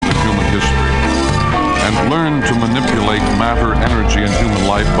learned to manipulate matter, energy, and human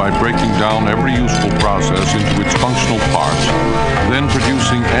life by breaking down every useful process into its functional parts, then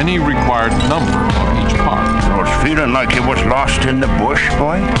producing any required number of each part. I was feeling like you was lost in the bush,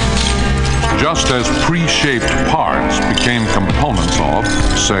 boy. Just as pre-shaped parts became components of,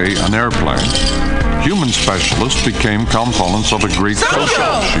 say, an airplane, human specialists became components of a great social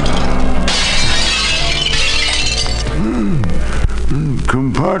machine.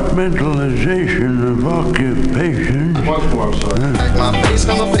 Compartmentalization of occupation. Hack my face,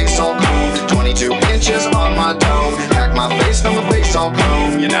 now my face all chrome. 22 inches on my dome. Hack my face, now my face all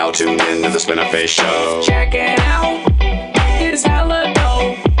chrome. You're now tuned in to the Spinner Face Show. Check it out, it's hella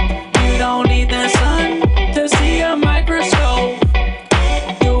dope. You don't need the sun to see a microscope.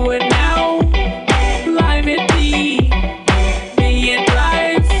 Do it now, live it be it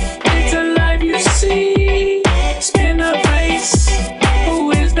live, it's alive you see. Spinner Face, who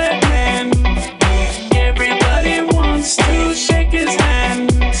is that man? Everybody wants to shake his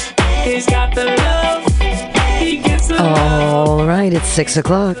hand. He's got the love, he gets the love. All right, it's 6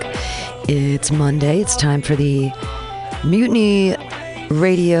 o'clock. It's Monday. It's time for the Mutiny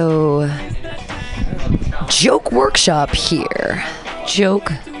Radio Joke Workshop here.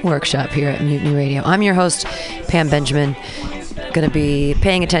 Joke Workshop here at Mutiny Radio. I'm your host, Pam Benjamin. Going to be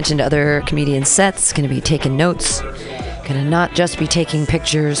paying attention to other comedian sets. Going to be taking notes. Going to not just be taking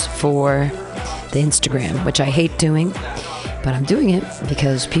pictures for the Instagram, which I hate doing, but I'm doing it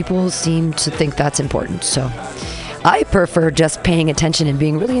because people seem to think that's important. So I prefer just paying attention and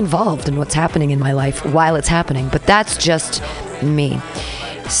being really involved in what's happening in my life while it's happening, but that's just me.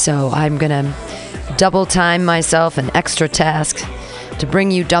 So I'm gonna double time myself, an extra task to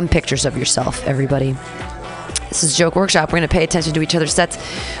bring you dumb pictures of yourself, everybody. This is Joke Workshop. We're gonna pay attention to each other's sets.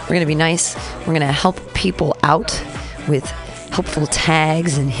 We're gonna be nice. We're gonna help people out with helpful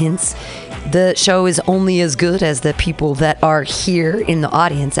tags and hints. The show is only as good as the people that are here in the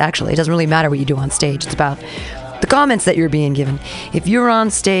audience, actually. It doesn't really matter what you do on stage. It's about the comments that you're being given. If you're on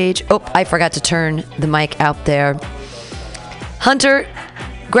stage... Oh, I forgot to turn the mic out there. Hunter,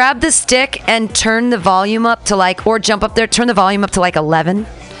 grab the stick and turn the volume up to or jump up there, turn the volume up to 11.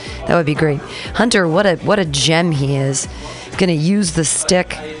 That would be great. Hunter, what a gem he is. Gonna use the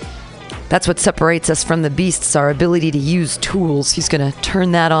stick. That's what separates us from the beasts, our ability to use tools. He's gonna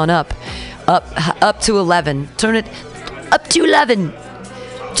turn that on up to 11. Turn it up to 11.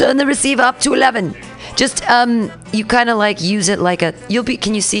 Turn the receiver up to 11. Just you kind of use it like a.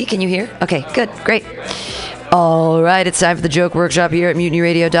 Can you see? Can you hear? Okay, good, great. All right, it's time for the Joke Workshop here at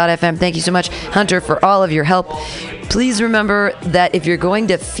MutinyRadio.fm. Thank you so much, Hunter, for all of your help. Please remember that if you're going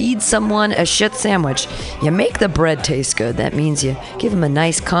to feed someone a shit sandwich, you make the bread taste good. That means you give them a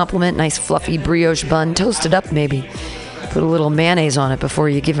nice compliment, nice fluffy brioche bun, toast it up maybe. Put a little mayonnaise on it before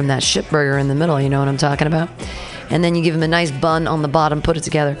you give them that shit burger in the middle, you know what I'm talking about? And then you give them a nice bun on the bottom, put it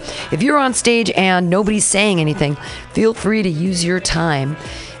together. If you're on stage and nobody's saying anything, feel free to use your time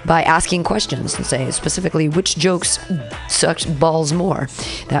by asking questions and say specifically which jokes suck balls more.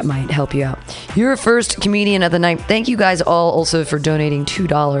 That might help you out. Your first comedian of the night. Thank you guys all also for donating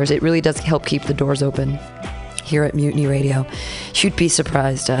 $2. It really does help keep the doors open here at Mutiny Radio. You'd be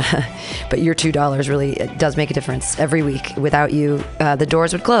surprised, but your $2 really does make a difference every week. Without you, the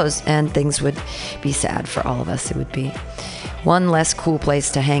doors would close and things would be sad for all of us. It would be one less cool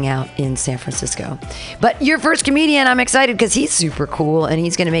place to hang out in San Francisco. But your first comedian, I'm excited because he's super cool and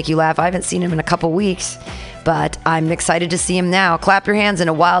he's going to make you laugh. I haven't seen him in a couple weeks, but I'm excited to see him now. Clap your hands in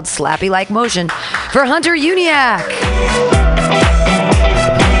a wild, slappy-like motion for Hunter Uniac.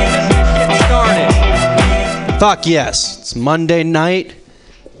 Get started. Fuck yes. It's Monday night,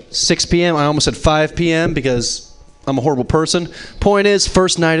 6 p.m. I almost said 5 p.m. because I'm a horrible person. Point is,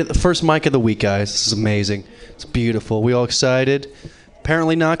 first mic of the week, guys. This is amazing. It's beautiful. We all excited?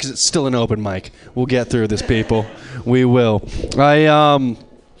 Apparently not, because it's still an open mic. We'll get through this, people. We will. I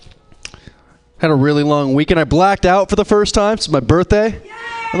had a really long weekend. I blacked out for the first time. It's my birthday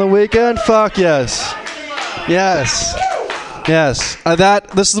on the weekend. Fuck yes. Yes. Yes.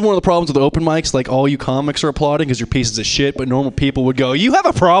 This is one of the problems with open mics. Like, all you comics are applauding because you're pieces of shit, but normal people would go, you have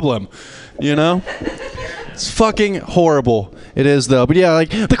a problem. You know? It's fucking horrible. It is, though. But yeah,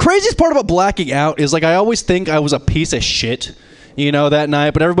 the craziest part about blacking out is, I always think I was a piece of shit, that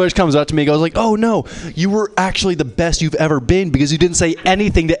night. But everybody just comes up to me and goes, oh, no, you were actually the best you've ever been because you didn't say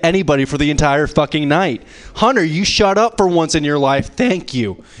anything to anybody for the entire fucking night. Hunter, you shut up for once in your life. Thank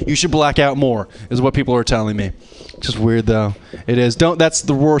you. You should black out more, is what people are telling me. It's just weird, though. It is. That's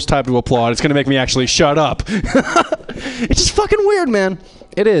the worst type of applaud. It's going to make me actually shut up. It's just fucking weird, man.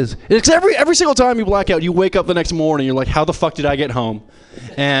 It is. It's every single time you black out, you wake up the next morning, you're like, how the fuck did I get home?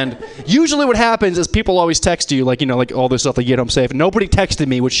 And usually what happens is people always text you, like, you know, like all this stuff, like, get home safe. Nobody texted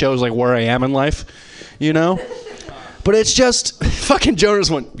me, which shows, like, where I am in life, you know? But it's just, fucking Jonas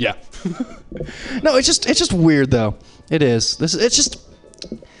went, yeah. No, it's just weird, though. It is. It's just,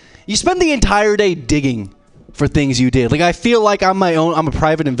 you spend the entire day digging for things you did. Like, I feel like I'm a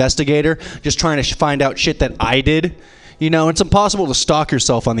private investigator, just trying to find out shit that I did. You know, it's impossible to stalk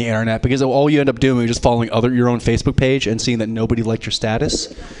yourself on the internet because all you end up doing is just following your own Facebook page and seeing that nobody liked your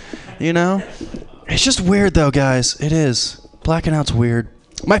status. You know? It's just weird, though, guys. It is. Blacking out's weird.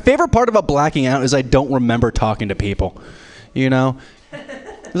 My favorite part about blacking out is I don't remember talking to people. You know?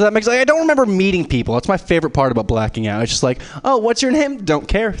 Does that make sense? I don't remember meeting people. That's my favorite part about blacking out. It's just like, oh, what's your name? Don't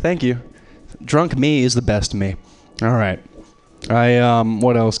care. Thank you. Drunk me is the best me. All right.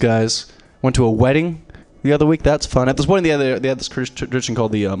 What else, guys? Went to a wedding the other week. That's fun. At this wedding, they had this tradition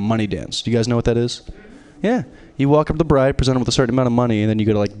called the money dance. Do you guys know what that is? Yeah. You walk up to the bride, present her with a certain amount of money, and then you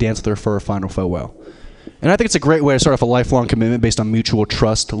go to like dance with her for a final farewell. And I think it's a great way to start off a lifelong commitment based on mutual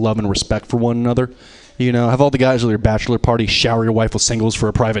trust, love, and respect for one another. You know, have all the guys at your bachelor party shower your wife with singles for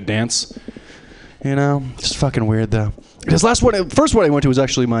a private dance. You know, just fucking weird though. This first wedding I went to was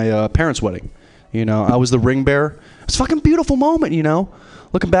actually my parents' wedding. You know, I was the ring bearer. It's a fucking beautiful moment, you know.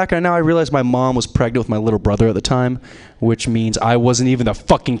 Looking back on it now, I realized my mom was pregnant with my little brother at the time, which means I wasn't even the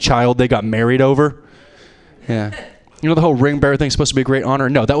fucking child they got married over. Yeah. You know the whole ring bearer thing's supposed to be a great honor?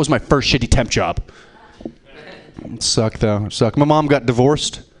 No, that was my first shitty temp job. It sucked, though. It sucked. My mom got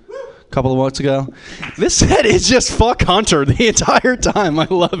divorced a couple of months ago. This set is just fuck Hunter the entire time. I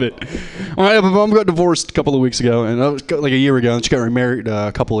love it. My mom got divorced a couple of weeks ago, and that was like a year ago, and she got remarried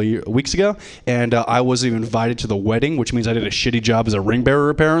a couple of weeks ago, and I wasn't even invited to the wedding, which means I did a shitty job as a ring bearer,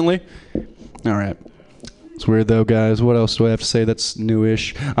 apparently. All right. It's weird, though, guys. What else do I have to say that's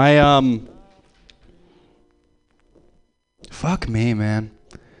newish? Fuck me, man.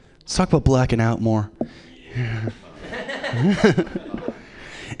 Let's talk about blacking out more.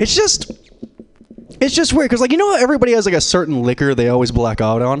 It's just weird because, like, you know how everybody has like a certain liquor they always black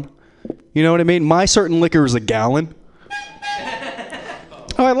out on? You know what I mean? My certain liquor is a gallon.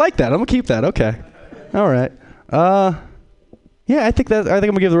 Oh, I like that. I'm gonna keep that. Okay. All right. Yeah, I think I'm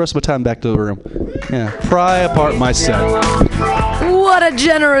gonna give the rest of my time back to the room. Yeah. Pry apart my set. What a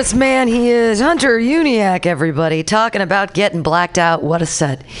generous man he is. Hunter Uniac, everybody, talking about getting blacked out. What a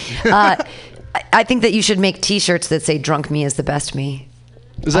set. I think that you should make T-shirts that say "Drunk Me is the best me."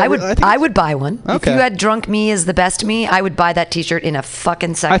 I would buy one. Okay. If you had "Drunk Me is the best me," I would buy that T-shirt in a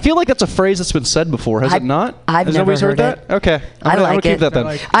fucking second. I feel like that's a phrase that's been said before. Has it not? I've never heard that. It. Okay, I'm gonna keep that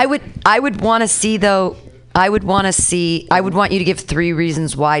then. I would want to see though. I would want you to give 3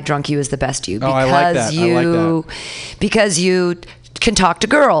 reasons why Drunk You is the best you. Because I like that. Because you can talk to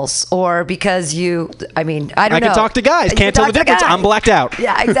girls, or because I don't know. I can talk to guys. Can't tell the difference. I'm blacked out.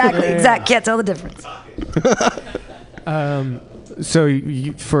 Yeah, exactly. Can't tell the difference. So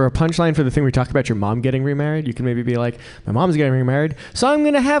for a punchline for the thing we talked about, your mom getting remarried, you can maybe be like, my mom's getting remarried, so I'm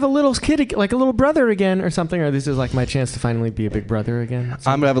going to have a little kid, like a little brother again or something, or this is like my chance to finally be a big brother again.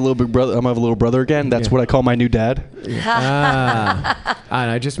 I'm going to have a little brother again. That's what I call my new dad. I don't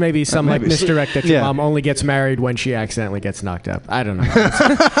know, just maybe some like misdirect that your mom only gets married when she accidentally gets knocked up. I don't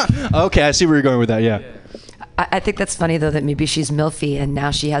know. Okay, I see where you're going with that, yeah. I think that's funny, though, that maybe she's milfy and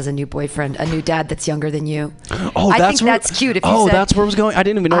now she has a new boyfriend, a new dad that's younger than you. Oh, I think that's cute. If you said, that's where I was going? I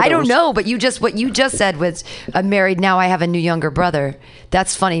didn't even know I don't know, but what you just said was, I'm married, now I have a new younger brother.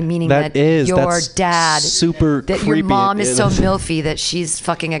 That's funny, meaning that your dad, super that creepy. Your mom is so milfy that she's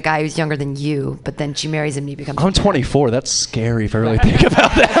fucking a guy who's younger than you, but then she marries him and he becomes I'm 24. That's scary if I really think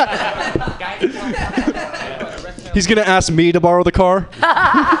about that. He's going to ask me to borrow the car?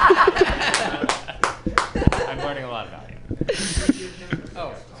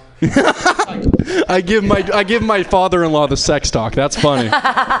 I give my father-in-law the sex talk. That's funny.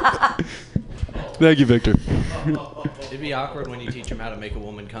 Thank you, Victor. It'd be awkward when you teach him how to make a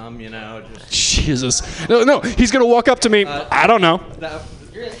woman come, you know. Just Jesus. No. He's gonna walk up to me. I don't know.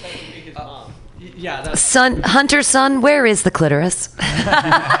 You're expecting to be his mom. Yeah. Hunter's son, where is the clitoris?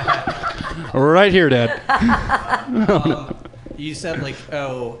 Right here, Dad. You said like,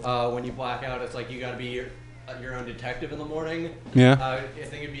 when you black out, it's like you got to be your own detective in the morning. Yeah. I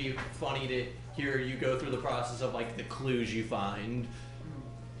think it'd be funny to hear you go through the process of like the clues you find.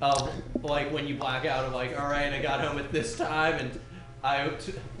 Like when you black out of like, all right, I got home at this time and I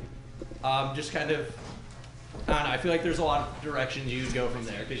just kind of I don't know. I feel like there's a lot of directions you could go from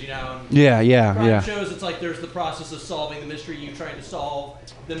there because Yeah. crime shows, it's like there's the process of solving the mystery, you trying to solve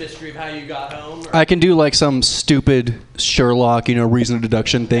the mystery of how you got home. I can do like some stupid Sherlock, reason of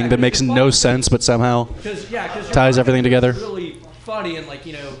deduction thing that makes no sense, but somehow ties everything together. Really funny and like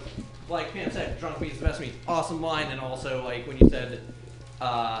Pam said, drunk means the best means awesome line, and also like when you said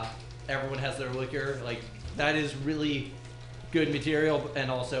everyone has their liquor, like that is really good material, and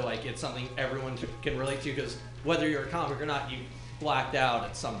also like it's something everyone can relate to because whether you're a comic or not, you blacked out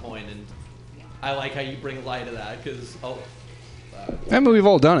at some point, and I like how you bring light to that because I mean, we've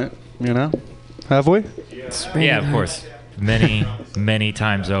all done it, have we? Yeah, of course. Many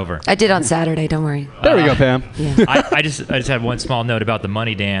times over. I did on Saturday. Don't worry. There we go, Pam. Yeah. I just had one small note about the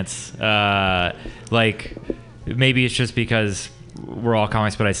money dance. Like maybe it's just because we're all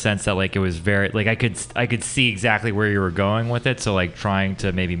comics, but I sense that like it was very like I could see exactly where you were going with it. So like trying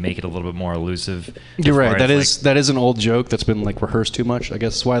to maybe make it a little bit more elusive. You're right. That is an old joke that's been like rehearsed too much. I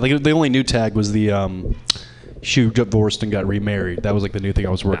guess that's why. Like the only new tag was the she divorced and got remarried. That was like the new thing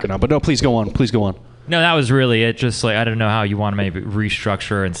I was working on. But no, please go on. No, that was really it. Just like I don't know how you want to maybe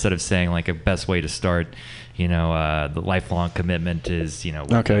restructure instead of saying like a best way to start. The lifelong commitment is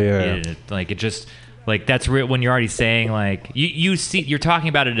Okay, yeah. Like it just. Like that's real when you're already saying like you're talking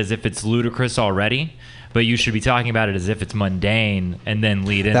about it as if it's ludicrous already, but you should be talking about it as if it's mundane and then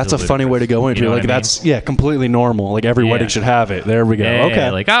lead into. That's a funny way to go into it. Like that's completely normal. Like every wedding should have it. There we go. Yeah,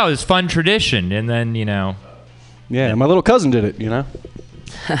 okay. Like it's fun tradition, and then Yeah, my little cousin did it.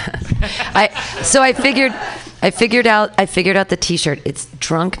 I figured out the T-shirt. It's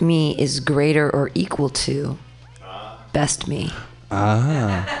drunk me is greater or equal to best me.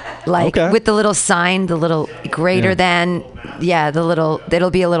 With the little sign, the little greater than, it'll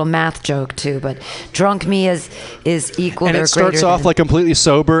be a little math joke too, but drunk me is equal and or greater. And it starts off like completely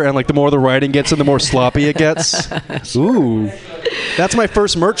sober, and like the more the writing gets and the more sloppy it gets. Ooh. That's my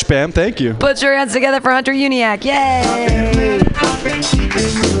first merch, Pam. Thank you. Put your hands together for Hunter Uniac. Yay!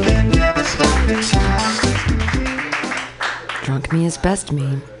 Drunk me is best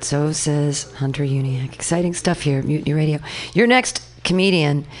me. So says Hunter Uniac. Exciting stuff here at Mutiny Radio. Your next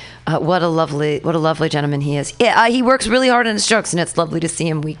comedian, what a lovely gentleman he is. Yeah, he works really hard on his jokes, and it's lovely to see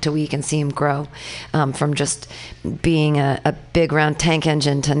him week to week and see him grow from just being a big round tank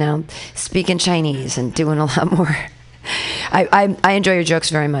engine to now speaking Chinese and doing a lot more. I enjoy your jokes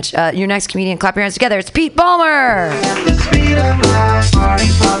very much. Your next comedian, clap your hands together. It's Pete Ballmer.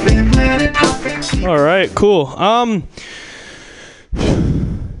 All right, cool.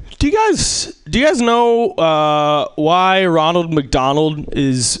 Do you guys know why Ronald McDonald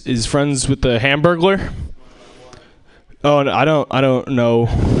is friends with the Hamburglar? Oh, no, I don't know.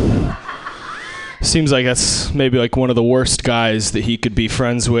 Seems like that's maybe like one of the worst guys that he could be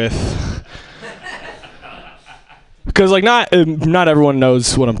friends with. Because like not everyone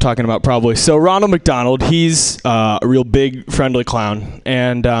knows what I'm talking about probably. So Ronald McDonald, he's a real big friendly clown,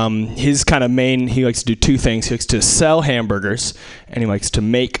 and his kind of he likes to do two things. He likes to sell hamburgers, and he likes to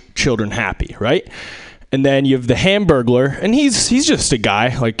make children happy, right? And then you have the Hamburglar, and he's just a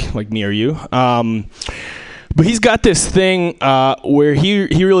guy like me or you. But he's got this thing where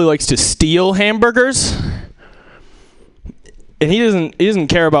he really likes to steal hamburgers. And he doesn't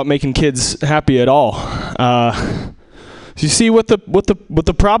care about making kids happy at all. Do you see what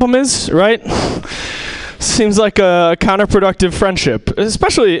the problem is, right? Seems like a counterproductive friendship,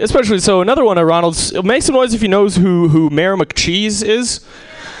 especially so. Another one of Ronald's. Make some noise if you knows who Mayor McCheese is.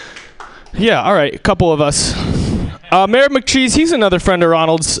 Yeah, all right, a couple of us. Mayor McCheese, he's another friend of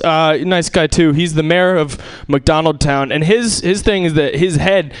Ronald's. Nice guy too. He's the mayor of McDonald Town, and his thing is that his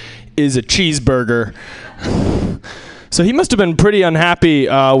head is a cheeseburger. So he must have been pretty unhappy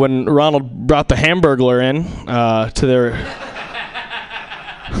when Ronald brought the Hamburglar in to their.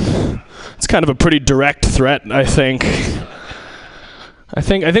 It's kind of a pretty direct threat, I think. I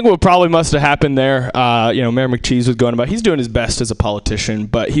think what probably must have happened there, Mayor McCheese was going about. He's doing his best as a politician,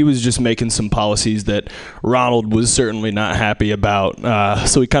 but he was just making some policies that Ronald was certainly not happy about.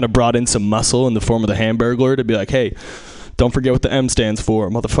 So he kind of brought in some muscle in the form of the Hamburglar to be like, hey, don't forget what the M stands for,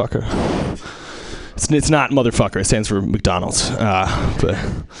 motherfucker. It's not motherfucker. It stands for McDonald's. But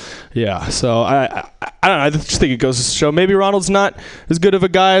yeah, so I don't know. I just think it goes to show maybe Ronald's not as good of a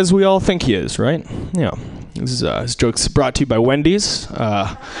guy as we all think he is, right? Yeah. This joke's brought to you by Wendy's.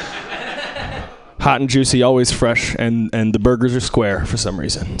 Hot and juicy, always fresh, and the burgers are square for some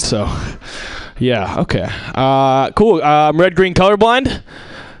reason. So, yeah, okay. Cool. I'm red, green, colorblind.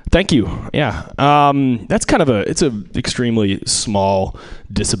 Thank you. Yeah. That's kind of it's a extremely small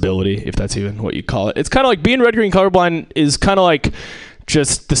disability, if that's even what you call it. It's kind of like being red, green, colorblind is kind of like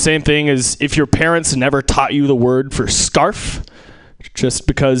just the same thing as if your parents never taught you the word for scarf, just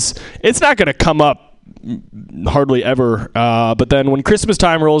because it's not going to come up hardly ever. But then when Christmas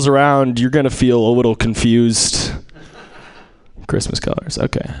time rolls around, you're going to feel a little confused. Christmas colors.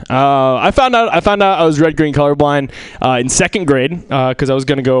 Okay. I found out I was red-green colorblind in second grade because I was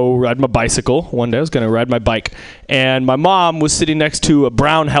going to go ride my bicycle one day. I was going to ride my bike. And my mom was sitting next to a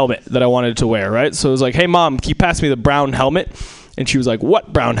brown helmet that I wanted to wear, right? So I was like, hey, Mom, can you pass me the brown helmet? And she was like,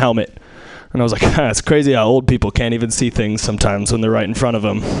 what brown helmet? And I was like, it's crazy how old people can't even see things sometimes when they're right in front of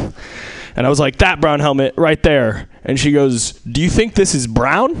them. And I was like, that brown helmet right there. And she goes, do you think this is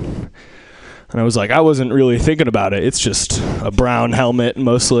brown? And I was like, I wasn't really thinking about it. It's just a brown helmet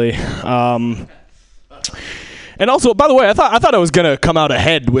mostly. And also, by the way, I thought I was going to come out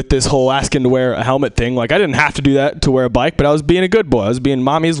ahead with this whole asking to wear a helmet thing. Like, I didn't have to do that to wear a bike, but I was being a good boy. I was being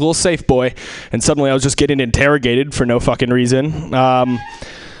mommy's little safe boy. And suddenly I was just getting interrogated for no fucking reason.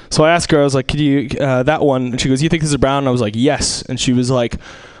 So I asked her, I was like, could you, that one? And she goes, you think this is brown? And I was like, yes. And she was like,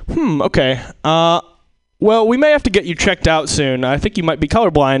 okay. Well, we may have to get you checked out soon. I think you might be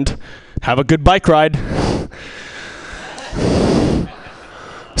colorblind. Have a good bike ride.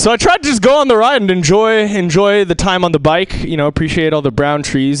 So I tried to just go on the ride and enjoy the time on the bike. You know, appreciate all the brown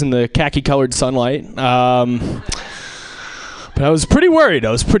trees and the khaki-colored sunlight. But I was pretty worried. I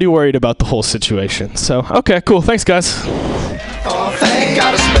was pretty worried about the whole situation. So, okay, cool. Thanks, guys. Oh, thank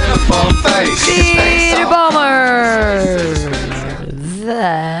God, it's been a fun face. Peter Balmer.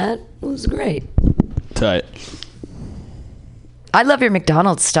 That was great. Tight. I love your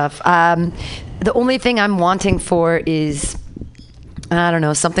McDonald's stuff. The only thing I'm wanting for is, I don't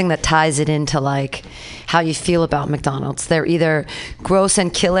know, something that ties it into like how you feel about McDonald's. They're either gross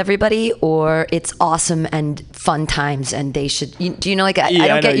and kill everybody, or it's awesome and fun times, and they should. Do you know? Like, I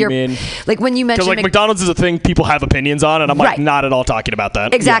don't get your mean. Like when you mentioned because like McDonald's is a thing people have opinions on, and I'm like not at all talking about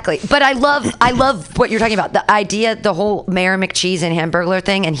that. Exactly, yeah. But I love what you're talking about. The idea, the whole Mayor McCheese and Hamburglar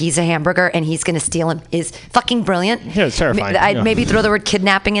thing, and he's a hamburger and he's going to steal him is fucking brilliant. Yeah, it's terrifying. I'd maybe throw the word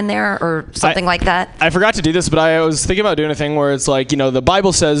kidnapping in there or something like that. I forgot to do this, but I was thinking about doing a thing where it's like, you know, the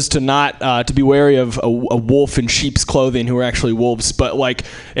Bible says to not to be wary of a wolf in sheep's clothing who are actually wolves, but like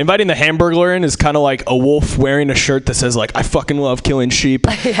inviting the Hamburglar in is kind of like a wolf wearing a shirt that says like, I fucking love killing sheep.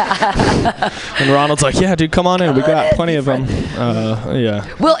 Yeah. And Ronald's like, yeah, dude, come on in. We got plenty of them. Yeah.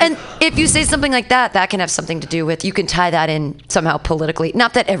 Well, and if you say something like that, that can have something to do with, you can tie that in somehow politically.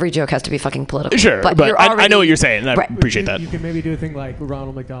 Not that every joke has to be fucking political. Sure, but I know what you're saying, and I appreciate that. You can maybe do a thing like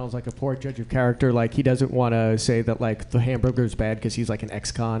Ronald McDonald's like a poor judge of character. Like he doesn't want to say that like the hamburger's bad because he's like an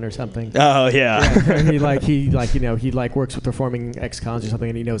ex-con or something. Oh, yeah. He works with performing ex-cons or something,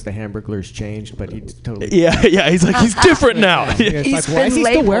 and he knows the Hamburglar's changed, but he's totally he's like, he's different now. He's like, why is he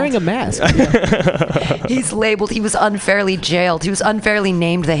still wearing a mask? He's labeled. He was unfairly jailed. He was unfairly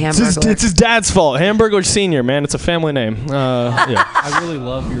named the Hamburglar. It's his dad's fault. Hamburglar Senior, man. It's a family name. Yeah. I really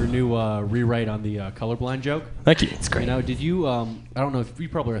love your new rewrite on the colorblind joke. Thank you. It's great. You know, did you? I don't know if you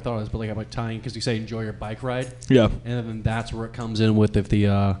probably thought of this, but like about tying, because you say enjoy your bike ride. Yeah. And then that's where it comes in with if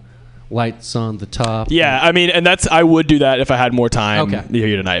the lights on the top. Yeah, I mean, and I would do that if I had more time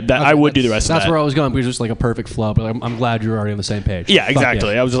here tonight. I would do the rest of that. That's where I was going, because it's just like a perfect flow. But I'm glad you're already on the same page. Yeah,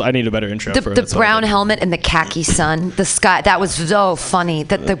 exactly. Yeah. I need a better intro. The brown helmet and the khaki sun, the sky. That was so funny.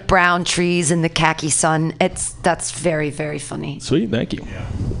 That the brown trees and the khaki sun. That's very, very funny. Sweet, thank you. Yeah.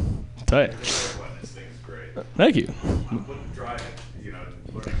 Tight. This thing's great. Thank you. Learning to drive.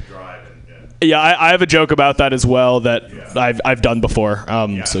 Yeah, I have a joke about that as well that I've done before. I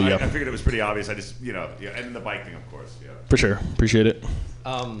figured it was pretty obvious. I just, and the bike thing, of course. Yeah. For sure. Appreciate it.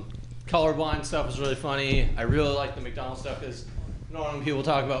 Colorblind stuff is really funny. I really like the McDonald's stuff because normally when people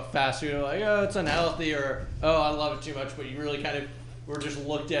talk about fast food, they're like, oh, it's unhealthy, or oh, I love it too much. But you really kind of were just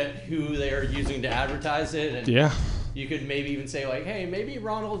looked at who they are using to advertise it. And you could maybe even say like, hey, maybe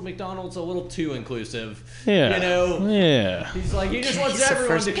Ronald McDonald's a little too inclusive. Yeah. You know? Yeah. He's like, he just wants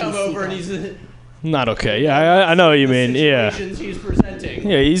everyone to come over, and he's not okay. Yeah, I know what you mean. Yeah. He's presenting.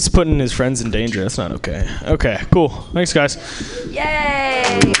 Yeah, he's putting his friends in danger. That's not okay. Okay, cool. Thanks, guys. Yay!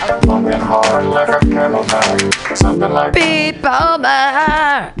 Pete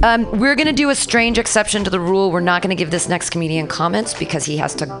Palmer. We're gonna do a strange exception to the rule. We're not gonna give this next comedian comments because he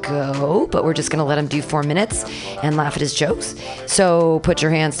has to go, but we're just gonna let him do 4 minutes and laugh at his jokes. So put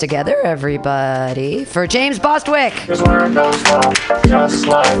your hands together, everybody, for James Bostwick. Just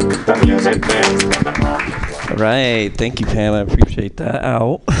like the music did. All right, thank you, Pam. I appreciate that.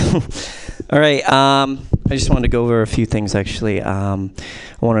 Ow. All right, I just wanted to go over a few things, actually. I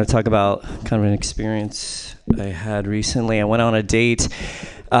wanted to talk about kind of an experience I had recently. I went on a date.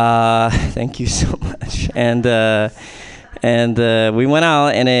 Thank you so much. And And we went out,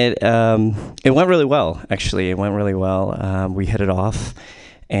 and it went really well. Actually, it went really well. We hit it off,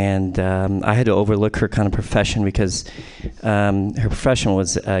 and I had to overlook her kind of profession because her profession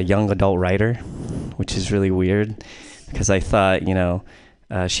was a young adult writer, which is really weird. Because I thought,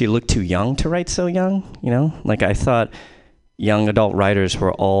 she looked too young to write so young. Like I thought young adult writers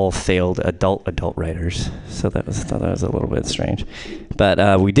were all failed adult writers. So that was a little bit strange.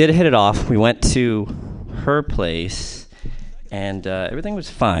 But we did hit it off. We went to her place, and everything was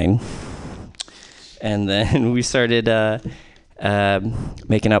fine. And then we started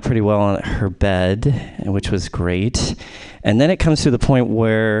making out pretty well on her bed, which was great. And then it comes to the point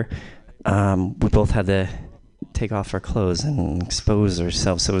where we both had to take off our clothes and expose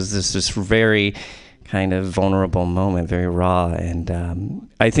ourselves. So it was this very kind of vulnerable moment, very raw. And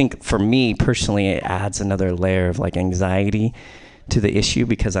I think for me personally, it adds another layer of like anxiety to the issue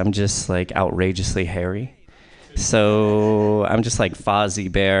because I'm just like outrageously hairy. So I'm just like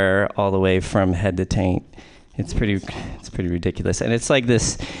Fozzie Bear all the way from head to taint. It's pretty ridiculous. And it's like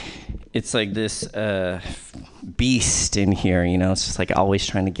this beast in here, it's just like always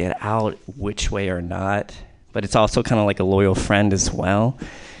trying to get out which way or not. But it's also kind of like a loyal friend as well,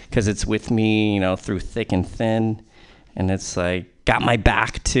 because it's with me, through thick and thin, and it's like got my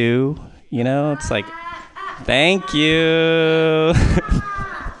back too, It's like, thank you,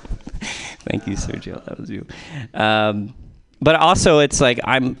 thank you, Sergio. That was you. But also, it's like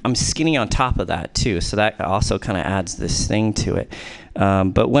I'm skinny on top of that too, so that also kind of adds this thing to it.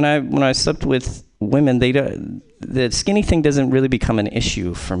 But when I slept with women, the skinny thing doesn't really become an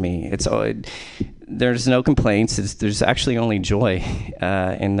issue for me. There's no complaints. There's actually only joy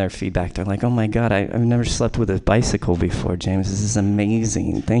in their feedback. They're like, oh my God, I've never slept with a bicycle before, James. This is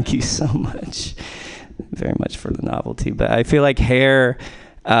amazing. Thank you so much. Very much for the novelty. But I feel like hair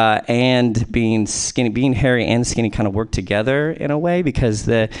and being hairy and skinny kind of work together in a way because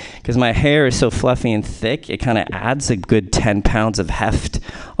my hair is so fluffy and thick, it kind of adds a good 10 pounds of heft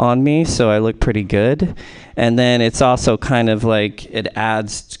on me, so I look pretty good. And then it's also kind of like it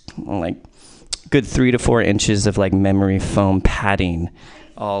adds like good 3 to 4 inches of like memory foam padding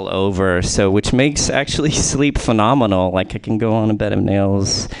all over, so which makes actually sleep phenomenal. Like I can go on a bed of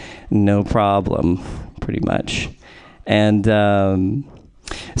nails, no problem, pretty much. And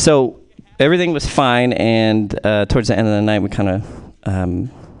so everything was fine, and towards the end of the night,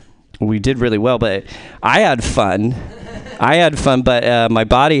 we did really well. But I had fun. But my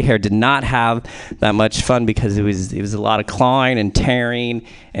body hair did not have that much fun because it was a lot of clawing and tearing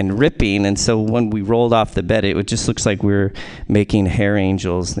and ripping. And so when we rolled off the bed, it just looks like we were making hair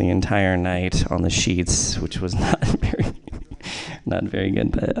angels the entire night on the sheets, which was not very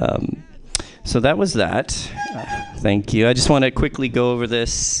good. But so that was that. Thank you. I just want to quickly go over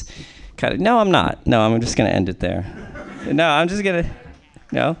this. No, I'm not. No, I'm just going to end it there. No, I'm just going to.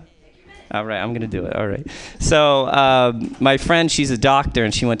 No? All right, I'm going to do it. All right. So my friend, she's a doctor,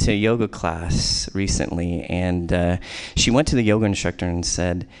 and she went to a yoga class recently. And she went to the yoga instructor and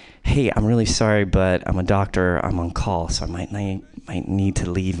said, hey, I'm really sorry, but I'm a doctor. I'm on call, so I might need to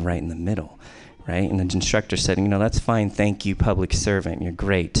leave right in the middle. Right? And the instructor said, that's fine. Thank you, public servant. You're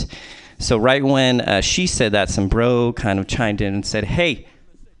great. So right when she said that, some bro kind of chimed in and said, hey,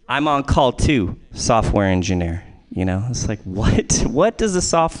 I'm on call too, software engineer. It's like, what? What does a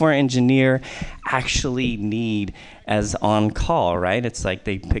software engineer actually need as on call, right? It's like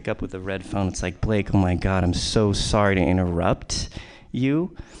they pick up with a red phone. It's like, Blake, oh my God, I'm so sorry to interrupt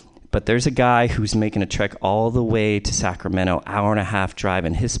you, but there's a guy who's making a trek all the way to Sacramento, hour-and-a-half drive,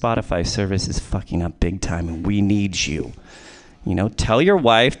 and his Spotify service is fucking up big time, and we need you. Tell your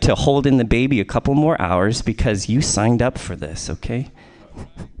wife to hold in the baby a couple more hours because you signed up for this, okay?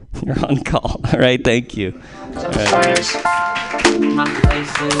 You're on call. All right, thank you.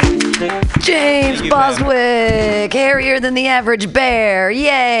 James Boswick, hairier than the average bear.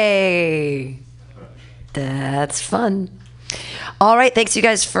 Yay! That's fun. All right, thanks you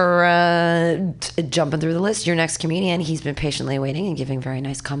guys for jumping through the list. Your next comedian, he's been patiently waiting and giving very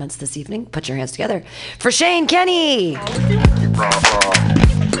nice comments this evening. Put your hands together for Shane Kenny.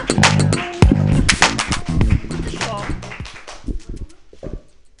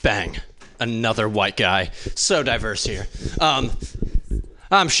 Bang. Another white guy. So diverse here.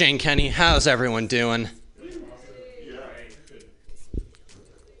 I'm Shane Kenny. How's everyone doing?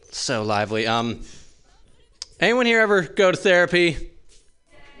 So lively. Anyone here ever go to therapy?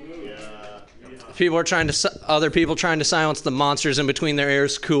 Other people trying to silence the monsters in between their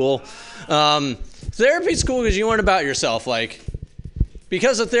ears. Cool. Therapy's cool because you learn about yourself.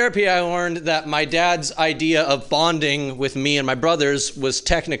 Because of therapy, I learned that my dad's idea of bonding with me and my brothers was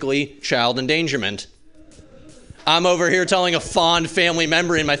technically child endangerment. I'm over here telling a fond family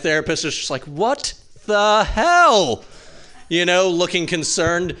member, and my therapist is just like, what the hell? You know, looking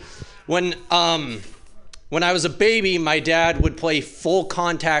concerned. When I was a baby, my dad would play full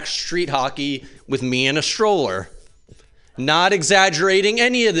contact street hockey with me in a stroller. Not exaggerating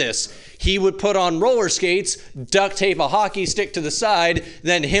any of this. He would put on roller skates, duct tape a hockey stick to the side,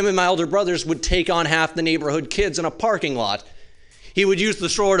 then him and my older brothers would take on half the neighborhood kids in a parking lot. He would use the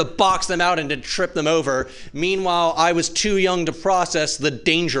stroller to box them out and to trip them over. Meanwhile, I was too young to process the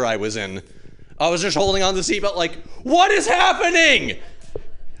danger I was in. I was just holding on to the seatbelt like, what is happening?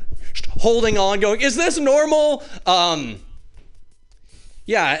 Just holding on, going, is this normal?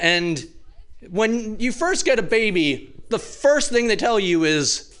 Yeah, and when you first get a baby, the first thing they tell you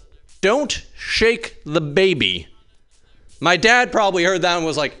is, don't shake the baby. My dad probably heard that and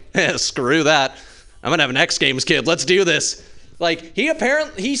was like, screw that. I'm gonna have an X Games kid. Let's do this. Like,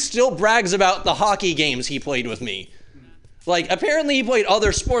 he still brags about the hockey games he played with me. Like, apparently he played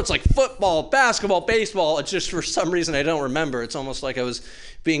other sports like football, basketball, baseball. It's just for some reason I don't remember. It's almost like I was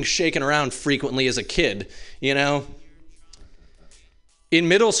being shaken around frequently as a kid, you know? In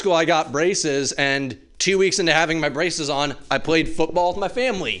middle school, I got braces, and 2 weeks into having my braces on, I played football with my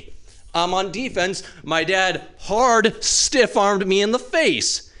family. I'm on defense. My dad stiff-armed me in the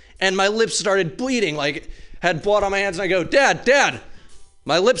face, and my lips started bleeding, like had blood on my hands, and I go, Dad,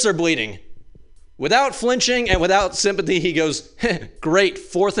 my lips are bleeding. Without flinching and without sympathy, he goes, great,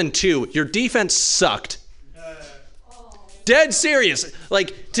 4th and 2. Your defense sucked. Dead serious.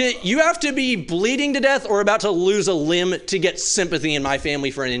 Like, you have to be bleeding to death or about to lose a limb to get sympathy in my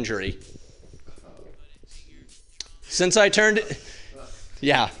family for an injury. Since I turned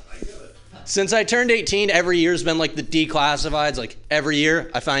 18, every year's been like the declassifieds. Like, every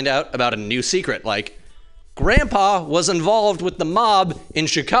year I find out about a new secret. Like, Grandpa was involved with the mob in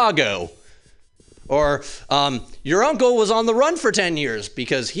Chicago. Or, your uncle was on the run for 10 years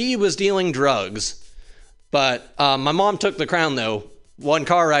because he was dealing drugs. But my mom took the crown, though. One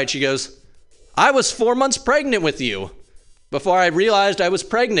car ride, she goes, I was 4 months pregnant with you before I realized I was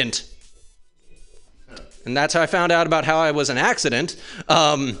pregnant. And that's how I found out about how I was an accident.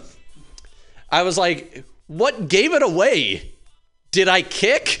 I was like, what gave it away? Did I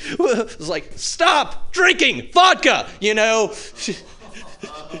kick? I was like, stop drinking vodka, you know?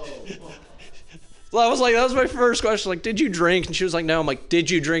 Well, I was like, that was my first question. Like, did you drink? And she was like, no. I'm like, did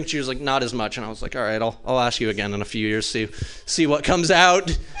you drink? She was like, not as much. And I was like, all right, I'll ask you again in a few years, see what comes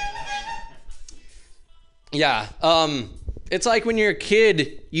out. Yeah. It's like when you're a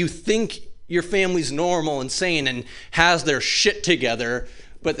kid, you think your family's normal and sane and has their shit together.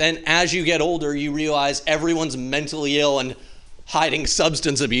 But then as you get older, you realize everyone's mentally ill and hiding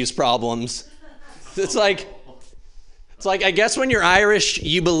substance abuse problems. It's like, I guess when you're Irish,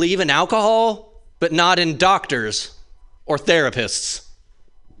 you believe in alcohol, but not in doctors or therapists.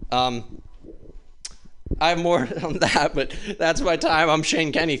 I have more on that, but that's my time. I'm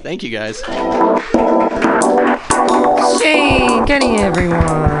Shane Kenny. Thank you, guys. Shane Kenny,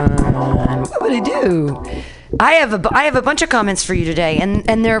 everyone. What would I do? I have a bunch of comments for you today,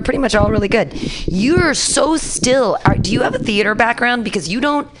 and they're pretty much all really good. You're so still. Do you have a theater background? Because you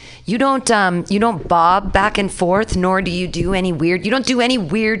don't bob back and forth, nor do you do any weird. You don't do any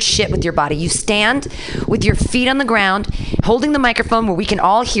weird shit with your body. You stand with your feet on the ground, holding the microphone where we can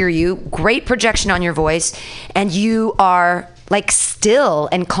all hear you. Great projection on your voice, and you are like still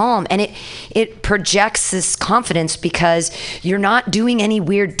and calm, and it projects this confidence because you're not doing any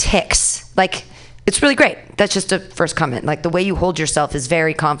weird tics. Like, it's really great. That's just a first comment. Like, the way you hold yourself is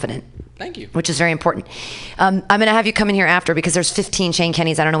very confident. Thank you. Which is very important. I'm going to have you come in here after because there's 15 Shane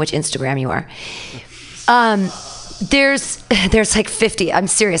Kennys. I don't know which Instagram you are. There's like 50. I'm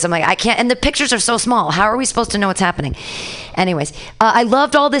serious. I'm like, I can't. And the pictures are so small. How are we supposed to know what's happening? Anyways, I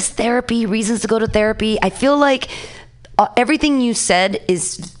loved all this therapy, reasons to go to therapy. I feel like everything you said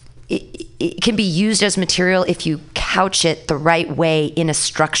it can be used as material if you couch it the right way in a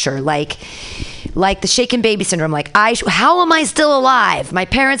structure, like the shaken baby syndrome. Like, how am I still alive? My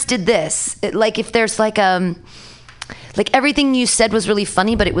parents did this. Like, if there's like everything you said was really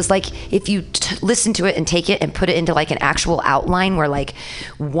funny, but it was like if you listen to it and take it and put it into like an actual outline where like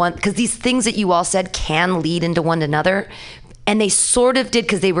one, because these things that you all said can lead into one another, and they sort of did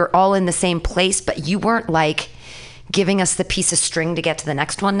because they were all in the same place, but you weren't like giving us the piece of string to get to the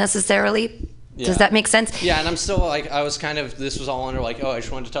next one necessarily. Yeah. Does that make sense? Yeah, and I'm still like, this was all under like, I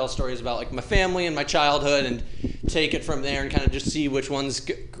just wanted to tell stories about like my family and my childhood and take it from there and kind of just see which ones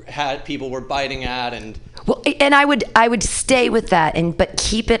had people were biting at. And well, and I would stay with that, but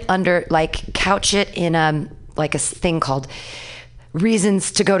keep it under, like, couch it in like a thing called reasons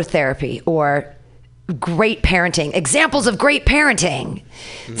to go to therapy, or great parenting, examples of great parenting,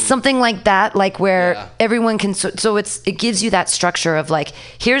 something like that, like where everyone can, so it gives you that structure of like,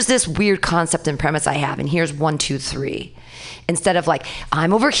 here's this weird concept and premise I have, and here's 1, 2, 3. Instead of like,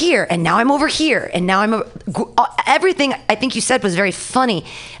 I'm over here, and now I'm over here, and now everything I think you said was very funny.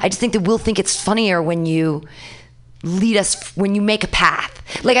 I just think that we'll think it's funnier when you lead us, when you make a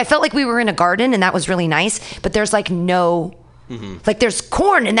path. Like, I felt like we were in a garden, and that was really nice, but there's like no, like there's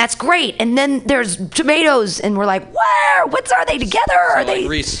corn, and that's great, and then there's tomatoes, and we're like, where? What are they together? Are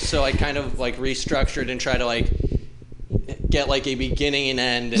they? So I kind of like restructured and try to like get like a beginning and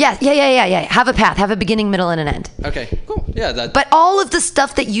end. Yeah. Have a path, have a beginning, middle, and an end. Okay, cool. Yeah, But all of the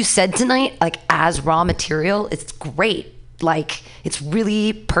stuff that you said tonight, like as raw material, it's great. Like, it's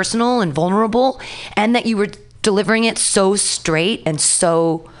really personal and vulnerable, and that you were delivering it so straight and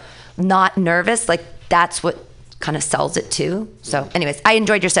so not nervous. Like, that's what kind of sells it too. So anyways, I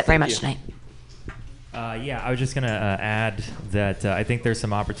enjoyed your set very much tonight. I was just going to add that I think there's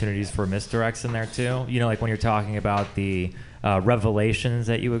some opportunities for misdirects in there too. You know, like when you're talking about the revelations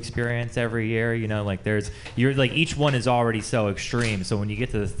that you experience every year, you know, like you're like, each one is already so extreme. So when you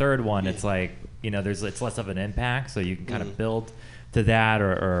get to the third one, it's like, you know, it's less of an impact. So you can kind of build to that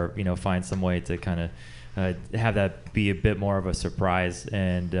or, you know, find some way to kind of have that be a bit more of a surprise.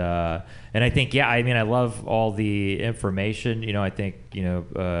 And I think, I mean, I love all the information. You know, I think, you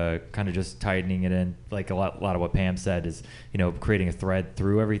know, kind of just tightening it in, like a lot of what Pam said is, you know, creating a thread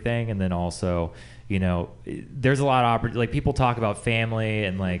through everything. And then also, you know, there's a lot of like people talk about family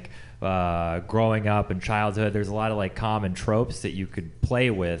and like growing up and childhood. There's a lot of like common tropes that you could play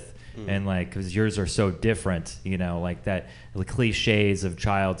with. And like, because yours are so different, you know, like that, the cliches of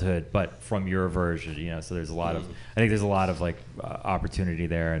childhood, but from your version, you know. So there's a lot of, I think there's a lot of like opportunity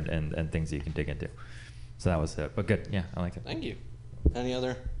there and things that you can dig into. So that was it. But good, yeah, I like it. Thank you. Any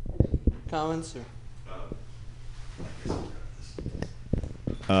other comments or?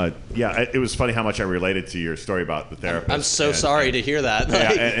 It was funny how much I related to your story about the therapist. I'm so sorry to hear that.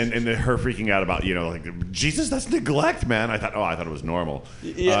 Yeah, and her freaking out about, you know, like, Jesus, that's neglect, man. I thought it was normal.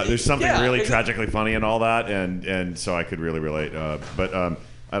 There's something really tragically funny in all that, and so I could really relate. But I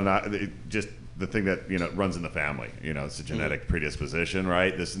don't know, just the thing that, you know, runs in the family. You know, it's a genetic predisposition,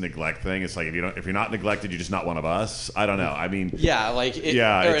 right? This neglect thing. It's like if you're not neglected, you're just not one of us. I don't know. I mean,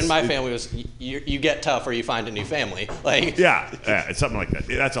 in my family was you get tough or you find a new family. Like it's something like that.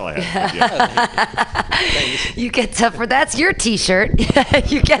 That's all I have. You get tougher. That's your T-shirt.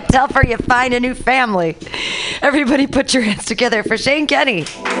 You get tougher, you find a new family. Everybody, put your hands together for Shane Kenny.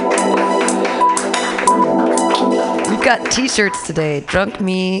 We've got T-shirts today. Drunk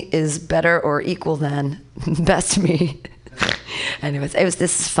me is better or equal than best me. Anyways, this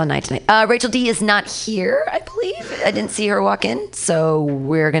is a fun night tonight. Rachel D is not here, I believe. I didn't see her walk in, so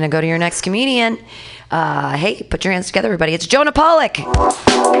we're gonna go to your next comedian. Hey, put your hands together, everybody. It's Jonah Pollock.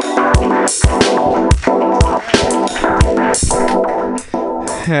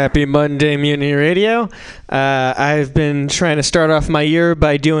 Happy Monday, Mutiny Radio. I've been trying to start off my year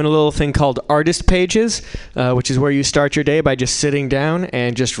by doing a little thing called artist pages, which is where you start your day by just sitting down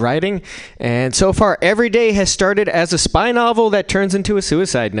and just writing. And so far, every day has started as a spy novel that turns into a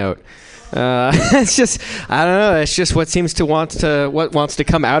suicide note. It's just, I don't know. It's just what wants to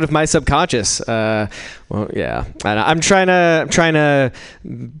come out of my subconscious. Well, yeah. I'm trying to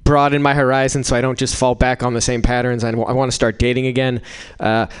broaden my horizon so I don't just fall back on the same patterns. I want to start dating again.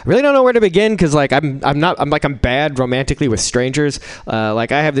 I really don't know where to begin because like I'm bad romantically with strangers.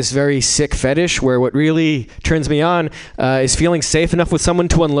 Like I have this very sick fetish where what really turns me on is feeling safe enough with someone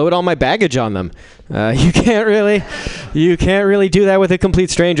to unload all my baggage on them. You can't really do that with a complete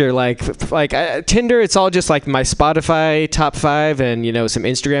stranger. Like Tinder, it's all just like my Spotify top 5 and, you know, some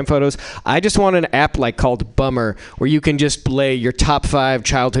Instagram photos. I just want an app like called Bummer where you can just lay your top 5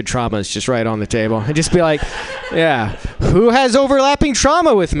 childhood traumas just right on the table and just be like, yeah, who has overlapping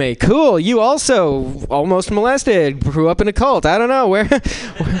trauma with me? Cool. You also almost molested, grew up in a cult. I don't know where,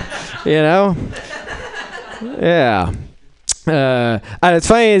 you know? Yeah. It's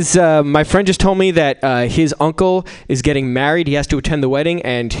funny is my friend just told me that his uncle is getting married. He has to attend the wedding,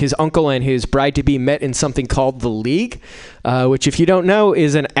 and his uncle and his bride-to-be met in something called The League, which, if you don't know,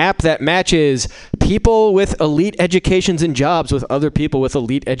 is an app that matches people with elite educations and jobs with other people with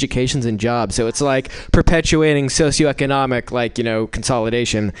elite educations and jobs. So it's like perpetuating socioeconomic, like, you know,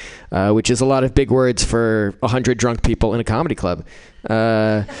 consolidation, which is a lot of big words for 100 drunk people in a comedy club.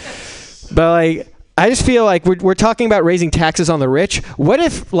 But like, I just feel like we're talking about raising taxes on the rich. What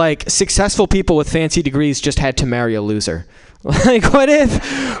if like successful people with fancy degrees just had to marry a loser? Like, what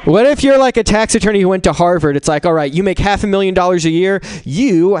if you're like a tax attorney who went to Harvard? It's like, all right, you make $500,000 a year.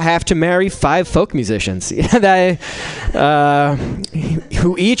 You have to marry 5 folk musicians who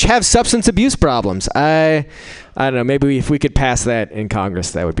each have substance abuse problems. I don't know. Maybe if we could pass that in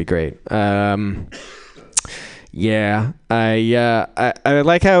Congress, that would be great. Yeah, I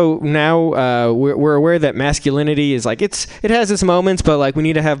like how now we're aware that masculinity is like it has its moments, but like we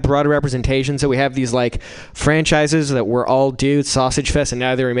need to have broader representation. So we have these like franchises that were all dudes, Sausage Fest, and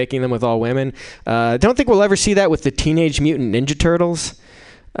now they're making them with all women. Don't think we'll ever see that with the Teenage Mutant Ninja Turtles.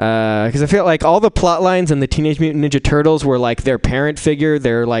 Because I feel like all the plot lines in the Teenage Mutant Ninja Turtles were like their parent figure,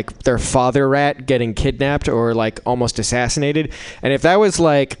 their father rat getting kidnapped or like almost assassinated. And if that was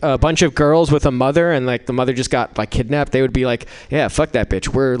like a bunch of girls with a mother and like the mother just got like kidnapped, they would be like, yeah, fuck that bitch.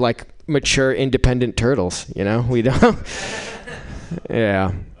 We're like mature, independent turtles, you know? We don't.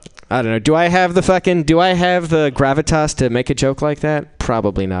 Yeah. I don't know. Do I have the gravitas to make a joke like that?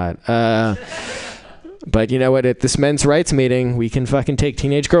 Probably not. But you know what? At this men's rights meeting, we can fucking take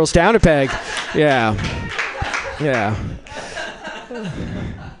teenage girls down a peg. Yeah. Yeah.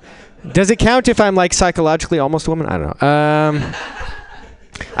 Does it count if I'm like psychologically almost a woman? I don't know.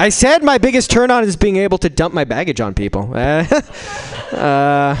 I said my biggest turn on is being able to dump my baggage on people. Yeah.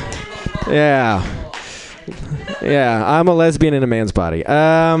 Yeah. I'm a lesbian in a man's body.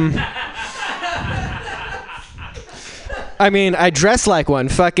 I mean, I dress like one.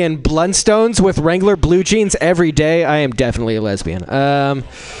 Fucking Blundstones with Wrangler blue jeans every day. I am definitely a lesbian. Yeah,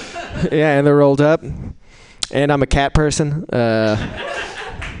 and they're rolled up. And I'm a cat person. Yeah.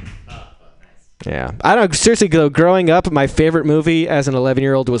 I don't know. Seriously, though, growing up, my favorite movie as an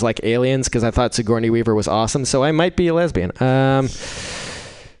 11-year-old was like Aliens because I thought Sigourney Weaver was awesome. So I might be a lesbian.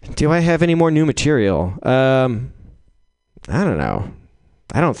 Do I have any more new material? I don't know.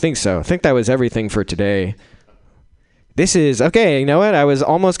 I don't think so. I think that was everything for today. This is, okay, you know what? I was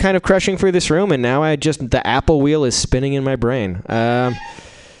almost kind of crushing through this room, and now the apple wheel is spinning in my brain.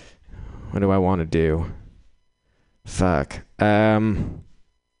 What do I want to do? Fuck. I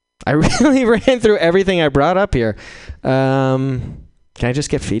really ran through everything I brought up here. Can I just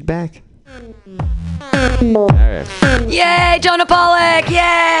get feedback? All right. Yay, Jonah Pollock!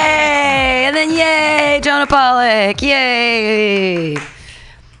 Yay! And then yay, Jonah Pollock! Yay!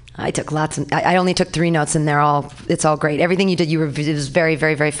 I took lots of. I only took 3 notes, and it's all great. Everything you did, it was very,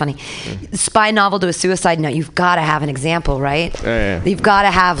 very, very funny. Spy novel to a suicide note. You've got to have an example, right? Yeah. You've got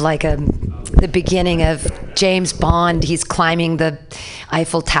to have like the beginning of James Bond. He's climbing the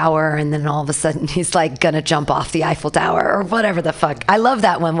Eiffel Tower, and then all of a sudden he's like gonna jump off the Eiffel Tower or whatever the fuck. I love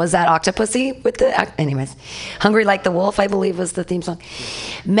that one. Was that Octopussy with the? Anyways, Hungry Like the Wolf, I believe, was the theme song.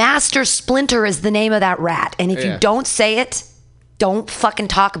 Master Splinter is the name of that rat, and if you don't say it. Don't fucking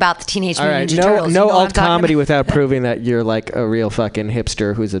talk about the Teenage Mutant Ninja Turtles. No alt comedy without proving that you're like a real fucking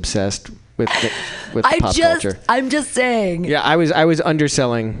hipster who's obsessed with pop culture. I'm just saying. Yeah, I was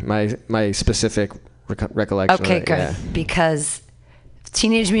underselling my specific recollection. Okay, of it. good. Yeah. Because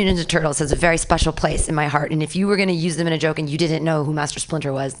Teenage Mutant Ninja Turtles has a very special place in my heart, and if you were going to use them in a joke and you didn't know who Master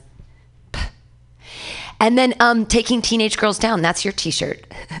Splinter was, and then taking teenage girls down, that's your T-shirt.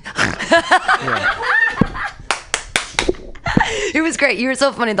 Yeah. It was great. You were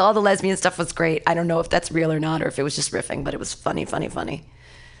so funny. All the lesbian stuff was great. I don't know if that's real or not, or if it was just riffing, but it was funny, funny, funny.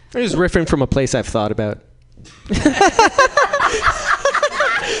 It was riffing from a place I've thought about.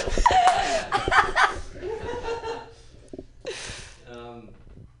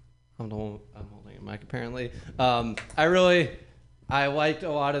 I'm holding a mic apparently. I liked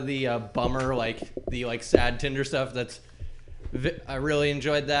a lot of the bummer, the sad Tinder stuff. I really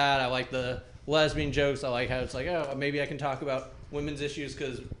enjoyed that. I like the lesbian jokes. I like how it's like, oh, maybe I can talk about women's issues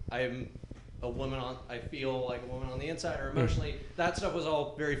because I'm a woman I feel like a woman on the inside or emotionally. That stuff was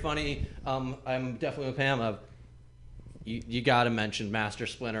all very funny. I'm definitely with Pam. You got to mention Master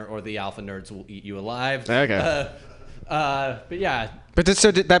Splinter or the Alpha Nerds will eat you alive. Okay. But yeah. But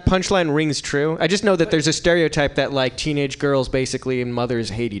that punchline rings true. I just know that there's a stereotype that like teenage girls basically and mothers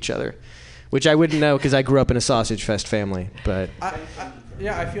hate each other, which I wouldn't know because I grew up in a Sausage Fest family. But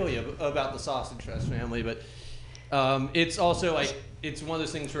I feel you about the Sausage Fest family, but it's also like it's one of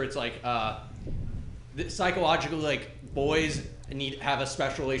those things where it's like psychologically, like boys have a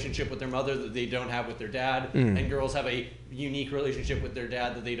special relationship with their mother that they don't have with their dad, and girls have a unique relationship with their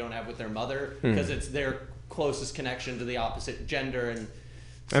dad that they don't have with their mother because it's their closest connection to the opposite gender, and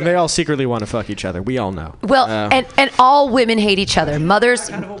And they all secretly want to fuck each other. We all know. Well, and all women hate each other. Mothers.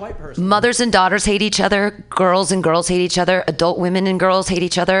 Kind of a white person. Mothers and daughters hate each other. Girls and girls hate each other. Adult women and girls hate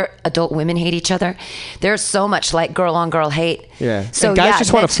each other. Adult women hate each other. There's so much like girl on girl hate. Yeah. So and guys yeah,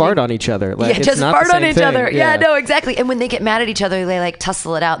 just want to fart on each other. Like, yeah, it's just not fart the on same each thing. other. Yeah, no, exactly. And when they get mad at each other, they like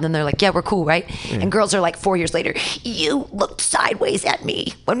tussle it out, and then they're like, "Yeah, we're cool, right?" And girls are like 4 years later, "You looked sideways at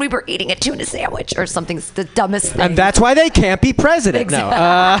me when we were eating a tuna sandwich," or something's the dumbest thing. And that's why they can't be president. Exactly.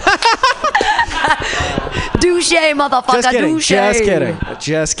 No. Douche, motherfucker. Just kidding. Douche. Just kidding.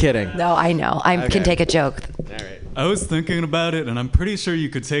 Just kidding. No, I know. I can take a joke. I was thinking about it, and I'm pretty sure you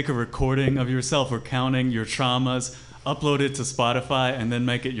could take a recording of yourself recounting your traumas, upload it to Spotify, and then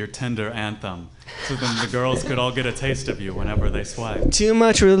make it your Tinder anthem. So then the girls could all get a taste of you whenever they swipe. Too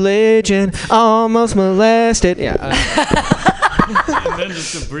much religion, almost molested. Yeah. And then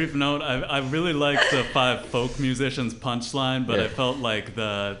just a brief note, I really liked the 5 folk musicians punchline, but I felt like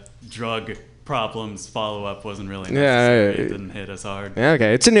the drug problems follow-up wasn't really necessary. It didn't hit as hard.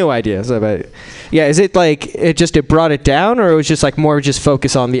 Okay, it's a new idea. So, but yeah, is it like it brought it down, or it was just like more just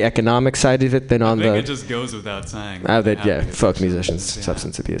focus on the economic side of it than on I think the? it just goes without saying. Folk musicians,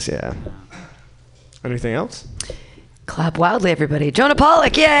 substance abuse. Yeah. Anything else? Clap wildly, everybody. Jonah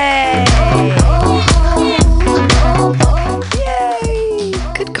Pollock, yay! Yay!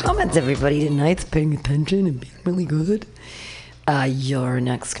 Good comments, everybody. Tonight's paying attention and being really good. Your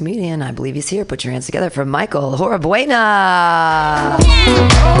next comedian, I believe he's here. Put your hands together for Michael Horabuena.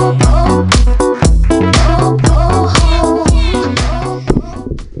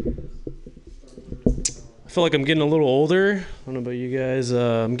 I feel like I'm getting a little older. I don't know about you guys.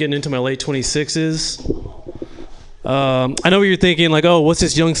 I'm getting into my late 26s. I know what you're thinking, like, oh, what's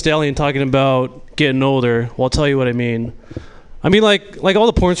this young stallion talking about getting older? Well, I'll tell you what I mean. I mean, like all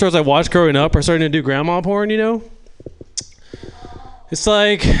the porn stars I watched growing up are starting to do grandma porn, you know? It's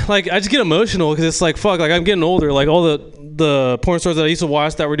like I just get emotional because it's like, fuck, like I'm getting older. Like all the porn stars that I used to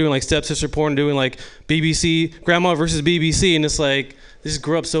watch that were doing like stepsister porn, doing like BBC, grandma versus BBC, and it's like, they just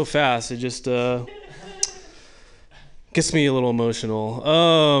grew up so fast. It just gets me a little emotional.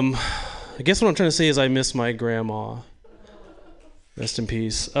 I guess what I'm trying to say is I miss my grandma. Rest in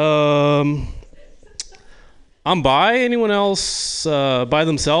peace. I'm bi. Anyone else by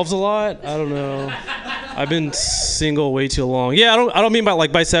themselves a lot? I don't know. I've been single way too long. Yeah, I don't mean by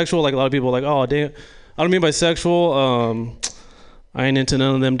like bisexual. Like a lot of people are like, oh damn. I don't mean bisexual. I ain't into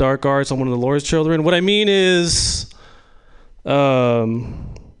none of them dark arts. I'm one of the Lord's children. What I mean is, fuck,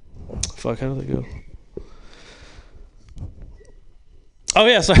 how did that go? Oh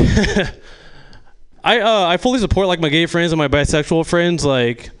yeah, sorry. I fully support like my gay friends and my bisexual friends.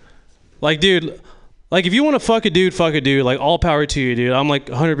 Like, dude, like if you want to fuck a dude, like all power to you, dude. I'm like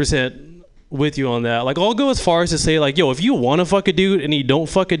 100% with you on that. Like I'll go as far as to say like, yo, if you want to fuck a dude and you don't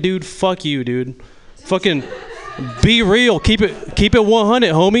fuck a dude, fuck you, dude. Fucking be real. Keep it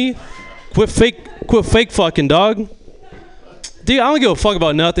 100, homie. Quit fake fucking, dog. Dude, I don't give a fuck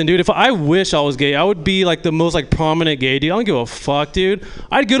about nothing, dude. If I wish I was gay, I would be like the most like prominent gay dude. I don't give a fuck, dude.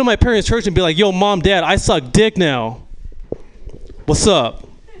 I'd go to my parents' church and be like, yo, mom, dad, I suck dick now. What's up?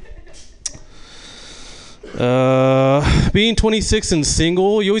 Being 26 and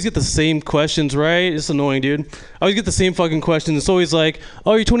single, you always get the same questions, right? It's annoying, dude. I always get the same fucking questions. It's always like,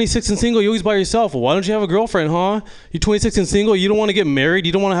 oh, you're 26 and single, you're always by yourself. Well, why don't you have a girlfriend, huh? You're 26 and single, you don't want to get married,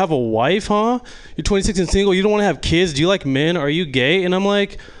 you don't want to have a wife, huh? You're 26 and single, you don't want to have kids, do you like men, are you gay? And I'm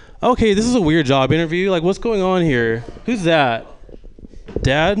like, okay, this is a weird job interview. Like, what's going on here? Who's that?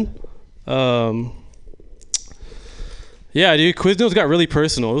 Dad? Yeah, dude, Quiznos got really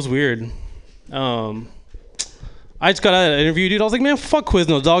personal. It was weird. I just got out of that interview, dude. I was like, man, fuck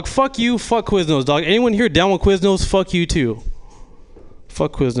Quiznos, dog. Fuck you, fuck Quiznos, dog. Anyone here down with Quiznos, fuck you too.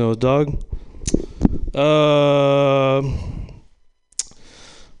 Fuck Quiznos, dog.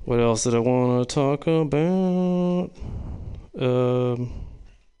 What else did I want to talk about?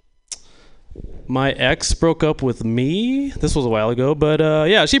 My ex broke up with me. This was a while ago, but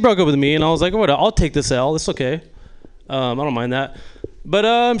yeah, she broke up with me, and I was like, whatever, I'll take this L. It's okay. I don't mind that.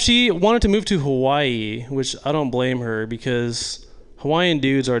 But she wanted to move to Hawaii, which I don't blame her because Hawaiian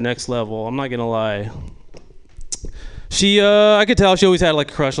dudes are next level. I'm not gonna lie. I could tell she always had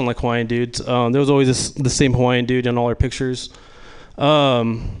like a crush on like Hawaiian dudes. There was always the same Hawaiian dude in all her pictures.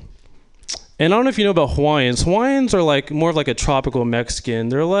 And I don't know if you know about Hawaiians. Hawaiians are like more of like a tropical Mexican.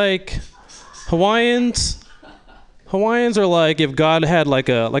 They're like Hawaiians are like if God had like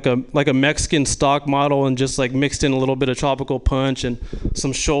a Mexican stock model and just like mixed in a little bit of tropical punch and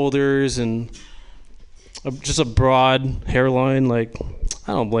some shoulders and just a broad hairline. Like,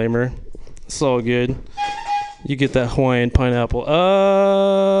 I don't blame her. It's all good. You get that Hawaiian pineapple.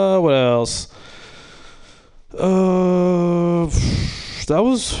 What else? There's that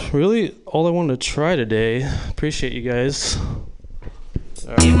was really all I wanted to try today. Appreciate you guys.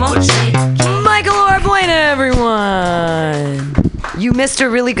 Michael Orbuena, everyone. You missed a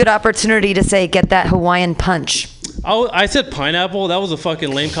really good opportunity to say, get that Hawaiian punch. I said pineapple. That was a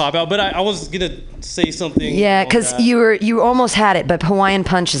fucking lame cop out, but I was gonna say something. Yeah, because you almost had it, but Hawaiian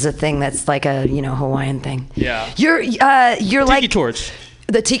punch is a thing that's like a Hawaiian thing. Yeah. You're like Tiki torch.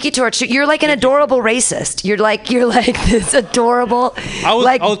 The tiki torch. You're like an adorable racist. You're like this adorable, I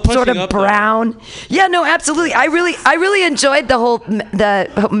was sort of up brown. Yeah, no, absolutely. I really enjoyed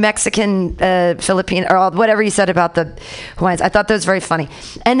the Mexican, Philippine, or whatever you said about the Hawaiians. I thought that was very funny.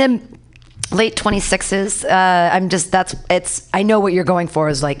 And then late 26s. I know what you're going for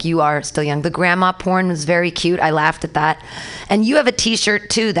is like, you are still young. The grandma porn was very cute. I laughed at that. And you have a t-shirt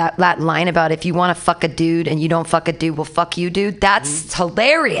too, that line about if you want to fuck a dude and you don't fuck a dude, well, fuck you, dude. That's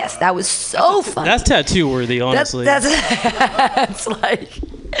hilarious. That was so funny. That's tattoo worthy, honestly. That's like,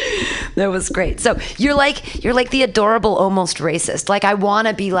 that was great. So you're like the adorable, almost racist. Like, I want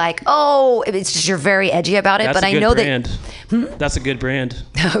to be like, oh, it's just, you're very edgy about it. That's but a I know brand. that. That's a good brand.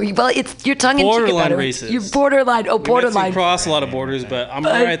 Well, it's your tongue in cheek Borderline about it. racist. You're borderline. Oh, borderline. We cross a lot of borders, but I'm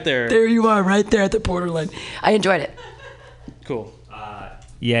right there. There you are, right there at the borderline. I enjoyed it. Cool.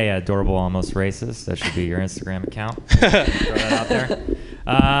 Yeah, adorable, almost racist. That should be your Instagram account. Throw that out there.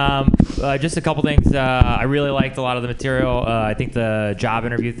 Just a couple things. I really liked a lot of the material. I think the job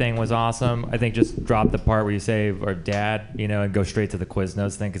interview thing was awesome. I think just drop the part where you say "or dad," and go straight to the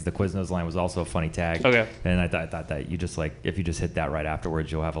Quiznos thing, because the Quiznos line was also a funny tag. Okay. And I thought that you just if you just hit that right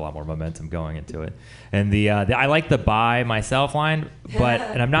afterwards, you'll have a lot more momentum going into it. And the I like the "by myself" line,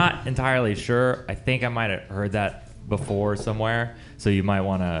 and I'm not entirely sure. I think I might have heard that before somewhere, so you might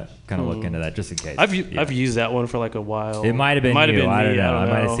want to kind of look into that just in case. I've used that one for like a while. It might have been you. I don't know. I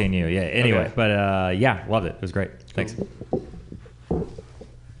might have seen you. Yeah. Anyway, Okay. but yeah, loved it. It was great. Thanks.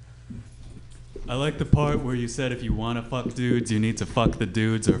 I like the part where you said if you want to fuck dudes, you need to fuck the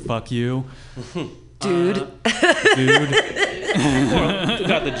dudes or fuck you. Dude. Dude.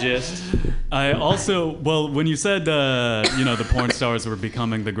 Got the gist. I also, when you said, the porn stars were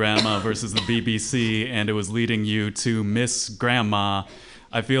becoming the grandma versus the BBC, and it was leading you to Miss Grandma,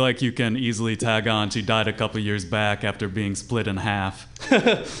 I feel like you can easily tag on. She died a couple years back after being split in half.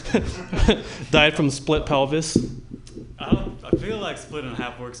 Died from split pelvis. I feel like split in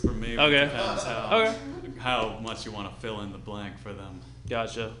half works for me. Okay. It depends how much you want to fill in the blank for them.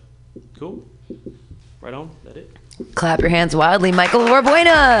 Gotcha. Cool. Right on. That it. Clap your hands wildly, Michael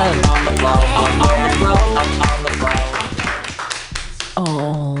Orbuena.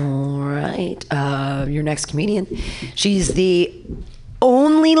 All right. Your next comedian. She's the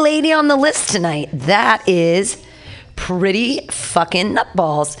only lady on the list tonight. That is Pretty Fucking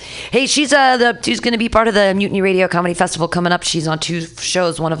Nutballs. Hey, she's going to be part of the Mutiny Radio Comedy Festival coming up. She's on 2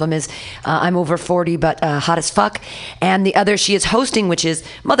 shows. One of them is I'm Over 40 but Hot as Fuck, and the other she is hosting, which is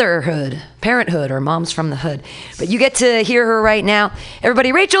Motherhood, Parenthood, or Moms from the Hood. But you get to hear her right now.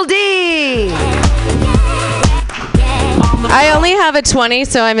 Everybody, Rachel D. I only have a 20,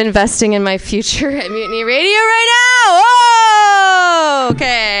 so I'm investing in my future at Mutiny Radio right now. Oh,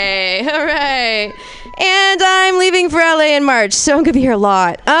 okay, all right. And I'm leaving for LA in March, so I'm going to be here a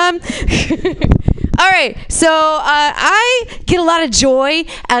lot. All right, so I get a lot of joy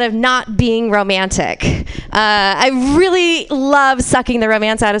out of not being romantic. I really love sucking the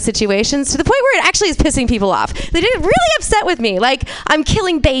romance out of situations to the point where it actually is pissing people off. They get really upset with me, like I'm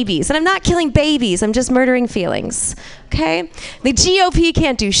killing babies, and I'm not killing babies, I'm just murdering feelings, okay? The GOP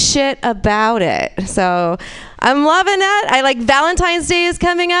can't do shit about it, so I'm loving that. I like Valentine's Day is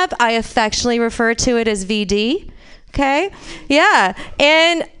coming up. I affectionately refer to it as VD. Okay? Yeah.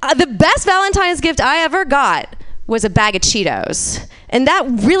 And the best Valentine's gift I ever got was a bag of Cheetos. And that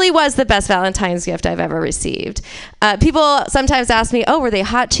really was the best Valentine's gift I've ever received. People sometimes ask me, oh, were they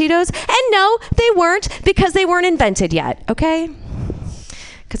hot Cheetos? And no, they weren't, because they weren't invented yet, okay?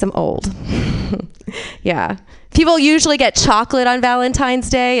 Because I'm old. Yeah. People usually get chocolate on Valentine's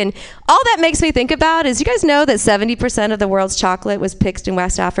Day, and all that makes me think about is, you guys know that 70% of the world's chocolate was picked in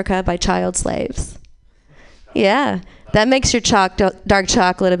West Africa by child slaves? Yeah, that makes your dark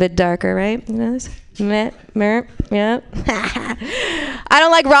chocolate a bit darker, right? You know this? Yeah. I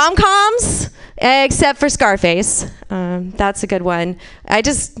don't like rom-coms, except for Scarface. That's a good one. I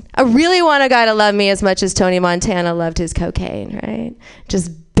really want a guy to love me as much as Tony Montana loved his cocaine, right?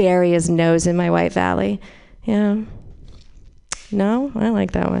 Just bury his nose in my White Valley. Yeah. No? I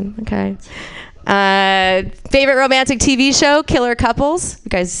like that one. Okay. Favorite romantic TV show, Killer Couples. You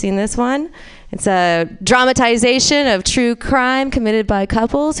guys seen this one? It's a dramatization of true crime committed by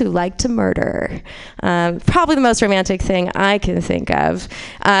couples who like to murder. Probably the most romantic thing I can think of.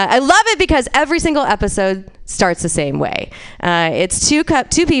 I love it because every single episode starts the same way. It's two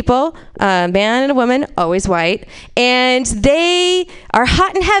people, a man and a woman, always white, and they are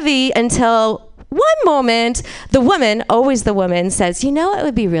hot and heavy until one moment, the woman, always the woman, says, you know what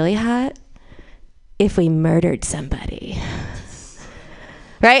would be really hot? If we murdered somebody.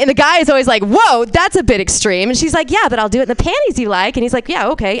 Right? And the guy is always like, whoa, that's a bit extreme. And she's like, yeah, but I'll do it in the panties you like. And he's like, yeah,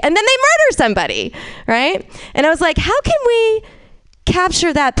 okay. And then they murder somebody, right? And I was like, how can we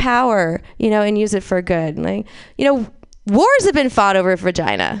capture that power, and use it for good? Like, wars have been fought over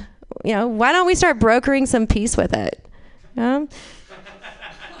vagina. Why don't we start brokering some peace with it?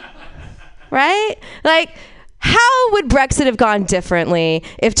 Right? Like, how would Brexit have gone differently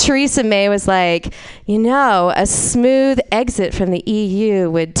if Theresa May was like, a smooth exit from the EU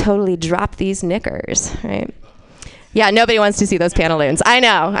would totally drop these knickers, right? Yeah, nobody wants to see those pantaloons. I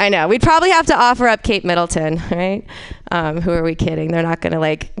know. We'd probably have to offer up Kate Middleton, right? Who are we kidding? They're not going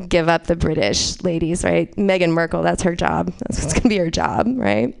to, give up the British ladies, right? Meghan Markle, that's her job. That's what's going to be her job,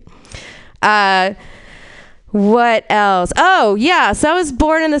 right? What else? Oh, yeah, so I was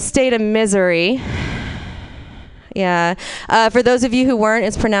born in the state of Missouri. Yeah. For those of you who weren't,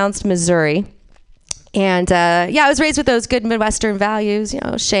 it's pronounced Missouri. And I was raised with those good Midwestern values,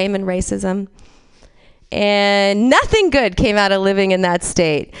 shame and racism. And nothing good came out of living in that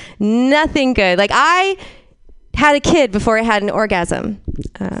state. Nothing good. Like, I had a kid before I had an orgasm.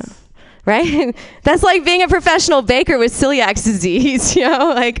 Right? That's like being a professional baker with celiac disease,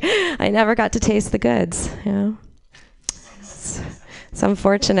 I never got to taste the goods, It's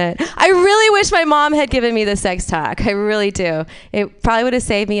unfortunate. I really wish my mom had given me the sex talk. I really do. It probably would have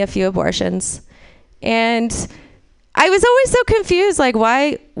saved me a few abortions. And I was always so confused,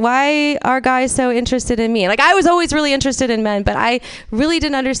 why are guys so interested in me? I was always really interested in men, but I really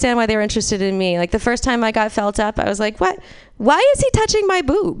didn't understand why they were interested in me. The first time I got felt up, I was like, what? Why is he touching my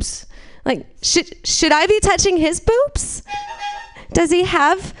boobs? Should I be touching his boobs? Does he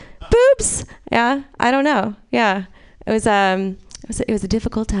have boobs? Yeah, I don't know. Yeah, it was a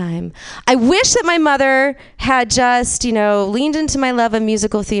difficult time. I wish that my mother had just, leaned into my love of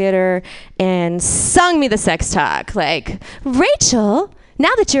musical theater and sung me the sex talk. Rachel,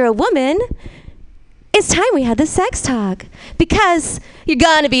 now that you're a woman, it's time we had the sex talk because you're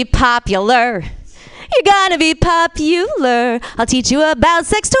gonna be popular. You're gonna be popular. I'll teach you about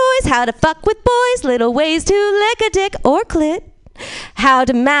sex toys, how to fuck with boys, little ways to lick a dick or clit. How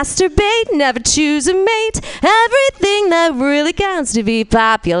to masturbate, never choose a mate. Everything that really counts to be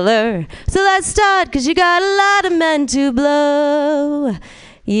popular. So let's start, cause you got a lot of men to blow.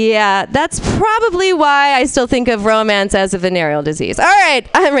 Yeah, that's probably why I still think of romance as a venereal disease. All right,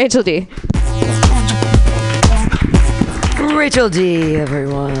 I'm Rachel D. Rachel D,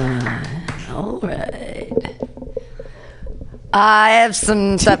 everyone. All right. I have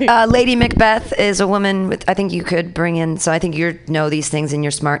some stuff. Lady Macbeth is a woman with, I think you could bring in, so I think you know these things and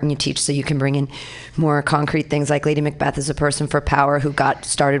you're smart and you teach, so you can bring in more concrete things. Like Lady Macbeth is a person for power who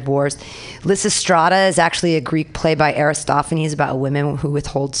started wars. Lysistrata is actually a Greek play by Aristophanes about women who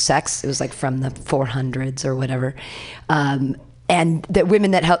withhold sex. It was from the 400s or whatever. And the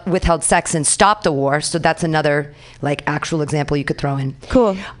women that withheld sex and stopped the war. So that's another actual example you could throw in.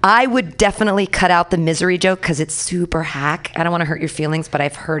 Cool. I would definitely cut out the misery joke because it's super hack. I don't want to hurt your feelings, but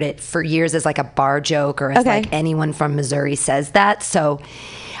I've heard it for years as a bar joke or as anyone from Missouri says that. So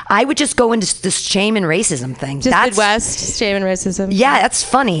I would just go into this shame and racism thing. Just Midwest shame and racism. Yeah, that's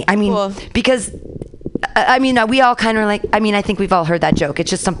funny. I mean, cool. Because we all kind of I think we've all heard that joke. It's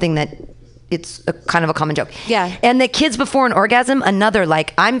just something that it's a kind of a common joke. Yeah. And the kids before an orgasm, another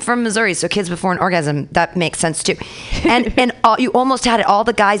I'm from Missouri, so kids before an orgasm, that makes sense too. And you almost had it. All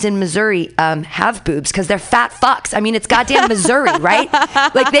the guys in Missouri have boobs because they're fat fucks. I mean, it's goddamn Missouri, right?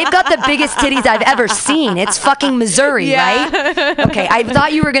 They've got the biggest titties I've ever seen. It's fucking Missouri, right? Okay, I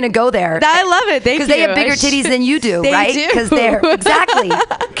thought you were gonna go there. I love it. Thank you. Because they have bigger titties than you do, they right? do. Because they're exactly.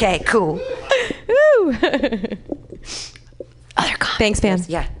 Okay, cool. Woo. Other comments. Thanks, Pam.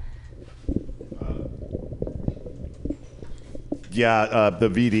 Yeah. Yeah, the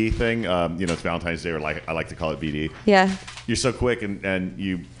VD thing. It's Valentine's Day, or I like to call it VD. Yeah. You're so quick, and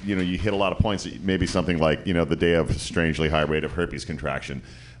you hit a lot of points. Maybe something like the day of strangely high rate of herpes contraction.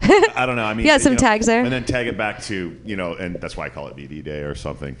 I don't know. I mean, yeah, some tags there, and then tag it back to and that's why I call it VD Day or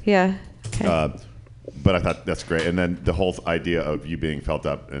something. Yeah. Okay. But I thought that's great, and then the whole idea of you being felt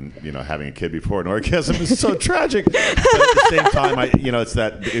up and having a kid before an orgasm is so tragic. But at the same time, it's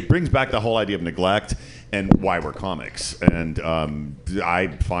that it brings back the whole idea of neglect. and why we're comics. And I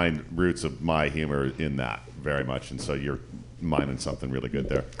find roots of my humor in that very much. And so you're mining something really good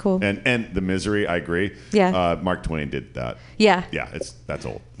there. Cool. And The Misery, I agree. Yeah. Mark Twain did that. Yeah. Yeah, that's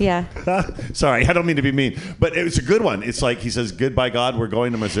old. Yeah. Sorry, I don't mean to be mean, but it was a good one. It's like he says, "Goodbye, God, we're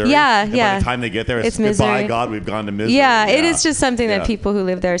going to Missouri." Yeah, and yeah. By the time they get there, it's Misery. "Goodbye, God, we've gone to Missouri." Yeah, it is just something that people who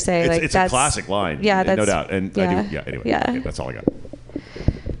live there say. It's a classic line. Yeah, that's no doubt. And yeah. I do. Yeah. Anyway, Yeah. okay, that's all I got.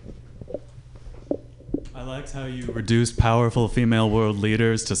 I liked how you reduced powerful female world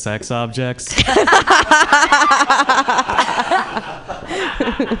leaders to sex objects.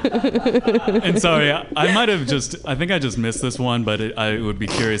 And sorry, I think I just missed this one, but I would be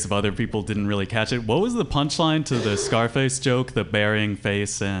curious if other people didn't really catch it. What was the punchline to the Scarface joke, the burying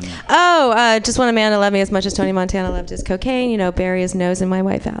face and... Just want a man to love me as much as Tony Montana loved his cocaine, bury his nose in my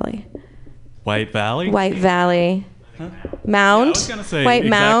White Valley. White Valley? White Valley. Mound? Yeah, I was going to say White exactly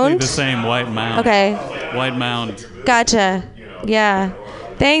Mound? the same, White Mound. Okay. White Mound. Gotcha. Yeah.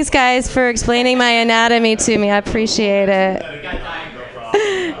 Thanks, guys, for explaining my anatomy to me. I appreciate it.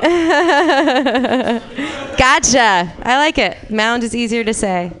 Gotcha. I like it. Mound is easier to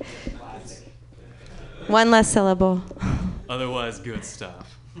say. One less syllable. Otherwise, good stuff.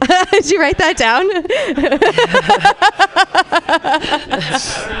 Did you write that down?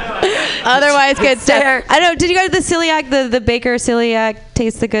 Otherwise, good stuff. I don't know. Did you go to the celiac, the baker celiac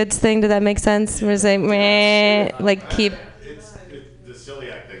taste the goods thing? Did that make sense? Where it's like, meh, like keep. The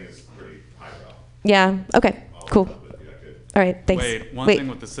celiac thing is pretty highbrow. Yeah. Okay. Cool. All right. Thanks. Wait, one thing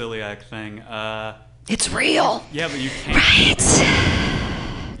with the celiac thing. It's real. Yeah, but you can't.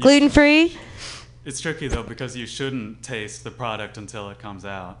 Right. Gluten free. It's tricky though because you shouldn't taste the product until it comes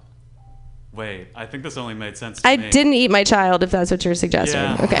out. Wait, I think this only made sense to me. I didn't eat my child, if that's what you're suggesting.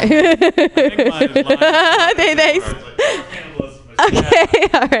 Yeah. Okay. Thanks. Okay.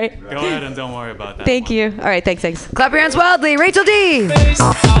 All right. Go ahead and don't worry about that. Thank you. All right. Thanks. Clap your hands wildly. Rachel D.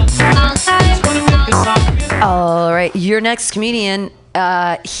 All right. Your next comedian,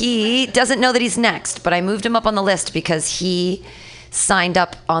 he doesn't know that he's next, but I moved him up on the list because he signed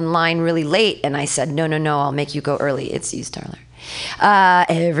up online really late, and I said, no, I'll make you go early. It's you, Starler.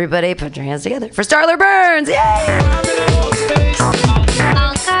 Everybody put your hands together for Starler Burns. Yay!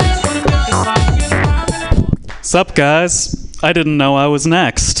 Sup, guys? I didn't know I was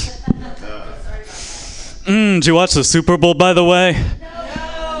next. Did you watch the Super Bowl, by the way?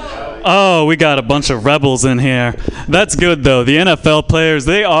 Oh, we got a bunch of rebels in here. That's good, though. The NFL players,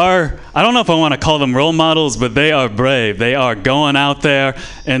 they are, I don't know if I want to call them role models, but they are brave. They are going out there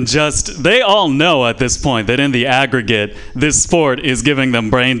and they all know at this point that in the aggregate, this sport is giving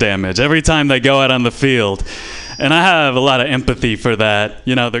them brain damage every time they go out on the field. And I have a lot of empathy for that.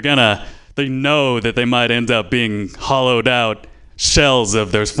 They know that they might end up being hollowed out shells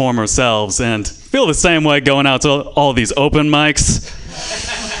of their former selves and feel the same way going out to all these open mics.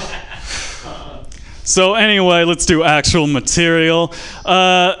 So anyway, let's do actual material.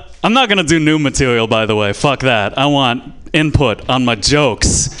 I'm not going to do new material, by the way. Fuck that. I want input on my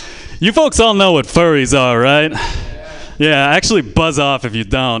jokes. You folks all know what furries are, right? Yeah, actually buzz off if you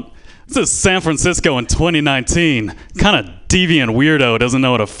don't. This is San Francisco in 2019. Kind of deviant weirdo doesn't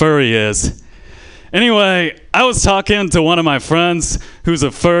know what a furry is. Anyway, I was talking to one of my friends who's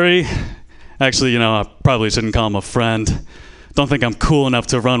a furry. Actually, I probably shouldn't call him a friend. Don't think I'm cool enough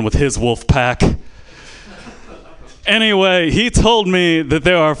to run with his wolf pack. Anyway, he told me that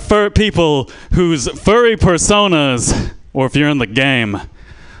there are people whose furry personas, or if you're in the game,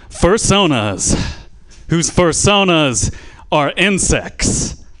 fursonas, whose fursonas are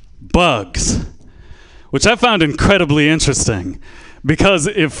insects, bugs, which I found incredibly interesting. Because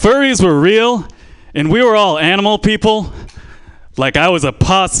if furries were real, and we were all animal people, like I was a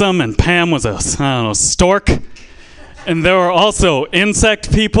possum and Pam was a, stork, and there were also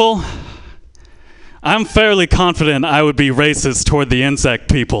insect people, I'm fairly confident I would be racist toward the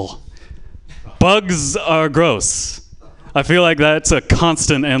insect people. Bugs are gross. I feel like that's a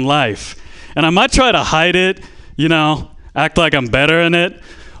constant in life. And I might try to hide it, act like I'm better in it.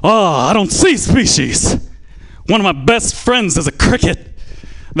 Oh, I don't see species. One of my best friends is a cricket.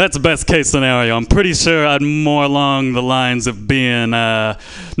 That's the best case scenario. I'm pretty sure I'd more along the lines of being, no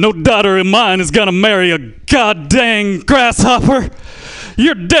daughter of mine is gonna marry a goddamn grasshopper.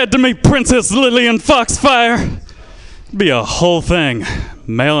 You're dead to me, Princess Lillian Foxfire. Be a whole thing.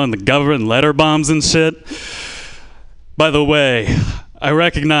 Mailing the government letter bombs and shit. By the way, I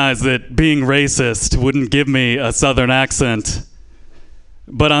recognize that being racist wouldn't give me a southern accent.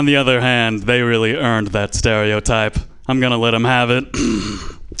 But on the other hand, they really earned that stereotype. I'm gonna let them have it.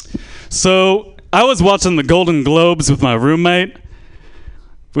 So, I was watching the Golden Globes with my roommate.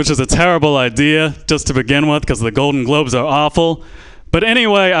 which is a terrible idea just to begin with because the Golden Globes are awful. But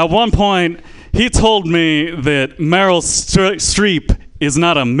anyway, at one point, he told me that Meryl Streep is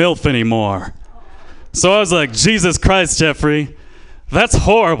not a MILF anymore. So I was like, Jesus Christ, Jeffrey, that's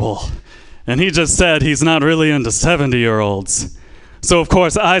horrible. And he just said he's not really into 70-year-olds. So of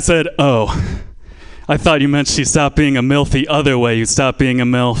course I said, oh, I thought you meant she stopped being a MILF the other way you stopped being a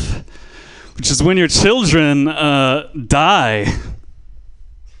MILF, which is when your children die.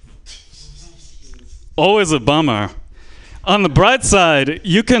 Always a bummer. On the bright side,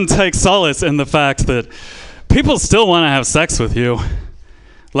 you can take solace in the fact that people still want to have sex with you.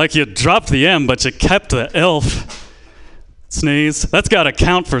 Like you dropped the M, but you kept the ILF. Sneeze. That's got to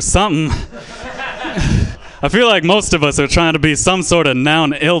count for something. I feel like most of us are trying to be some sort of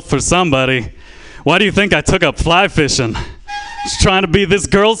noun ILF for somebody. Why do you think I took up fly fishing? Just trying to be this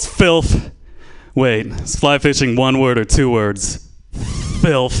girl's filth. Wait, is fly fishing one word or two words?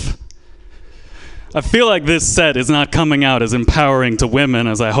 Filth. I feel like this set is not coming out as empowering to women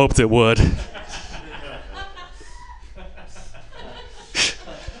as I hoped it would.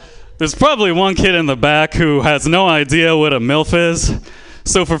 There's probably one kid in the back who has no idea what a MILF is.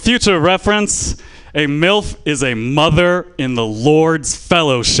 So for future reference, a MILF is a mother in the Lord's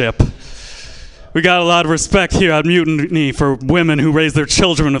fellowship. We got a lot of respect here at Mutiny for women who raise their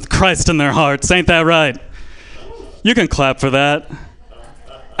children with Christ in their hearts. Ain't that right? You can clap for that.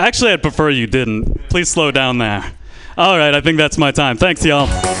 Actually, I'd prefer you didn't. Please slow down there. All right, I think that's my time. Thanks, y'all.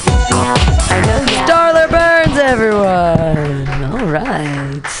 Starler Burns, everyone. All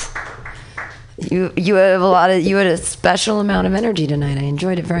right. You have you had a special amount of energy tonight. I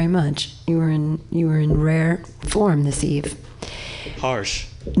enjoyed it very much. You were in rare form this eve. Harsh.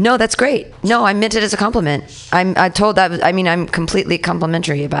 No, that's great. No, I meant it as a compliment. I'm completely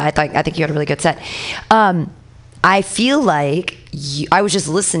complimentary, but I think you had a really good set. I feel like I was just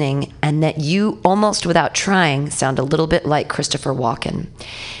listening, and that you, almost without trying, sound a little bit like Christopher Walken.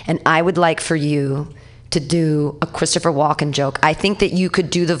 And I would like for you to do a Christopher Walken joke. I think that you could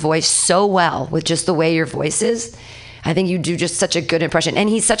do the voice so well with just the way your voice is. I think you do just such a good impression. And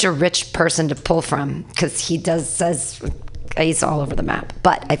he's such a rich person to pull from, because says he's all over the map.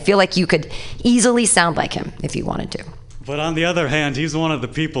 But I feel like you could easily sound like him if you wanted to. But on the other hand, he's one of the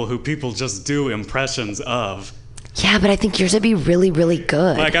people who people just do impressions of. Yeah, but I think yours would be really, really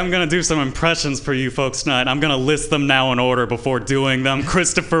good. Like, I'm going to do some impressions for you folks tonight. I'm going to list them now in order before doing them.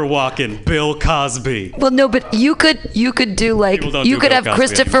 Christopher Walken, Bill Cosby. Well, no, but you could do like, you could have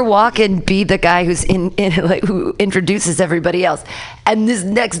Christopher Walken be the guy who's who introduces everybody else. And this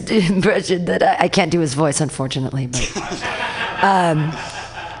next impression that I can't do his voice, unfortunately, but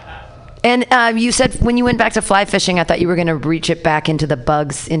and you said when you went back to fly fishing, I thought you were going to reach it back into the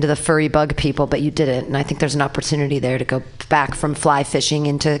bugs, into the furry bug people, but you didn't. And I think there's an opportunity there to go back from fly fishing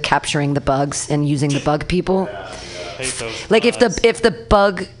into capturing the bugs and using the bug people. Like if the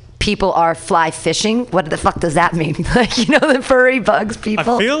bug people are fly fishing, what the fuck does that mean? Like, the furry bugs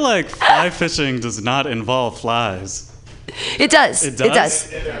people. I feel like fly fishing does not involve flies. It does. It does.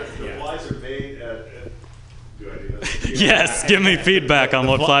 The flies are made. Yes, give me feedback on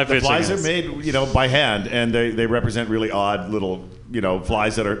what fly fishing is. The flies are made, by hand, and they represent really odd little,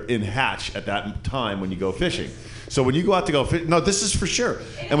 flies that are in hatch at that time when you go fishing. So when you go out to go fish, no, this is for sure.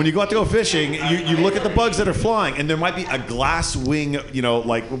 And when you go out to go fishing, you look at the bugs that are flying, and there might be a glass wing,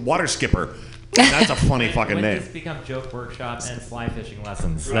 like water skipper. And that's a funny fucking when name. When does this become joke workshop and fly fishing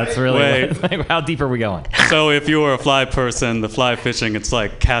lessons? Right. That's really how deep are we going? So if you were a fly person, the fly fishing, it's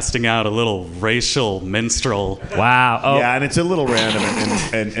like casting out a little racial minstrel. Wow. Oh. Yeah, and it's a little random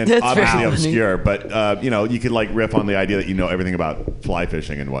and obviously obscure, but you could like riff on the idea that you know everything about fly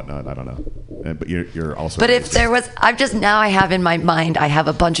fishing and whatnot. I don't know, but you're also. But if there was, I have in my mind, I have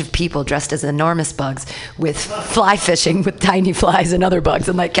a bunch of people dressed as enormous bugs with fly fishing with tiny flies and other bugs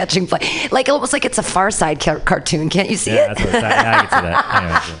and like catching fly, like almost like it's a Far Side cartoon. Can't you see it? That's what I can see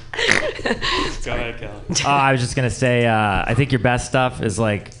that. Anyways, go ahead, Kelly. I was just gonna say, I think your best stuff is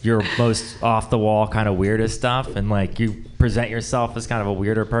like your most off the wall kind of weirdest stuff, and like you present yourself as kind of a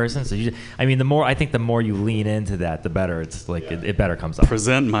weirder person. So the more you lean into that, the better it's like it better comes up.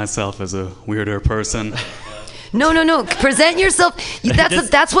 Present myself as a weirder person. No. Present yourself.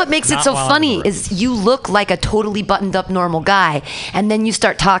 That's what makes it so funny is you look like a totally buttoned up normal guy, and then you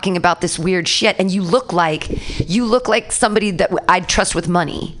start talking about this weird shit, and you look like somebody that I'd trust with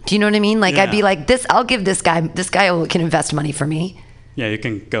money. Do you know what I mean? Like I'd be like, I'll give this guy can invest money for me. Yeah, you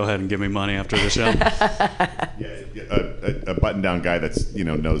can go ahead and give me money after the show. A button-down guy that's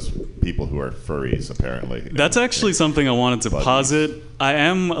knows people who are furries apparently. That's actually something I wanted to posit. I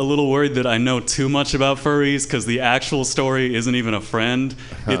am a little worried that I know too much about furries because the actual story isn't even a friend.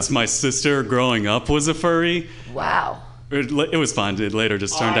 It's my sister growing up was a furry. Wow. It was fine. It later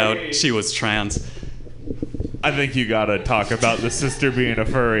just turned out she was trans. I think you gotta talk about the sister being a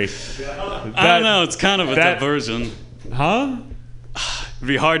furry. I don't know. It's kind of a diversion. Huh?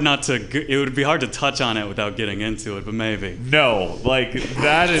 It would be hard to touch on it without getting into it, but maybe. No,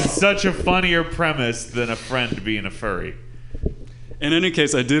 that is such a funnier premise than a friend being a furry. In any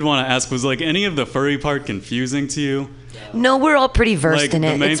case, I did want to ask, was any of the furry part confusing to you? No, we're all pretty versed in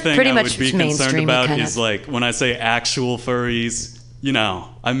it. The main It's thing pretty I much would be concerned mainstreamy about kind is of. when I say actual furries,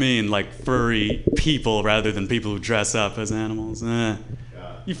 I mean furry people rather than people who dress up as animals.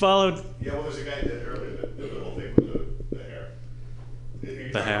 You followed? Yeah, well, there's a guy that did earlier that did the whole thing with the hair.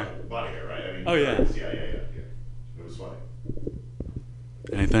 The hair? Body hair, right? I mean, Oh, yeah. Yeah. It was funny.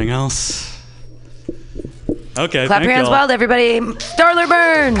 Anything else? Okay, Clap your hands y'all. wild, everybody. Starler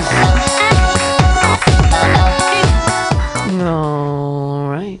Burns. All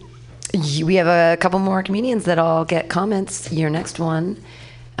right. We have a couple more comedians that all get comments. Your next one,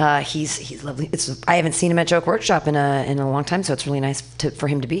 he's lovely. I haven't seen him at Joke Workshop in a long time, so it's really nice for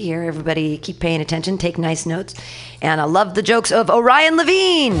him to be here. Everybody, keep paying attention, take nice notes, and I love the jokes of Orion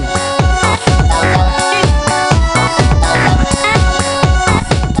Levine.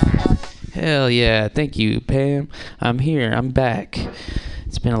 Hell yeah, thank you, Pam. I'm here, I'm back.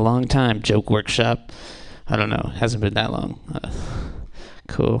 It's been a long time, Joke Workshop. I don't know, hasn't been that long.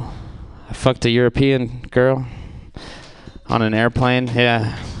 Cool. I fucked a European girl on an airplane,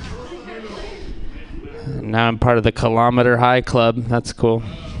 yeah. Now I'm part of the Kilometer High Club, that's cool.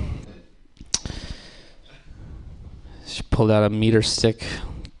 She pulled out a meter stick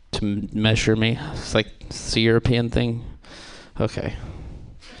to measure me. It's a European thing. Okay.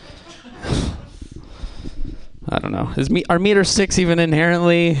 I don't know. Are meter sticks even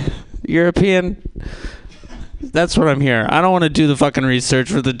inherently European? That's what I'm here. I don't want to do the fucking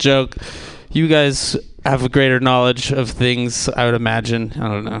research for the joke. You guys have a greater knowledge of things, I would imagine. I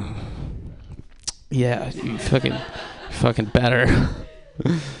don't know. Yeah, you fucking better.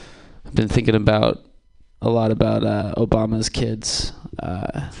 I've been thinking a lot about Obama's kids.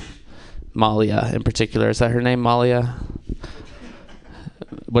 Malia in particular. Is that her name, Malia?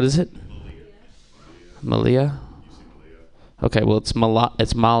 What is it? Malia? Okay, well, it's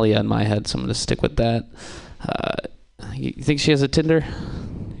Malia in my head, so I'm going to stick with that. You think she has a Tinder?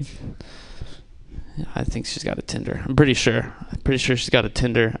 I think she's got a Tinder. I'm pretty sure she's got a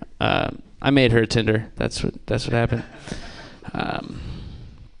Tinder. I made her a Tinder. That's what happened.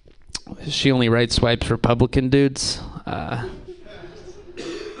 She only right swipes Republican dudes. And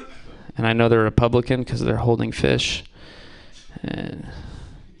I know they're Republican because they're holding fish. And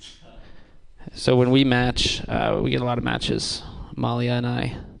so when we match, we get a lot of matches, Malia and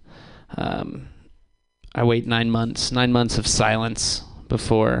I. I wait 9 months of silence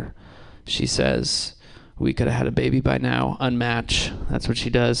before she says, we could have had a baby by now, unmatch. That's what she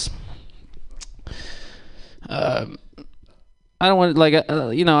does. I don't want,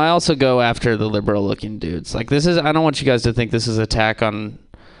 I also go after the liberal-looking dudes. I don't want you guys to think this is an attack on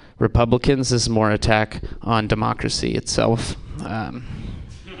Republicans. This is more attack on democracy itself.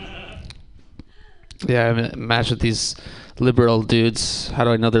 Yeah, I match with these liberal dudes. How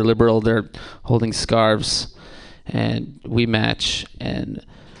do I know they're liberal? They're holding scarves. And we match, and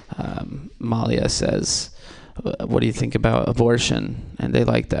Malia says, what do you think about abortion? And they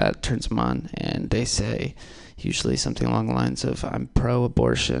like that, turns them on, and they say usually something along the lines of, I'm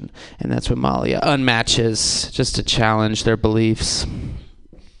pro-abortion. And that's what Malia unmatches, just to challenge their beliefs.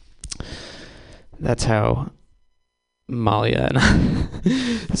 That's how Malia and I...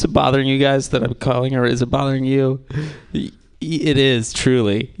 Is it bothering you guys that I'm calling her? Is it bothering you? It is,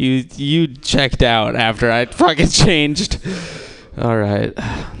 truly. You checked out after I fucking changed. All right.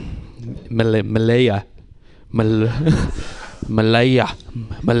 Malaysia.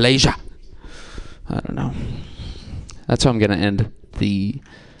 I don't know. That's how I'm going to end the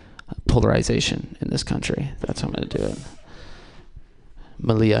polarization in this country. That's how I'm going to do it.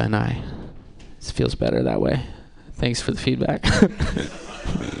 Malia and I. It feels better that way. Thanks for the feedback.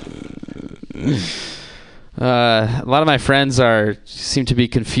 A lot of my friends seem to be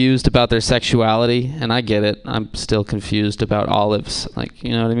confused about their sexuality, and I get it. I'm still confused about olives.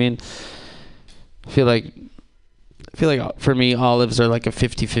 You know what I mean? I feel like for me, olives are like a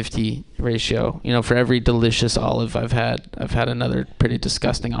 50-50 ratio. For every delicious olive I've had another pretty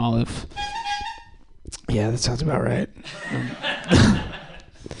disgusting olive. Yeah, that sounds about right.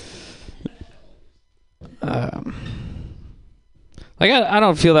 Like I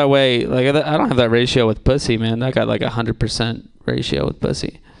don't feel that way. Like I don't have that ratio with pussy, man. I got like 100% ratio with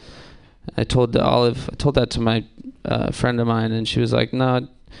pussy. I told that to my friend of mine, and she was like, "No,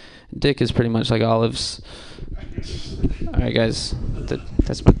 dick is pretty much like Olive's." All right, guys,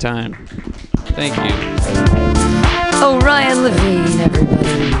 that's my time. Thank you. Oh, Ryan Levine,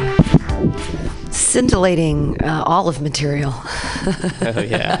 everybody. Scintillating olive material. Oh,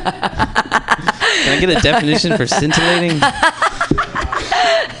 yeah. Can I get a definition for scintillating?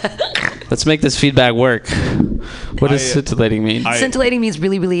 Let's make this feedback work. What does scintillating mean? Scintillating means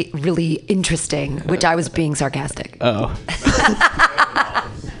really, really, really interesting, which I was being sarcastic. Oh.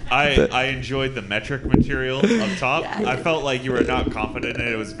 I enjoyed the metric material up top. I felt like you were not confident in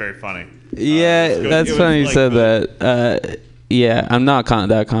it. It was very funny. Yeah, that's funny you said that. Yeah, I'm not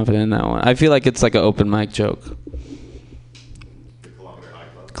that confident in that one. I feel like it's like an open mic joke.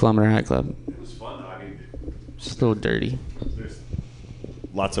 Kilometer High Club. It was fun. I mean, just a little dirty. There's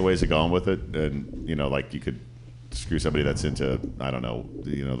lots of ways of going with it, and like you could screw somebody that's into, I don't know,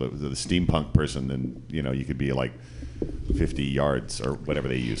 the steampunk person, and you could be like 50 yards or whatever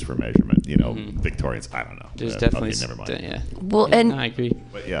they use for measurement. Victorians. I don't know. There's definitely okay, never mind. Yeah. Well, yeah, and no, I agree.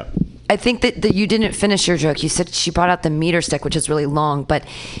 But yeah. I think that you didn't finish your joke. You said she brought out the meter stick, which is really long, but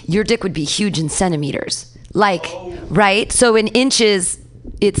your dick would be huge in centimeters. Like, right? So in inches,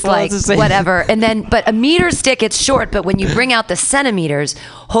 it's like whatever. And then, but a meter stick, it's short, but when you bring out the centimeters,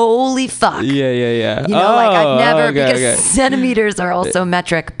 holy fuck. Yeah. You know, like I've never, because centimeters are also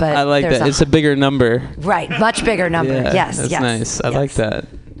metric, but I like that. It's a bigger number. Right, much bigger number. Yeah, yes, that's yes. nice. I like that.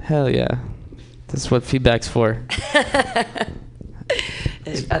 Hell yeah. That's what feedback's for.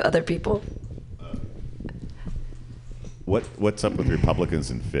 Other people. What's up with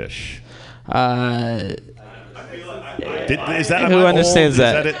Republicans and fish? Who Is that Who understands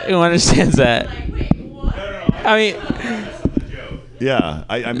that? Who understands that? I mean, yeah,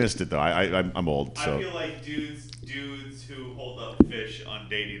 I missed it though. I'm old, so. I feel like dudes who hold up fish on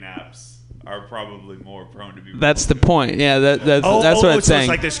dating apps are probably more prone to be. That's the point. Yeah, that's what it's so saying. It's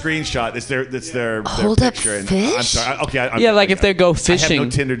like their screenshot. It's their hold up picture. fish. I'm sorry. Okay. Yeah, like if they go fishing. I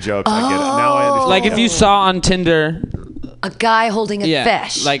have no Tinder jokes. I get it. Now I understand. Like if you saw on Tinder a guy holding a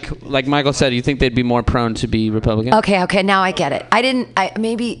fish. Like Michael said, you think they'd be more prone to be Republican? Okay, now I get it. I didn't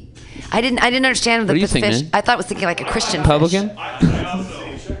understand What do you the think, fish. man? I thought it was thinking like a Christian Republican? fish.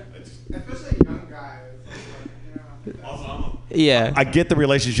 Yeah. I get the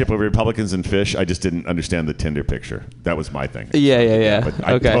relationship of Republicans and fish. I just didn't understand the Tinder picture. That was my thing. Yeah. But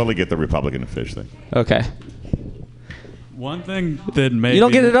I totally get the Republican and fish thing. Okay. One thing that made You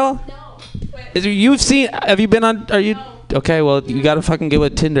don't get it at all? Have you been on, are you, okay, well, you gotta fucking get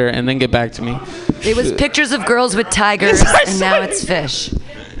with Tinder and then get back to me. It was pictures of girls with tigers, and now it's fish.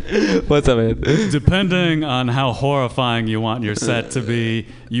 What's up, man? Depending on how horrifying you want your set to be,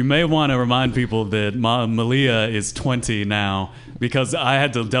 you may want to remind people that Malia is 20 now, because I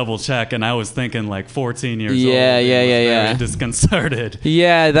had to double check and I was thinking like 14 years old. Yeah. Very disconcerted.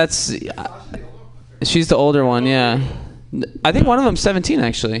 Yeah, she's the older one, yeah. I think one of them's 17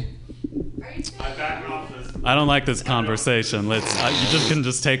 actually. I don't like this conversation. You can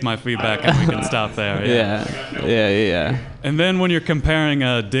just take my feedback and we can stop there. Yeah. And then when you're comparing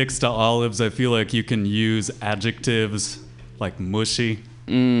dicks to olives, I feel like you can use adjectives like mushy.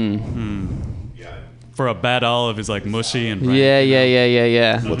 For a bad olive is like mushy and rank.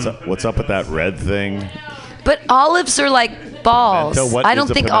 Yeah. What's up with that red thing? But olives are like balls. Pimento, what I is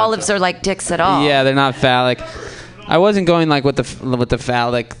don't a think pimento? olives are like dicks at all. Yeah, they're not phallic. I wasn't going like with the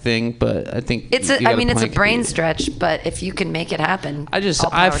phallic thing, but I think It's a brain stretch, but if you can make it happen,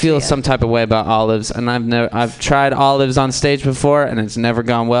 I feel some type of way about olives, and I've tried olives on stage before, and it's never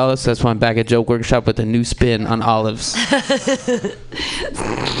gone well. So that's why I'm back at Joke Workshop with a new spin on olives.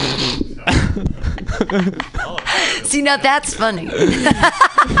 See, now that's funny.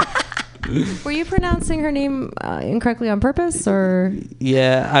 Were you pronouncing her name incorrectly on purpose, or?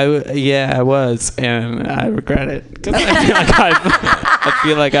 Yeah, I was, and I regret it because I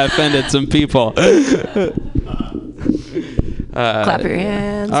feel like I offended some people. Clap your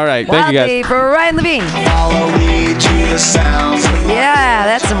hands. All right, thank you guys. For Ryan Levine. Follow me to the sounds. Yeah,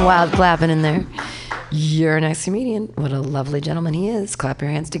 that's some wild clapping in there. Your next comedian. What a lovely gentleman he is. Clap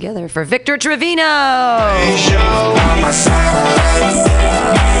your hands together for Victor Trevino.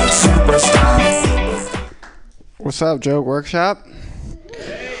 What's up, Joke Workshop?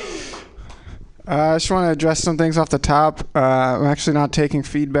 I just want to address some things off the top. I'm actually not taking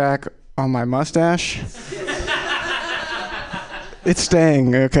feedback on my mustache. It's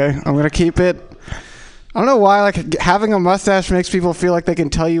staying, okay? I'm going to keep it. I don't know why, like, having a mustache makes people feel like they can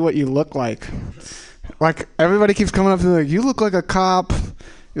tell you what you look like. like everybody keeps coming up to me like, you look like a cop,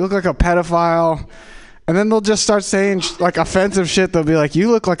 you look like a pedophile. And then they'll just start saying like offensive shit. They'll be like, you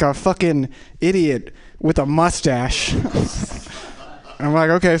look like a fucking idiot with a mustache. I'm like,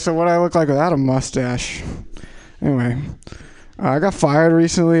 okay, so what do I look like without a mustache? Anyway, I got fired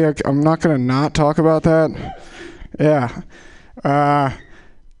recently. I'm not going to not talk about that. Yeah.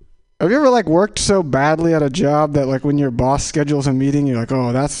 Have you ever like worked so badly at a job that like when your boss schedules a meeting, you're like,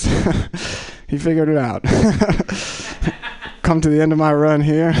 oh, that's, he figured it out. Come to the end of my run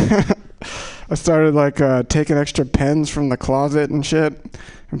here. I started like taking extra pens from the closet and shit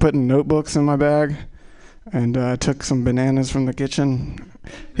and putting notebooks in my bag. And took some bananas from the kitchen.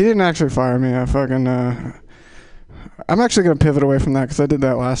 He didn't actually fire me. I'm actually going to pivot away from that because I did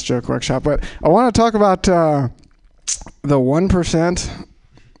that last joke workshop. But I want to talk about the 1%.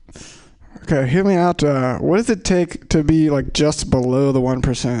 Okay, hear me out. What does it take to be like just below the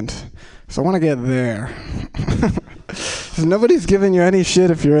 1%? So I want to get there. So nobody's giving you any shit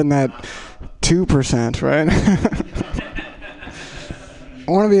if you're in that 2%, right?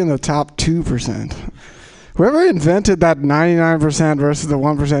 I want to be in the top 2%. Whoever invented that 99% versus the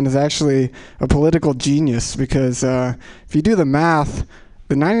 1% is actually a political genius because if you do the math,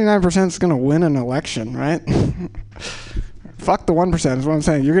 the 99% is going to win an election, right? Fuck the 1% is what I'm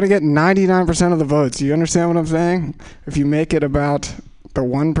saying. You're going to get 99% of the votes. Do you understand what I'm saying? If you make it about the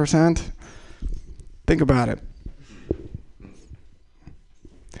 1%, think about it.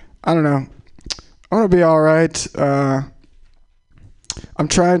 I don't know. I want to be all right. I'm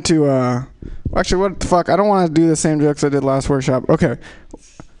trying to... Actually, what the fuck? I don't want to do the same jokes I did last workshop. Okay.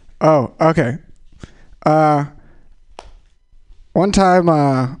 Oh, okay. One time,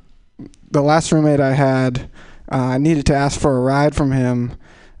 the last roommate I had, I needed to ask for a ride from him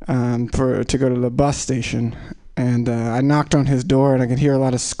to go to the bus station. And I knocked on his door, and I could hear a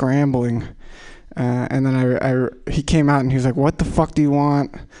lot of scrambling. And then he came out, and he was like, what the fuck do you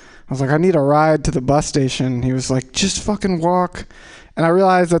want? I was like, I need a ride to the bus station. He was like, just fucking walk. And I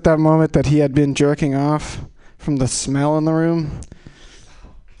realized at that moment that he had been jerking off from the smell in the room.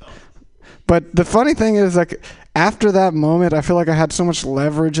 But the funny thing is, like, after that moment, I feel like I had so much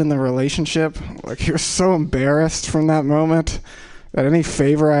leverage in the relationship. Like, he was so embarrassed from that moment that any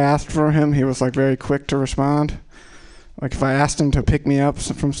favor I asked for him, he was, like, very quick to respond. Like, if I asked him to pick me up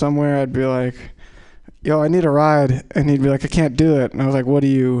from somewhere, I'd be like, yo, I need a ride. And he'd be like, I can't do it. And I was like, what are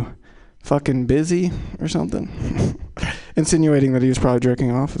you, fucking busy or something? Insinuating that he was probably jerking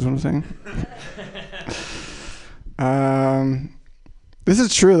off is what I'm saying. This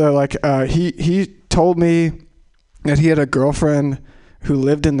is true though. Like he told me that he had a girlfriend who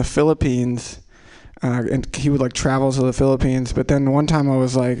lived in the Philippines, and he would like travel to the Philippines. But then one time he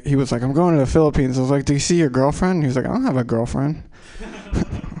was like, I'm going to the Philippines. I was like, do you see your girlfriend? He was like, I don't have a girlfriend.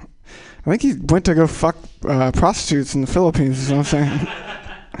 I think he went to go fuck prostitutes in the Philippines is what I'm saying.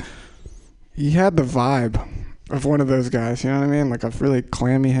 He had the vibe of one of those guys, you know what I mean? Like a really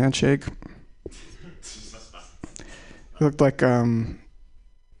clammy handshake. He looked like the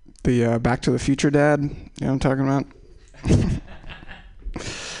Back to the Future dad. You know what I'm talking about?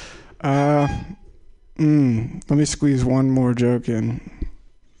 Let me squeeze one more joke in.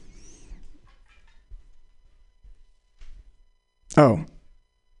 Oh.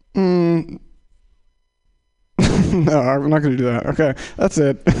 No, I'm not going to do that. Okay, that's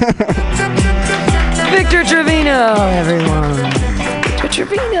it. Victor Trevino, everyone. Victor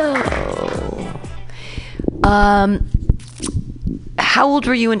Trevino. How old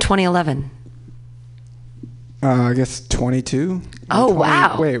were you in 2011? I guess 22. Oh, 20,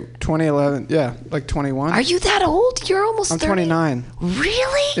 wow. Wait, 2011. Yeah, like 21. Are you that old? You're almost 30. I'm 29.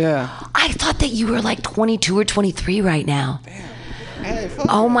 Really? Yeah. I thought that you were like 22 or 23 right now. Damn. Hey,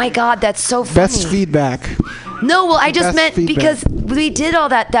 oh my God, that's so funny. Best feedback. No, well, I just meant feedback. because we did all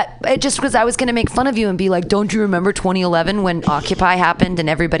that just because I was going to make fun of you and be like, don't you remember 2011 when Occupy happened and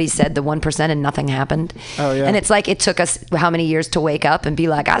everybody said the 1% and nothing happened? Oh, yeah. And it's like it took us how many years to wake up and be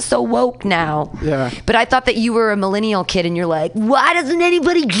like, I'm so woke now. Yeah. But I thought that you were a millennial kid and you're like, why doesn't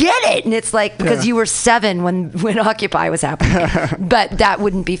anybody get it? And it's like, because you were 7 when Occupy was happening. But that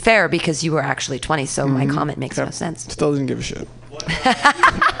wouldn't be fair because you were actually 20, so my comment makes no sense. Still didn't give a shit.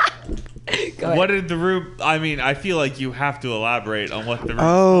 What did the room? I mean, I feel like you have to elaborate on what the room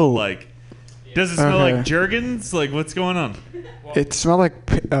smelled like. Does it smell like Jergens? Like, what's going on? It smelled like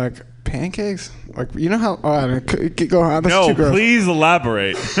pancakes. Like, you know how? Oh, I mean, go on. That's No, too gross. please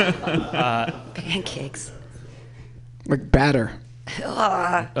elaborate. Pancakes. Like batter.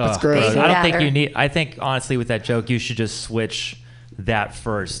 That's gross. I don't think you need. I think honestly, with that joke, you should just switch that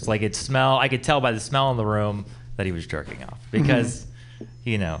first. Like I could tell by the smell in the room that he was jerking off because,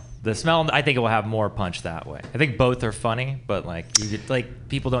 you know, The smell, I think it will have more punch that way. I think both are funny, but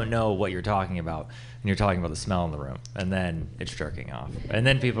people don't know what you're talking about, and you're talking about the smell in the room, and then it's jerking off, and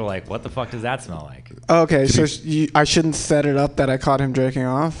then people are like, "What the fuck does that smell like?" Okay, so I shouldn't set it up that I caught him jerking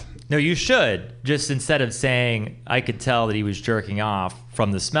off. No, you should just instead of saying I could tell that he was jerking off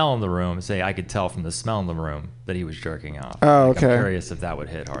from the smell in the room, say I could tell from the smell in the room that he was jerking off. Oh, I'm okay. curious if that would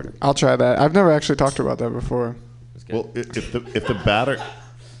hit harder. I'll try that. I've never actually talked about that before. Well, if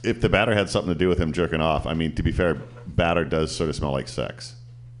the batter had something to do with him jerking off, I mean, to be fair, batter does sort of smell like sex.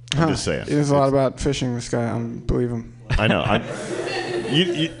 I'm just saying. He knows a lot about fishing, this guy. I believe him. I know.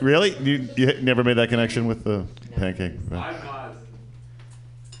 You really? You never made that connection with the pancake? Right?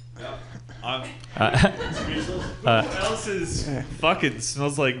 What else is fucking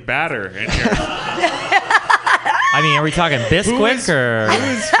smells like batter in here? I mean, are we talking Bisquick or? Who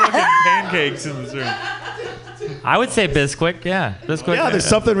is fucking pancakes in this room? I would say Bisquick, yeah. Bisquick. Yeah, there's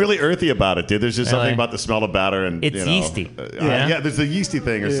something really earthy about it, dude. There's just something about the smell of batter and it's yeasty. Yeah, there's a yeasty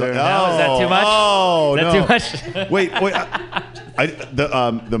thing or something. No, is that too much? Oh, is that no. too much? Wait.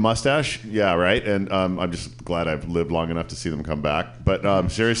 The mustache, yeah, right. And I'm just glad I've lived long enough to see them come back. But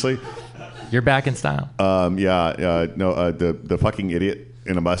seriously, you're back in style. The fucking idiot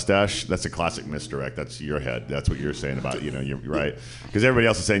in a mustache, that's a classic misdirect. That's your head. That's what you're saying about, you're right. Because everybody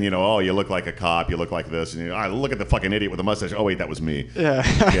else is saying, oh, you look like a cop, you look like this, and look at the fucking idiot with a mustache. Oh, wait, that was me. Yeah.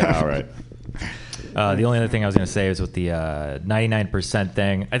 Yeah, all right. The only other thing I was going to say is with the 99%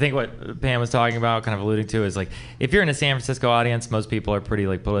 thing. I think what Pam was talking about, kind of alluding to, is like if you're in a San Francisco audience, most people are pretty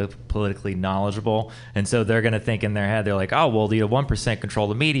politically knowledgeable, and so they're going to think in their head, they're like, oh, well, the 1% control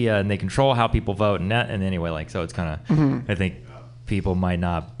the media, and they control how people vote, and anyway, so it's kind of, I think people might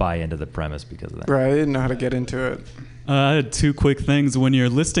not buy into the premise because of that. Right, I didn't know how to get into it. I had two quick things. When you're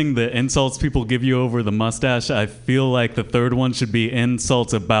listing the insults people give you over the mustache, I feel like the third one should be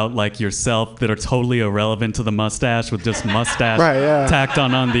insults about yourself that are totally irrelevant to the mustache with just mustache tacked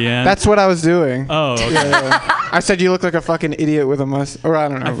on the end. That's what I was doing. Oh, okay. Yeah. I said you look like a fucking idiot with a mustache. Or I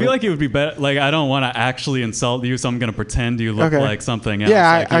don't know. I feel like it would be better. I don't want to actually insult you, so I'm going to pretend you look like something else.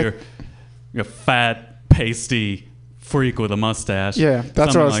 Yeah, you're a fat, pasty freak with a mustache. Yeah,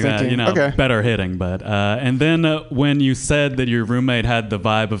 that's what I was thinking. That, better hitting. But and then when you said that your roommate had the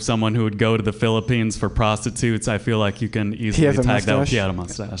vibe of someone who would go to the Philippines for prostitutes, I feel like you can easily tag that with he had a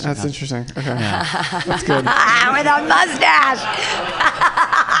mustache. That's interesting. Okay, yeah. That's good. With a mustache.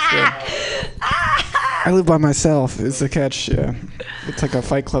 I live by myself. Is the catch? Yeah, it's like a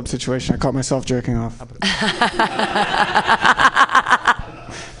Fight Club situation. I caught myself jerking off.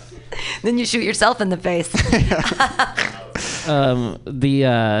 Then you shoot yourself in the face. The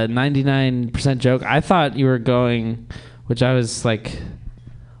 99% joke, I thought you were going, which I was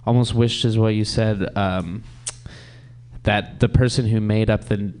almost wished is what you said, that the person who made up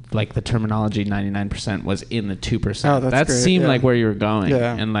the terminology 99% was in the 2%. Oh, that's that great. seemed like where you were going.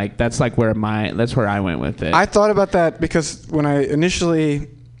 Yeah. And that's where I went with it. I thought about that because when I initially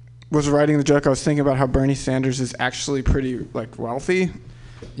was writing the joke, I was thinking about how Bernie Sanders is actually pretty wealthy.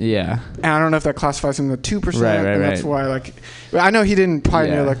 Yeah. And I don't know if that classifies him in the 2%. Right, and that's why I know he didn't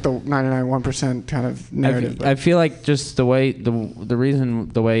pioneer the 99.1% kind of narrative. I feel like just the way the reason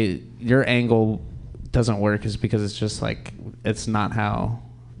the way your angle doesn't work is because it's just it's not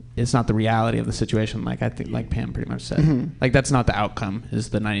the reality of the situation. I think Pam pretty much said. Mm-hmm. That's not the outcome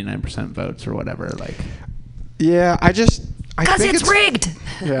is the 99% votes or whatever. Yeah, I think it's rigged.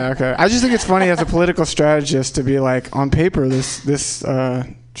 Yeah, okay. I just think it's funny as a political strategist to be on paper this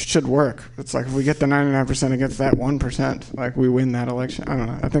should work. It's if we get the 99% against that 1%, we win that election. I don't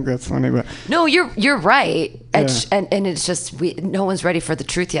know. I think that's funny, but no, you're right. Yeah. And it's just no one's ready for the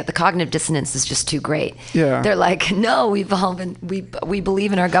truth yet. The cognitive dissonance is just too great. Yeah. They're no, we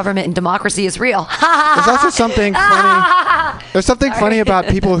believe in our government and democracy is real. There's also something funny. There's something funny about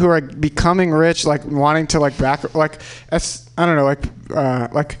people who are becoming rich, wanting to back I don't know,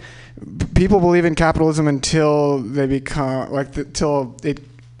 people believe in capitalism until they become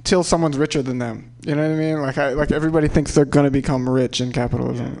till someone's richer than them. You know what I mean? Everybody thinks they're gonna become rich in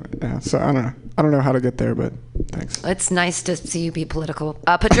capitalism. Yeah. So I don't know. I don't know how to get there, but thanks. It's nice to see you be political.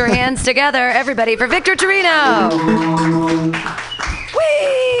 Put your hands together, everybody, for Victor Torino.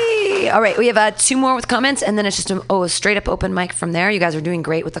 Whee! All right, we have 2 more with comments, and then it's just a straight up open mic from there. You guys are doing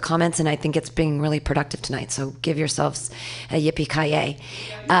great with the comments, and I think it's being really productive tonight. So give yourselves a yippee-ki-yay.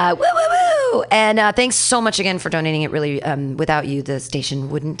 Woo, woo, woo! And thanks so much again for donating. It really, without you, the station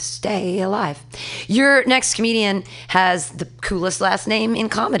wouldn't stay alive. Your next comedian has the coolest last name in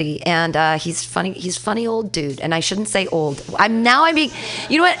comedy, and he's funny. He's funny old dude, and I shouldn't say old. I'm being,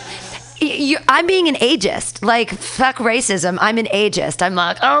 you know what? I'm being an ageist. Like, fuck racism. I'm an ageist. I'm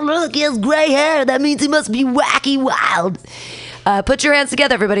like, oh, look, he has gray hair. That means he must be wacky wild. Put your hands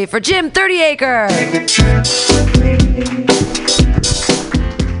together, everybody, for Jim 30acre.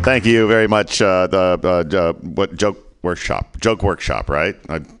 Thank you very much. What JokeWorkshop, right?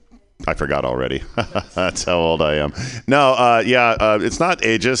 I forgot already. That's how old I am. No, it's not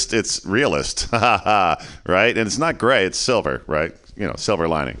ageist. It's realist, right? And it's not gray. It's silver, right? Silver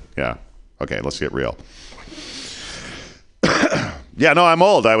lining. Yeah. Okay, let's get real. Yeah, no, I'm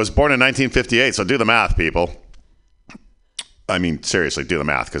old. I was born in 1958, so do the math, people. I mean, seriously, do the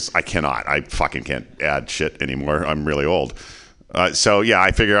math, because I cannot. I fucking can't add shit anymore. I'm really old. So, yeah,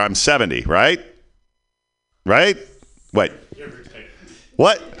 I figure I'm 70, right? Right? Wait.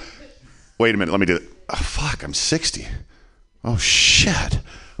 What? Wait a minute. Let me do it. Oh, fuck, I'm 60. Oh, shit.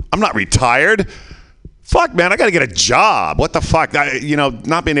 I'm not retired. Fuck, man, I got to get a job. What the fuck?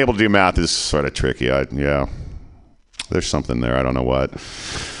 Not being able to do math is sort of tricky. Yeah. There's something there. I don't know what.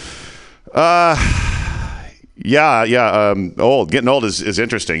 Old. Getting old is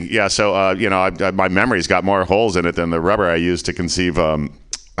interesting. Yeah, so, my memory's got more holes in it than the rubber I used to conceive,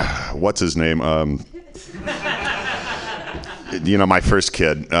 what's his name? My first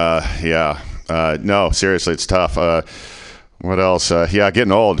kid. No, seriously, it's tough. What else?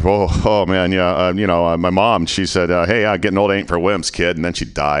 Getting old. Oh man, yeah. My mom, she said, hey, getting old ain't for wimps, kid. And then she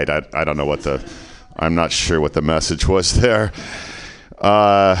died. I don't know I'm not sure what the message was there.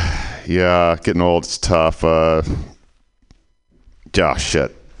 Getting old, it's tough.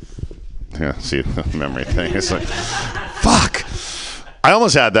 Shit. Yeah, see, the memory thing. It's like, fuck. I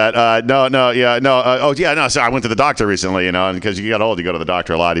almost had that. So I went to the doctor recently, and because you get old, you go to the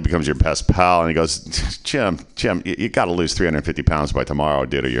doctor a lot. He becomes your best pal, and he goes, Jim, you got to lose 350 pounds by tomorrow,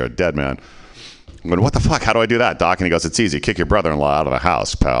 dude, or you're a dead man. I went, what the fuck? How do I do that, doc? And he goes, it's easy. Kick your brother-in-law out of the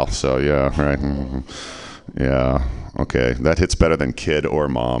house, pal. So, yeah, right. Yeah, okay. That hits better than kid or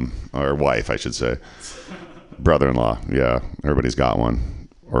mom, or wife, I should say. Brother-in-law, yeah. Everybody's got one.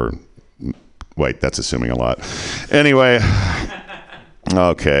 Or, wait, that's assuming a lot. Anyway...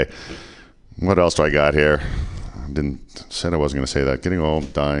 Okay. What else do I got here? Said I wasn't going to say that. Getting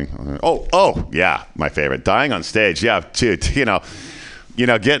old, dying. Oh, yeah, my favorite. Dying on stage. Yeah, getting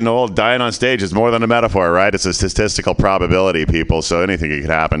old, dying on stage is more than a metaphor, right? It's a statistical probability, people. So anything could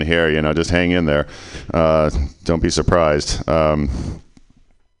happen here. Just hang in there. Don't be surprised.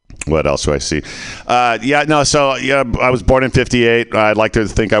 What else do I see? I was born in 58. I'd like to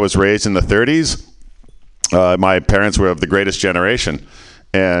think I was raised in the 30s. My parents were of the greatest generation,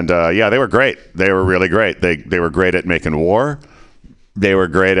 and they were great. They were really great. They were great at making war. They were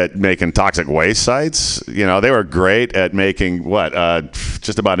great at making toxic waste sites. They were great at making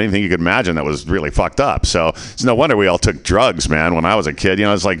just about anything you could imagine that was really fucked up. So it's no wonder we all took drugs, man. When I was a kid,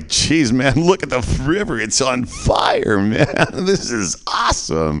 it's like, geez, man, look at the river. It's on fire, man. This is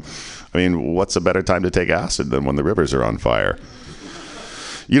awesome. I mean, what's a better time to take acid than when the rivers are on fire?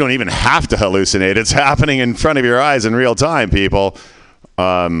 You don't even have to hallucinate. It's happening in front of your eyes in real time, people.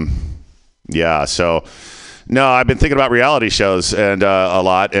 So, no, I've been thinking about reality shows and a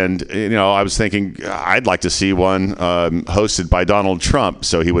lot. And, I was thinking I'd like to see one hosted by Donald Trump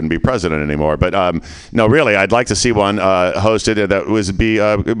so he wouldn't be president anymore. But, no, really, I'd like to see one hosted that would be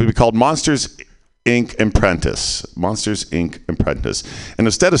called Monsters, Inc. Apprentice. Monsters, Inc. Apprentice. And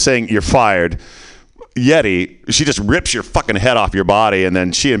instead of saying you're fired... Yeti, she just rips your fucking head off your body, and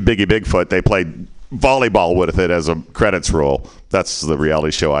then she and Biggie Bigfoot, they played volleyball with it as a credits roll. That's the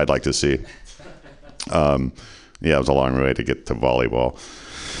reality show I'd like to see. It was a long way to get to volleyball.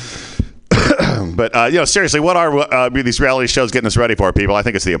 But, seriously, what are these reality shows getting us ready for, people? I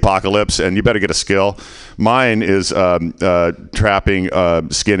think it's the apocalypse, and you better get a skill. Mine is trapping,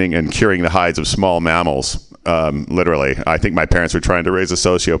 skinning, and curing the hides of small mammals. Literally. I think my parents were trying to raise a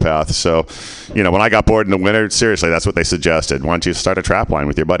sociopath. So, when I got bored in the winter, seriously, that's what they suggested. Why don't you start a trap line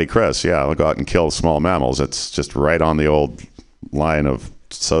with your buddy Chris? Yeah, we'll go out and kill small mammals. It's just right on the old line of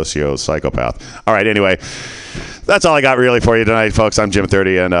psychopath. All right, anyway, that's all I got really for you tonight, folks. I'm Jim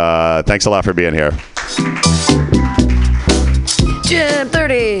 30, and thanks a lot for being here. Jim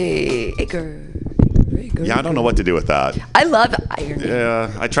 30acre. Yeah, I don't know what to do with that. I love irony.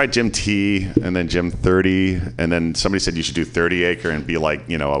 Yeah, I tried Jim T and then Jim 30, and then somebody said you should do 30acre and be like,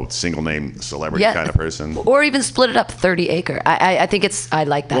 a single name celebrity kind of person. Or even split it up, 30acre. I think I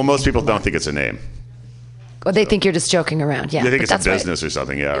like that. Well, most people don't think it's a name. Or they think you're just joking around. Yeah, they think it's a business or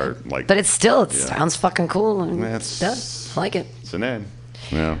something. Yeah, or like. But it sounds fucking cool. And it does. I like it. It's a name.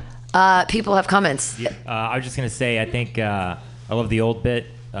 Yeah. People have comments. I was just gonna say, I think I love the old bit.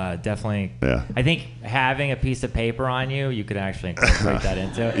 definitely. Yeah. I think having a piece of paper on you, you could actually incorporate that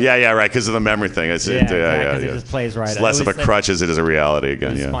into it. Yeah, right, because of the memory thing. It's, Yeah, exactly, 'cause it just plays right It's out. less It of a was like- crutch as it is a reality again.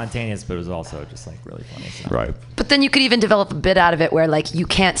 It was Yeah. spontaneous, but it was also just like really funny. So. Right. But then you could even develop a bit out of it where like you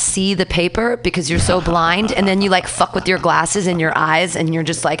can't see the paper because you're so blind, and then you like fuck with your glasses and your eyes, and you're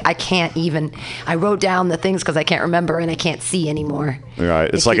just like, I wrote down the things because I can't remember and I can't see anymore. Right.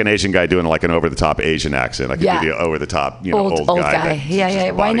 It's like an Asian guy doing like an over-the-top Asian accent. I could do the over-the-top, old guy. that Yeah,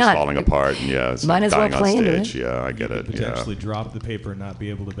 his why body's not? falling apart. And it's Might as well dying on play into stage. it. Yeah, I get it. Potentially drop the paper and not be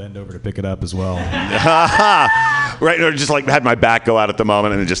able to bend over to pick it up as well. Right, or just like had my back go out at the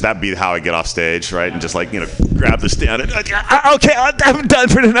moment, and then just that'd be how I get off stage, right? And just like grab the stand. And, okay, I'm done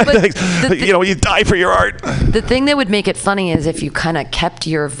for tonight. You die for your art. The thing that would make it funny is if you kind of kept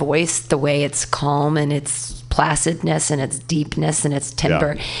your voice the way it's calm and its placidness and its deepness and its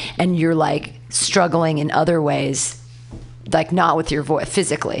timbre, and you're like struggling in other ways, like not with your voice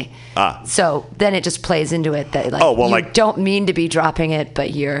physically. So then it just plays into it that like you don't mean to be dropping it,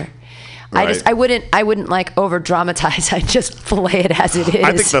 but you're. Right. I wouldn't like over dramatize. I just play it as it is.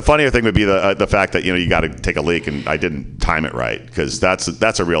 I think the funnier thing would be the fact that you got to take a leak, and I didn't time it right, because that's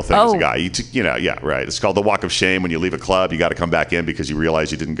a real thing as a guy. Right. It's called the walk of shame. When you leave a club, you got to come back in because you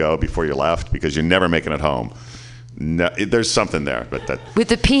realize you didn't go before you left, because you're never making it home. No, there's something there, but that with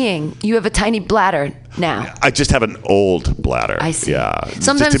the peeing, you have a tiny bladder now. I just have an old bladder. I see. Yeah,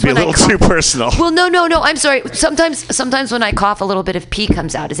 Sometimes just to be a when I little too personal. Well, no. I'm sorry. Sometimes when I cough, a little bit of pee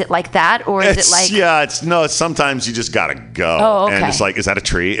comes out. Is it like that, or is it like? Sometimes you just gotta go. Oh, okay. And it's like, is that a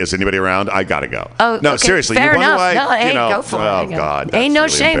tree? Is anybody around? I gotta go. Oh, no, okay. seriously. Fair you wonder enough. why? No, hey, go for it. Oh God, Ain't no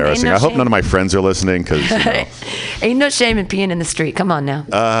that's really shame. Ain't embarrassing. no I hope shame. none of my friends are listening, because. Ain't no shame in peeing in the street. Come on now.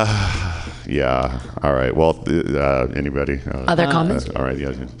 Yeah. All right. Well, anybody? Other comments? All right.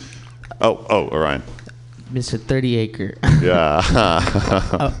 Yeah. Oh, Orion. Mr. 30 Acre. Yeah.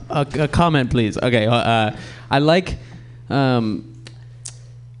 a comment, please. Okay. I like. I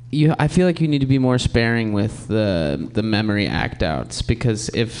feel like you need to be more sparing with the memory act outs, because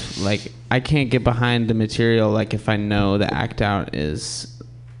if like I can't get behind the material, like if I know the act out is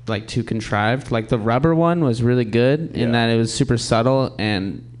like too contrived. Like the rubber one was really good in that it was super subtle,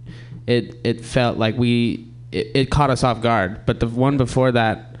 and it felt like it caught us off guard. But the one before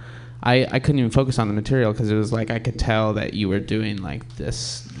that, I couldn't even focus on the material because it was like I could tell that you were doing like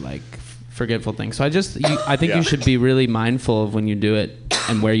this like forgetful thing. So I think you should be really mindful of when you do it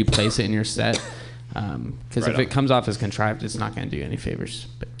and where you place it in your set, because if it comes off as contrived, it's not going to do you any favors.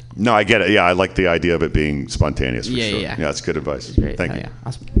 But no, I get it. Yeah, I like the idea of it being spontaneous. For sure. Yeah. That's good advice. Great. Thank you. Yeah.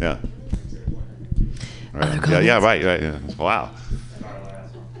 Awesome. Yeah. Right. Yeah. Right. Yeah. Wow.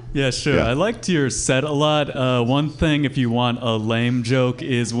 Yeah, sure. Yeah. I liked your set a lot. One thing, if you want a lame joke,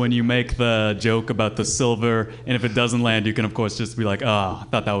 is when you make the joke about the silver, and if it doesn't land, you can, of course, just be like, oh, I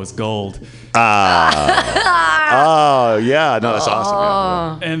thought that was gold. Oh, yeah. No, that's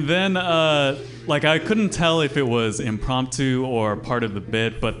awesome. Yeah. And then, like, I couldn't tell if it was impromptu or part of the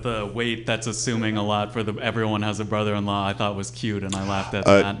bit, but the wait that's assuming a lot for the everyone has a brother-in-law I thought was cute, and I laughed at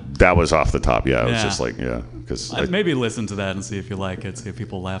that. That was off the top. Yeah. It was just like, because maybe listen to that and see if you like it, see if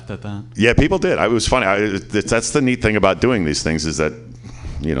people laughed at that. Yeah, people did. It was funny. That's the neat thing about doing these things, is that,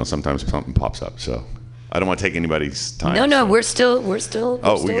 sometimes something pops up. So I don't want to take anybody's time. No, we're still. We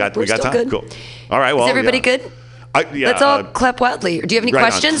got time. Good. Cool. All right. Well, is everybody good? Let's all clap wildly. Do you have any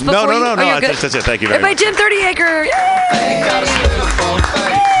questions? No. You're good? That's it. Thank you very much. Everybody, Jim 30 Acre. Yay!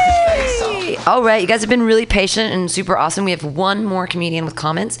 All right, you guys have been really patient and super awesome. We have one more comedian with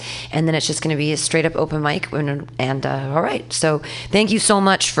comments, and then it's just going to be a straight up open mic. And all right, so thank you so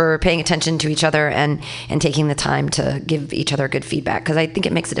much for paying attention to each other and taking the time to give each other good feedback, because I think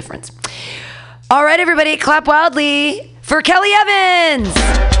it makes a difference. All right, everybody, clap wildly for Kelly Evans.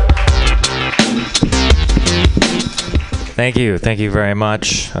 Thank you very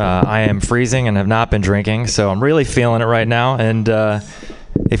much. I am freezing and have not been drinking, so I'm really feeling it right now. And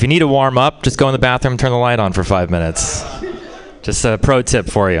if you need to warm up, just go in the bathroom and turn the light on for 5 minutes. Just a pro tip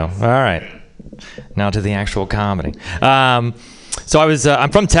for you. All right. Now to the actual comedy. So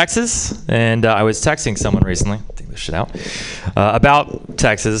I'm from Texas, and I was texting someone recently. Take this shit out. About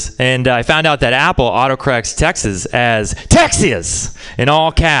Texas, and I found out that Apple autocorrects Texas as Texas in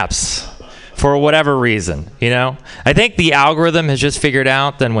all caps. For whatever reason, I think the algorithm has just figured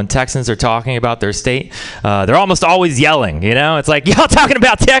out that when Texans are talking about their state, they're almost always yelling. It's like, y'all talking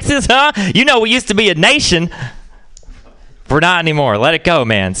about Texas, huh? We used to be a nation. We're not anymore. Let it go,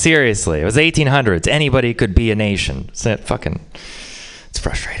 man. Seriously, it was 1800s. Anybody could be a nation. It's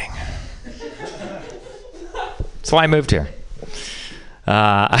frustrating. That's why I moved here.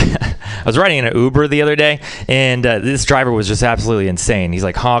 I was riding in an Uber the other day, and this driver was just absolutely insane. He's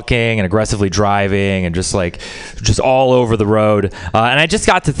like honking and aggressively driving and just all over the road. And I just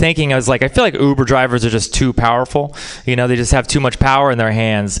got to thinking, I was like, I feel like Uber drivers are just too powerful. You know, they just have too much power in their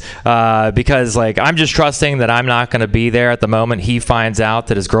hands because like I'm just trusting that I'm not going to be there at the moment he finds out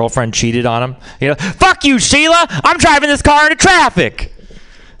that his girlfriend cheated on him. You know, fuck you, Sheila. I'm driving this car into traffic.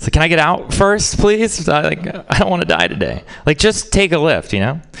 So can I get out first, please? I don't want to die today. Like, just take a Lyft, you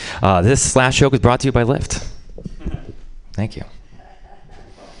know? This last joke was brought to you by Lyft. Thank you. I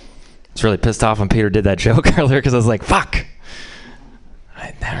was really pissed off when Peter did that joke earlier because I was like, fuck.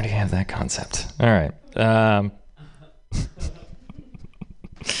 I already have that concept. All right.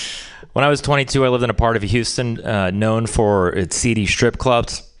 When I was 22, I lived in a part of Houston known for its seedy strip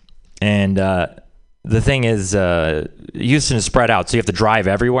clubs. And the thing is, Houston is spread out, so you have to drive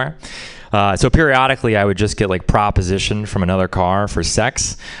everywhere. So periodically, I would just get like propositioned from another car for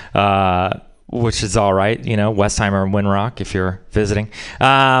sex, which is all right, you know, Westheimer and Winrock if you're visiting.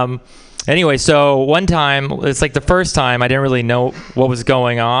 Anyway, so one time, it's like the first time I didn't really know what was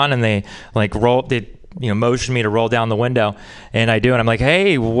going on, and they motioned me to roll down the window, and I do, and I'm like,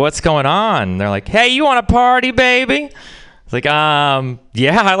 hey, what's going on? They're like, hey, you want to party, baby? Like,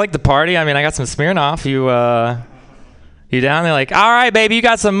 yeah, I like the party. I mean, I got some Smirnoff. You down? They're like, all right, baby, you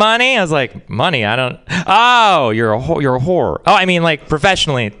got some money? I was like, money? I don't. Oh, you're a whore. Oh, I mean, like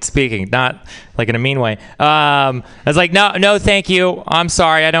professionally speaking, not like in a mean way. I was like, no, thank you. I'm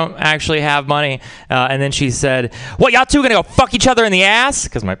sorry, I don't actually have money. And then she said, what, y'all two gonna go fuck each other in the ass?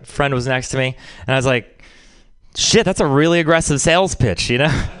 Because my friend was next to me, and I was like, shit, that's a really aggressive sales pitch, you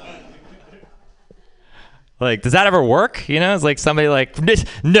know? Like, does that ever work? You know, it's like somebody like,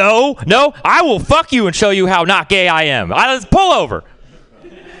 no, I will fuck you and show you how not gay I am. Let's pull over.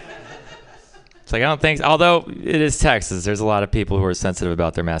 It's like, I don't think so. Although it is Texas, there's a lot of people who are sensitive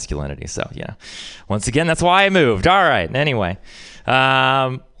about their masculinity. So, yeah. Once again, that's why I moved. All right. Anyway.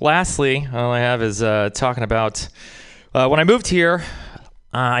 Lastly, all I have is talking about when I moved here,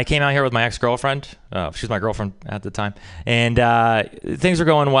 I came out here with my ex-girlfriend. She was my girlfriend at the time. And things were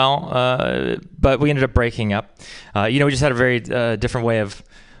going well, but we ended up breaking up. We just had a very different way of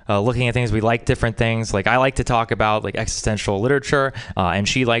looking at things. We like different things. Like, I like to talk about like existential literature, and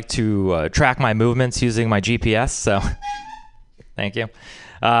she liked to track my movements using my GPS. So thank you.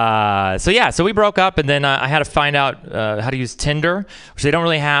 So we broke up, and then I had to find out how to use Tinder, which they don't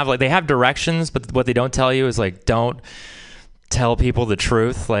really have. Like, they have directions, but what they don't tell you is like, don't tell people the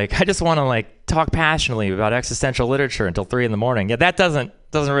truth. Like, I just want to like talk passionately about existential literature until 3 a.m. Yeah, that doesn't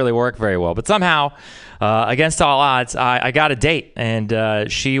really work very well. But somehow, against all odds, I got a date, and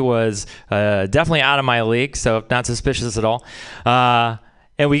she was definitely out of my league, so not suspicious at all.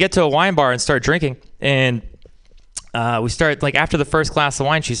 And we get to a wine bar and start drinking, and we start, like, after the first glass of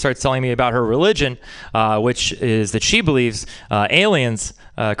wine, she starts telling me about her religion, which is that she believes aliens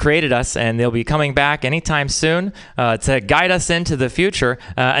created us, and they'll be coming back anytime soon to guide us into the future,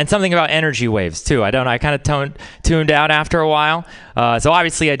 and something about energy waves too. I kind of tuned out after a while. So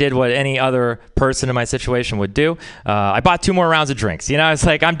obviously I did what any other person in my situation would do. I bought 2 more rounds of drinks. You know, I was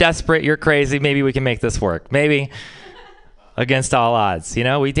like, I'm desperate, you're crazy, maybe we can make this work. Maybe against all odds. You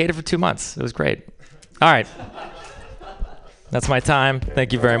know, we dated for 2 months. It was great. All right. That's my time.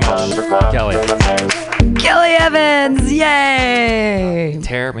 Thank you very much, Kelly. Kelly Evans, yay!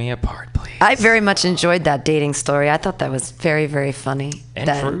 Tear me apart, please. I very much enjoyed that dating story. I thought that was very, very funny.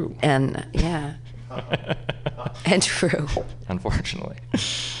 And true. And, yeah. And true. Unfortunately.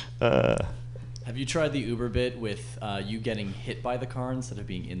 Have you tried the Uber bit with you getting hit by the car instead of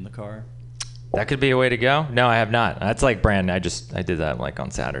being in the car? That could be a way to go. No, I have not. That's like brand new. I did that like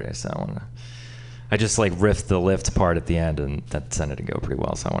on Saturday, so I just like riffed the lift part at the end, and that tended to go pretty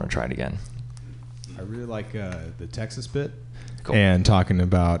well, so I want to try it again. I really like the Texas bit, cool. And talking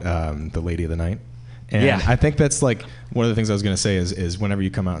about the lady of the night. And yeah. I think that's like one of the things I was going to say is whenever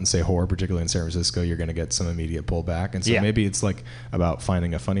you come out and say whore, particularly in San Francisco, you're going to get some immediate pullback. And so maybe it's like about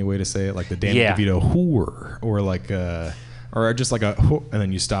finding a funny way to say it, like the Danny DeVito whore, or like or just like and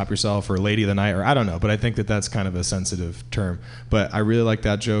then you stop yourself, or lady of the night, or I don't know. But I think that's kind of a sensitive term. But I really like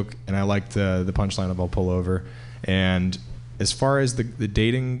that joke, and I liked the punchline of I'll pull over. And as far as the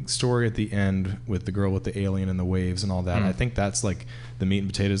dating story at the end with the girl with the alien and the waves and all that, I think that's like the meat and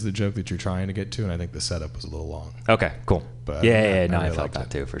potatoes of the joke that you're trying to get to, and I think the setup was a little long. Okay, cool. But I felt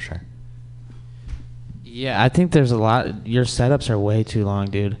that too, for sure. Yeah, I think there's a lot. Your setups are way too long,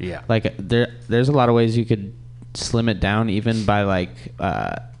 dude. Yeah. Like there's a lot of ways you could slim it down, even by like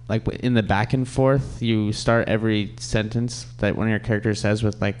in the back and forth. You start every sentence that one of your characters says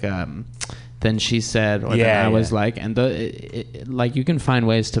with like than she said or than I was like. And like you can find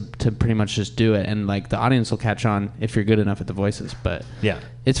ways to pretty much just do it, and like the audience will catch on if you're good enough at the voices. But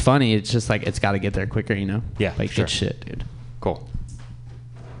it's funny. It's just like it's got to get there quicker, you know? Yeah, like sure. good shit, dude. Cool.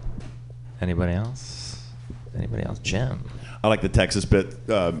 Anybody else? Jim? I like the Texas bit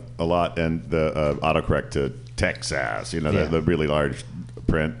a lot, and the autocorrect to Texas. You know, the really large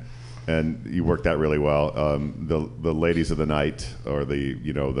print, and you worked that really well. The ladies of the night, or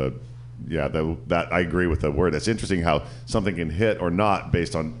that I agree with the word. It's interesting how something can hit or not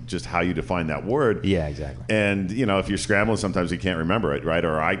based on just how you define that word. Yeah, exactly. And if you're scrambling, sometimes you can't remember it, right?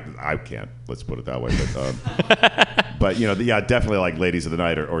 Or I can't. Let's put it that way. But definitely like ladies of the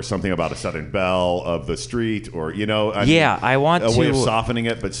night, or something about a Southern belle of the street, or I want a way of to softening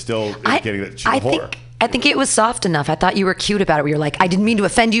it, but still getting it horror. I think it was soft enough. I thought you were cute about it. Where you're like, I didn't mean to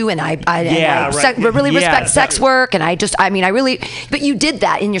offend you, and I really respect sex work, and but you did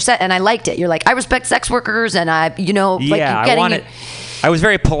that in your set, and I liked it. You're like, I respect sex workers, and I was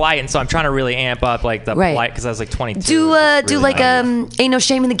very polite, and so I'm trying to really amp up like the polite, because I was like 22. Do ain't no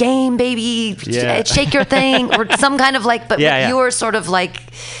shame in the game, baby. Shake your thing, or some kind of like, but you're sort of like.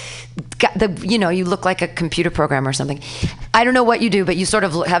 You look like a computer program or something. I don't know what you do, but you sort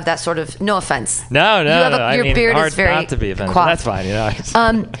of have that sort of, no offense. No. Your beard hard is very not to be offensive. coiffed. That's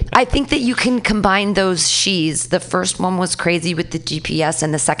fine. I think that you can combine those she's. The first one was crazy with the GPS,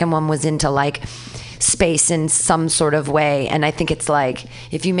 and the second one was into like space in some sort of way. And I think it's like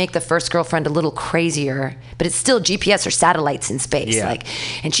if you make the first girlfriend a little crazier, but it's still GPS or satolites in space.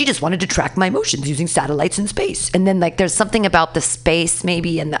 And she just wanted to track my emotions using satellites in space. And then like there's something about the space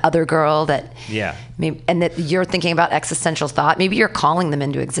maybe and the other girl that maybe, and that you're thinking about existential thought. Maybe you're calling them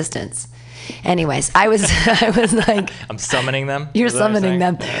into existence. Anyways, I was like, I'm summoning them. You're summoning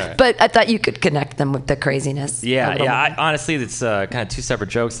them, but I thought you could connect them with the craziness. Honestly, it's kind of two separate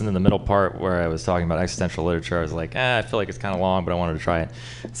jokes, and then the middle part where I was talking about existential literature, I was like, I feel like it's kind of long, but I wanted to try it,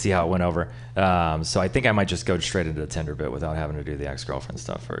 see how it went over. So I think I might just go straight into the Tinder bit without having to do the ex-girlfriend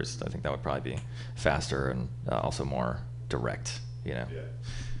stuff first. I think that would probably be faster and also more direct.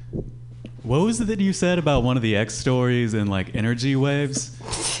 What was it that you said about one of the X stories and like energy waves?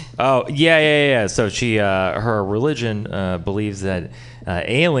 Oh, yeah. So she, her religion believes that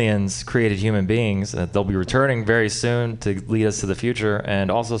aliens created human beings, that they'll be returning very soon to lead us to the future,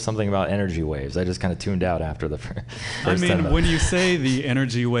 and also something about energy waves. I just kind of tuned out after the first when you say the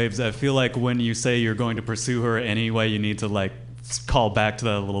energy waves, I feel like when you say you're going to pursue her anyway, you need to like call back to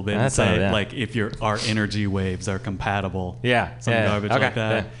that a little bit and say like if our energy waves are compatible. Some garbage like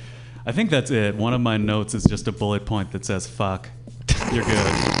that. I think that's it. One of my notes is just a bullet point that says fuck. You're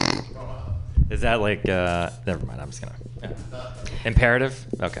good. Is that like never mind, I'm just gonna imperative?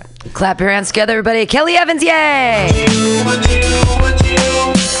 Okay. Clap your hands together, everybody. Kelly Evans, yay!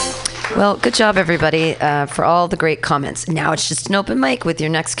 Well, good job, everybody, for all the great comments. Now it's just an open mic with your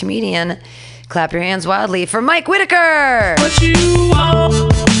next comedian. Clap your hands wildly for Mike Whitaker. What you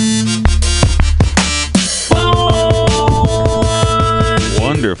want?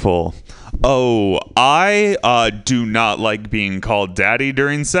 Wonderful. Oh, I do not like being called daddy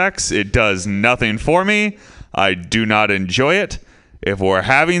during sex. It does nothing for me. I do not enjoy it. If we're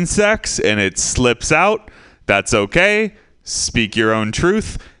having sex and it slips out, that's okay. Speak your own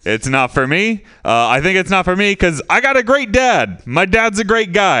truth. It's not for me. I think it's not for me because I got a great dad. My dad's a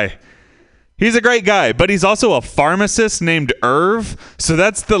great guy. He's a great guy, but he's also a pharmacist named Irv, so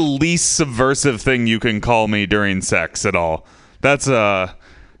that's the least subversive thing you can call me during sex at all. That's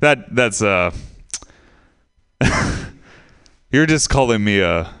you're just calling me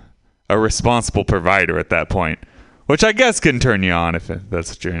a responsible provider at that point, which I guess can turn you on if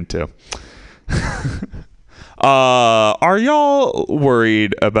that's what you're into. Are y'all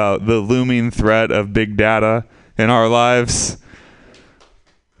worried about the looming threat of big data in our lives?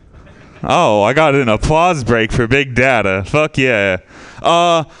 Oh, I got an applause break for big data. Fuck yeah.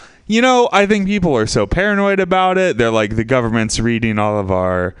 I think people are so paranoid about it. They're like, the government's reading all of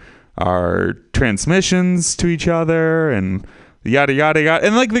our transmissions to each other and yada, yada, yada.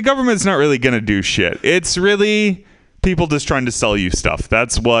 And like, the government's not really going to do shit. It's really people just trying to sell you stuff.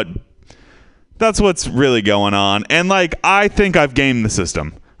 That's what's really going on. And like, I think I've gamed the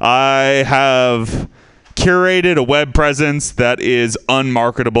system. I have curated a web presence that is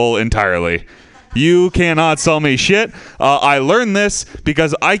unmarketable entirely. You cannot sell me shit. I learned this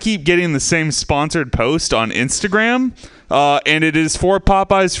because I keep getting the same sponsored post on Instagram, and it is for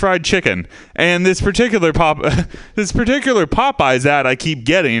Popeye's fried chicken. And this particular Popeyes ad I keep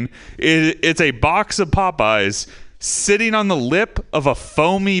getting, it's a box of Popeyes sitting on the lip of a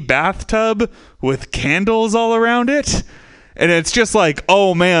foamy bathtub with candles all around it. And it's just like,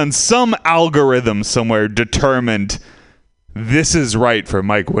 oh man, some algorithm somewhere determined this is right for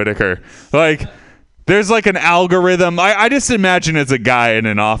Mike Whitaker. Like, there's like an algorithm. I just imagine it's a guy in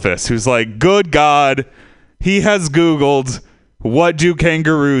an office who's like, good God, he has Googled, what do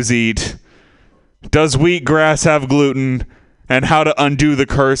kangaroos eat? Does wheatgrass have gluten? And how to undo the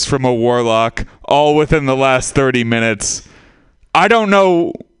curse from a warlock, all within the last 30 minutes. I don't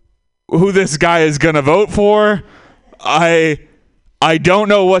know who this guy is going to vote for. I don't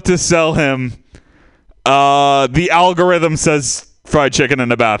know what to sell him. The algorithm says fried chicken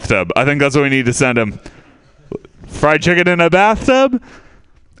in a bathtub. I think that's what we need to send him. Fried chicken in a bathtub?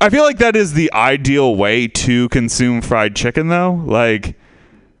 I feel like that is the ideal way to consume fried chicken, though. Like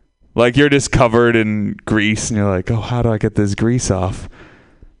you're just covered in grease and you're like, oh, how do I get this grease off?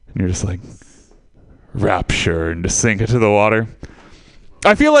 And you're just like, rapture, and just sink into the water.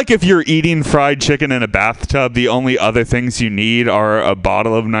 I feel like if you're eating fried chicken in a bathtub, the only other things you need are a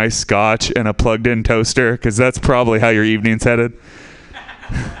bottle of nice scotch and a plugged-in toaster, because that's probably how your evening's headed.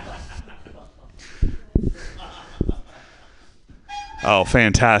 Oh,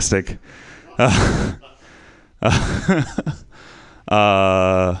 fantastic.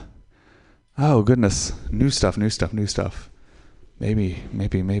 Oh, goodness. New stuff. Maybe.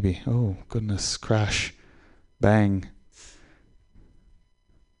 Oh, goodness. Crash. Bang.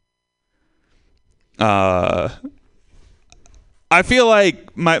 I feel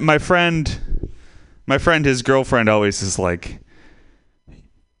like my friend, his girlfriend always is like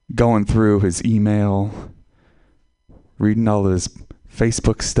going through his email, reading all his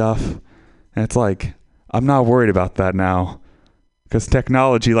Facebook stuff. And it's like, I'm not worried about that now. Because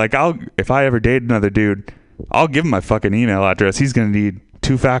technology, like, if I ever date another dude, I'll give him my fucking email address. He's going to need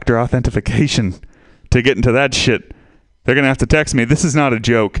 2-factor authentication to get into that shit. They're going to have to text me. This is not a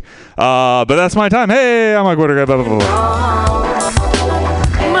joke. But that's my time. Hey, I'm Mike Whitaker. Blah, blah, blah.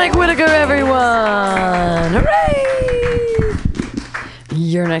 Mike Whitaker, everyone. Hooray!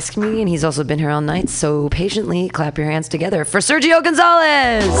 You're a nice comedian. He's also been here all night. So patiently clap your hands together for Sergio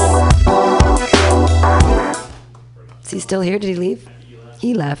Gonzalez. Is he still here? Did he leave?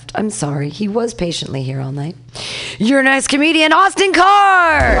 He left. I'm sorry. He was patiently here all night. You're a nice comedian, Austin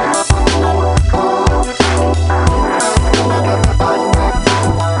Carr.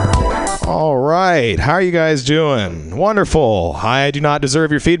 All right. How are you guys doing? Wonderful. I do not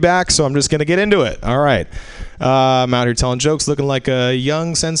deserve your feedback, so I'm just going to get into it. All right. I'm out here telling jokes looking like a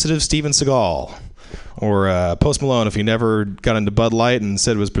young, sensitive Steven Seagal. Or Post Malone if he never got into Bud Light and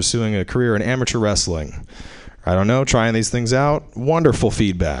instead was pursuing a career in amateur wrestling. I don't know, trying these things out. Wonderful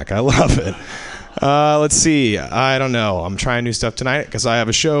feedback. I love it. Let's see. I don't know. I'm trying new stuff tonight because I have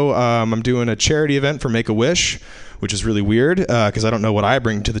a show. I'm doing a charity event for Make-A-Wish, which is really weird because I don't know what I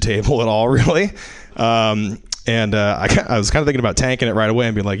bring to the table at all, really. And I was kind of thinking about tanking it right away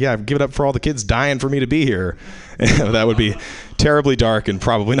and being like, yeah, give it up for all the kids dying for me to be here. That would be terribly dark and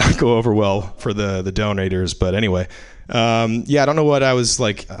probably not go over well for the donators. But anyway. Yeah, I don't know what I was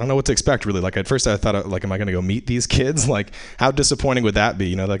like. I don't know what to expect really. Like at first I thought like, am I going to go meet these kids? Like how disappointing would that be?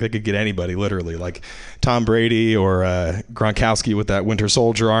 You know, like I could get anybody literally like Tom Brady or Gronkowski with that Winter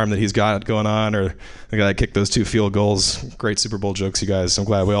Soldier arm that he's got going on, or the guy that kicked those 2 field goals. Great Super Bowl jokes, you guys. I'm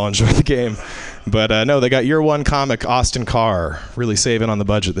glad we all enjoyed the game. But no, they got year one comic Austin Carr really saving on the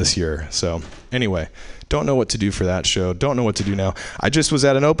budget this year. So anyway. Don't know what to do for that show. Don't know what to do now. I just was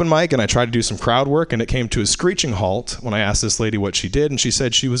at an open mic and I tried to do some crowd work and it came to a screeching halt when I asked this lady what she did, and she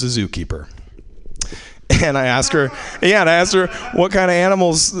said she was a zookeeper. And I asked her, what kind of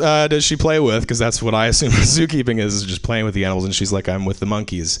animals does she play with? Because that's what I assume zookeeping is just playing with the animals. And she's like, I'm with the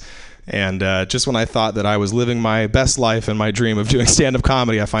monkeys. And just when I thought that I was living my best life and my dream of doing stand-up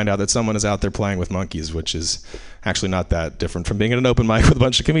comedy, I find out that someone is out there playing with monkeys, which is actually not that different from being at an open mic with a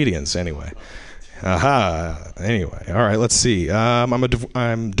bunch of comedians. Anyway. Aha. Anyway, all right. Let's see.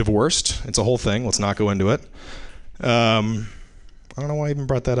 I'm divorced. It's a whole thing. Let's not go into it. I don't know why I even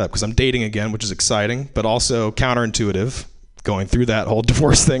brought that up because I'm dating again, which is exciting, but also counterintuitive. Going through that whole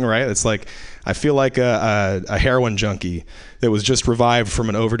divorce thing, right? It's like I feel like a heroin junkie that was just revived from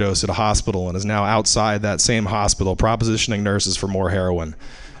an overdose at a hospital and is now outside that same hospital propositioning nurses for more heroin,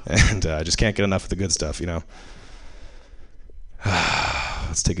 and I just can't get enough of the good stuff, you know.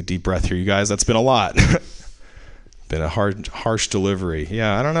 Let's take a deep breath here, you guys. That's been a lot. Been a harsh delivery.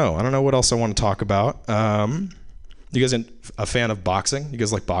 Yeah, I don't know what else I want to talk about. You guys a fan of boxing? You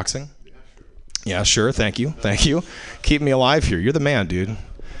guys like boxing? Yeah, sure. Thank you. Keep me alive here. You're the man, dude.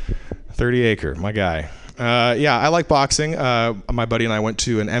 30 Acre, my guy. Yeah, I like boxing. My buddy and I went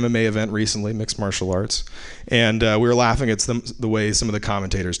to an MMA event recently, mixed martial arts, and we were laughing at the way some of the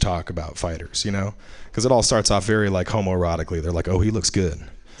commentators talk about fighters, you know? Because it all starts off very like homoerotically. They're like, oh, he looks good.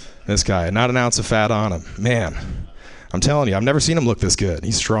 This guy, not an ounce of fat on him. Man, I'm telling you, I've never seen him look this good.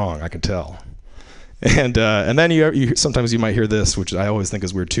 He's strong, I can tell. And then you sometimes you might hear this, which I always think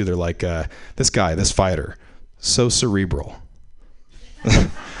is weird too. They're like, this guy, this fighter, so cerebral.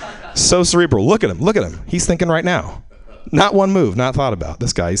 So cerebral. Look at him. He's thinking right now. Not one move, not thought about.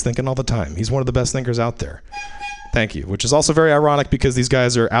 This guy, he's thinking all the time. He's one of the best thinkers out there. Thank you. Which is also very ironic because these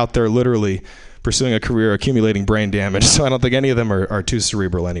guys are out there literally pursuing a career accumulating brain damage. So I don't think any of them are too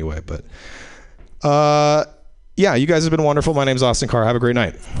cerebral anyway. But yeah, you guys have been wonderful. My name's Austin Carr. Have a great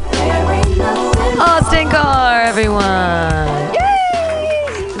night. Austin Carr, everyone. Yay!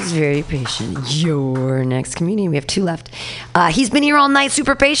 Very patient. Your next comedian. We have 2 left. He's been here all night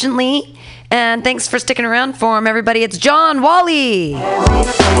super patiently. And thanks for sticking around for him, everybody. It's John Wally.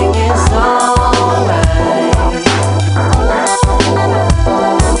 Everything is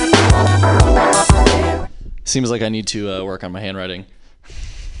Seems like I need to work on my handwriting.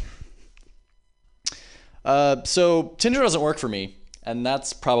 So Tinder doesn't work for me, and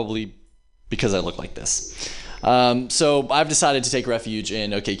that's probably because I look like this. So I've decided to take refuge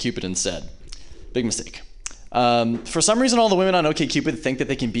in OkCupid instead. Big mistake. For some reason, all the women on OkCupid think that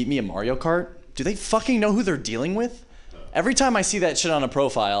they can beat me in Mario Kart. Do they fucking know who they're dealing with? Every time I see that shit on a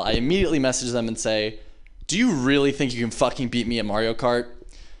profile, I immediately message them and say, do you really think you can fucking beat me at Mario Kart?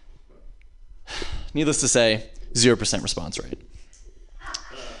 Needless to say, 0% response rate.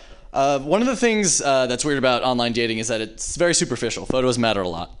 One of the things that's weird about online dating is that it's very superficial. Photos matter a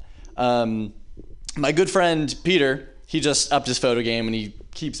lot. My good friend Peter, he just upped his photo game and he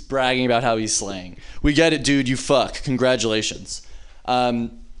keeps bragging about how he's slaying. We get it, dude, you fuck. Congratulations.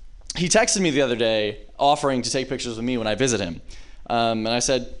 He texted me the other day offering to take pictures with me when I visit him. And I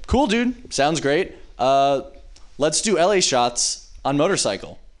said, cool, dude, sounds great. Let's do LA shots on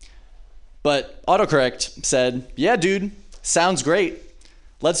motorcycle. But autocorrect said, yeah, dude, sounds great.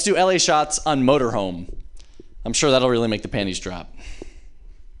 Let's do LA shots on motorhome. I'm sure that'll really make the panties drop.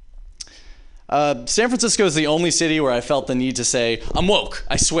 San Francisco is the only city where I felt the need to say, I'm woke,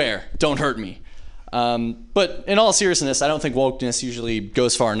 I swear, don't hurt me. But in all seriousness, I don't think wokeness usually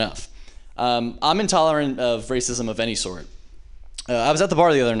goes far enough. I'm intolerant of racism of any sort. I was at the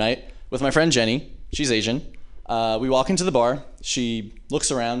bar the other night with my friend Jenny. She's Asian. We walk into the bar. She looks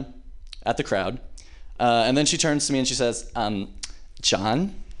around at the crowd. And then she turns to me and she says,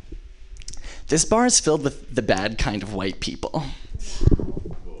 John, this bar is filled with the bad kind of white people.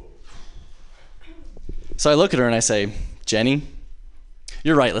 So I look at her and I say, Jenny,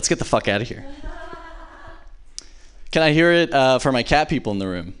 you're right, let's get the fuck out of here. Can I hear it for my cat people in the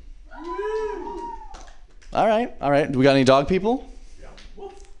room? All right. Do we got any dog people? Yeah.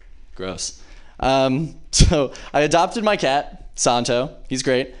 Gross. So I adopted my cat, Santo. He's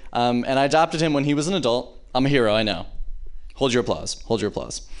great. And I adopted him when he was an adult. I'm a hero, I know. Hold your applause.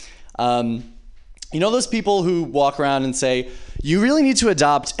 You know those people who walk around and say, you really need to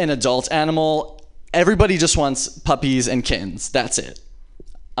adopt an adult animal. Everybody just wants puppies and kittens. That's it.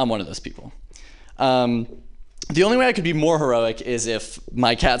 I'm one of those people. The only way I could be more heroic is if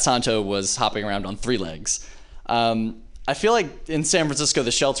my cat Santo was hopping around on 3 legs. I feel like in San Francisco,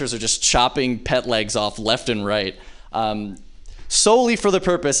 the shelters are just chopping pet legs off left and right, solely for the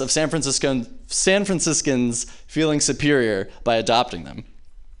purpose of San Franciscans feeling superior by adopting them.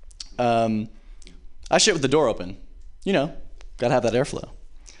 I shit with the door open. You know, gotta have that airflow.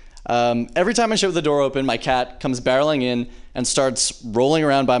 Every time I shit with the door open, my cat comes barreling in and starts rolling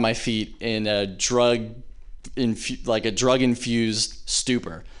around by my feet in a drug-infused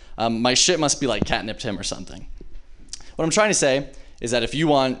stupor. My shit must be like catnipped him or something. What I'm trying to say is that if you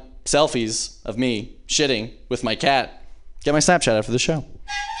want selfies of me shitting with my cat, get my Snapchat after the show.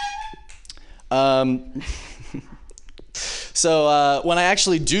 So when I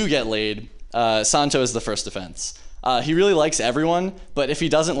actually do get laid, Santo is the first offense. He really likes everyone, but if he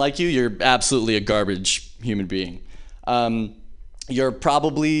doesn't like you, you're absolutely a garbage human being. You're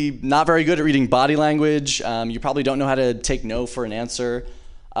probably not very good at reading body language. You probably don't know how to take no for an answer.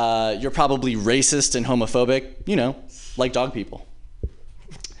 You're probably racist and homophobic, you know, like dog people.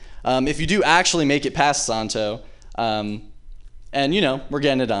 If you do actually make it past Santo, and you know, we're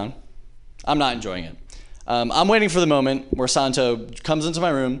getting it on, I'm not enjoying it. I'm waiting for the moment where Santo comes into my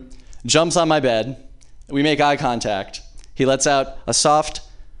room, jumps on my bed, we make eye contact. He lets out a soft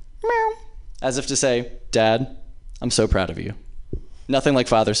meow, as if to say, Dad, I'm so proud of you. Nothing like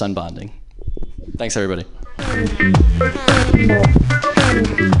father-son bonding. Thanks, everybody.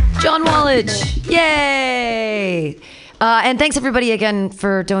 John Wallach. Yay! And thanks everybody again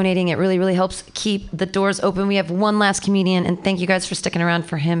for donating. It really, really helps keep the doors open. We have one last comedian, and thank you guys for sticking around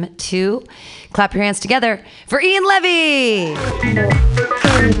for him too. Clap your hands together for Ian Levy.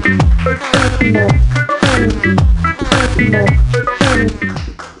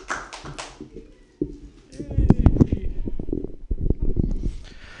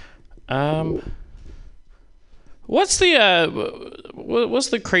 What's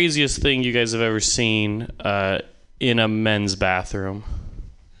the craziest thing you guys have ever seen in a men's bathroom?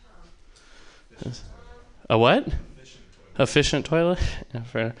 A what? Efficient toilet? Yeah,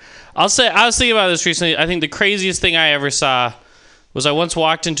 fair enough. I was thinking about this recently. I think the craziest thing I ever saw was I once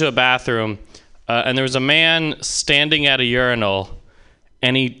walked into a bathroom and there was a man standing at a urinal,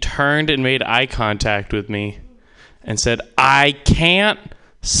 and he turned and made eye contact with me and said, "I can't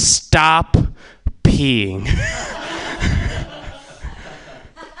stop peeing."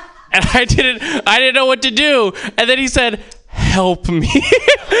 And I didn't know what to do. And then he said, "Help me."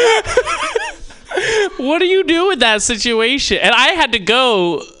 What do you do in that situation? And I had to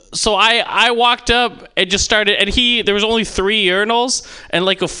go. So I walked up and just started, and there was only 3 urinals, and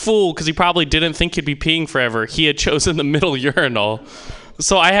like a fool, because he probably didn't think he'd be peeing forever, he had chosen the middle urinal.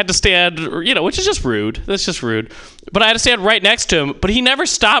 So I had to stand, which is just rude. That's just rude. But I had to stand right next to him, but he never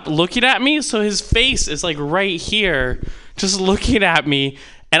stopped looking at me, so his face is like right here, just looking at me,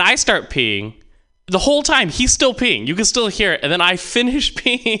 and I start peeing. The whole time, he's still peeing. You can still hear it. And then I finish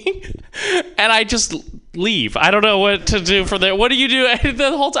peeing, and I just leave. I don't know what to do from there. What do you do?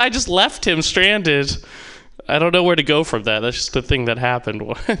 The whole time, I just left him stranded. I don't know where to go from that. That's just the thing that happened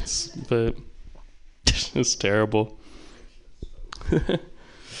once. But it's terrible.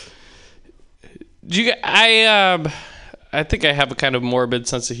 I think I have a kind of morbid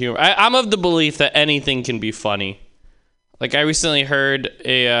sense of humor. I'm of the belief that anything can be funny. Like, I recently heard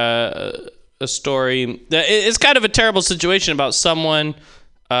a story that it's kind of a terrible situation about someone,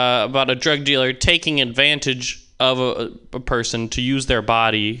 about a drug dealer taking advantage of a person to use their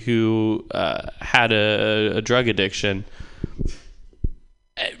body who had a drug addiction.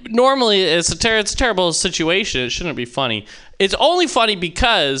 Normally, it's a terrible situation. It shouldn't be funny. It's only funny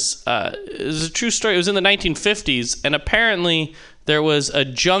because it's a true story. It was in the 1950s, and apparently there was a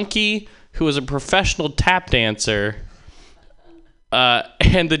junkie who was a professional tap dancer.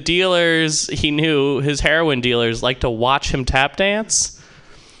 And the dealers he knew, his heroin dealers, like to watch him tap dance,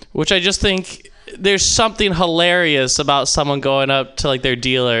 which I just think there's something hilarious about someone going up to like their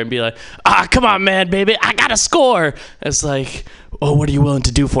dealer and be like, "Come on, man, baby, I got a score." It's like, "Oh, what are you willing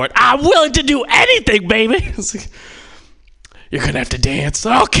to do for it?" "I'm willing to do anything, baby." It's like, "You're gonna have to dance."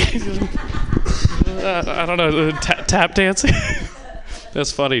 "Okay." I don't know, tap dancing.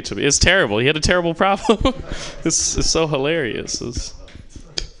 That's funny to me. It's terrible. He had a terrible problem. It's so hilarious.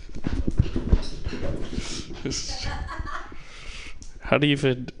 How do you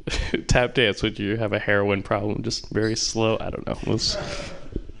even tap dance when you have a heroin problem? Just very slow. I don't know.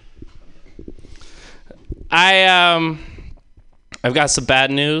 I've got some bad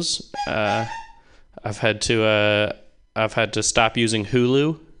news. I've had to stop using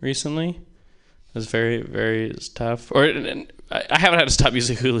Hulu recently. It's very, very tough. I haven't had to stop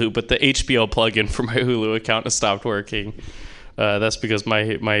using Hulu, but the HBO plugin for my Hulu account has stopped working. That's because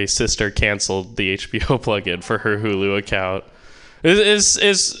my sister canceled the HBO plugin for her Hulu account.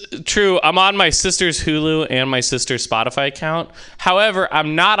 It's true. I'm on my sister's Hulu and my sister's Spotify account. However,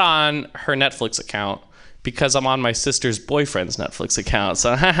 I'm not on her Netflix account because I'm on my sister's boyfriend's Netflix account.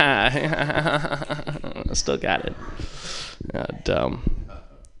 So I still got it. Dumb.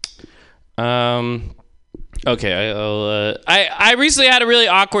 Okay, I recently had a really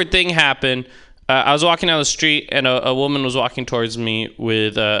awkward thing happen. I was walking down the street, and a woman was walking towards me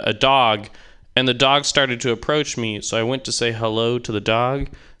with a dog, and the dog started to approach me, so I went to say hello to the dog,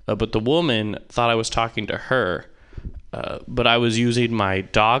 but the woman thought I was talking to her, but I was using my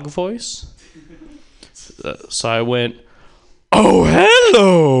dog voice. So I went, "Oh,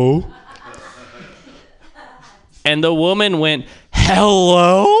 hello!" And the woman went,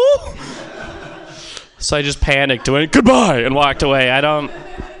 "Hello?" So I just panicked and went, "Goodbye," and walked away.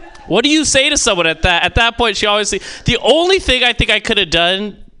 What do you say to someone at that? At that point, the only thing I think I could have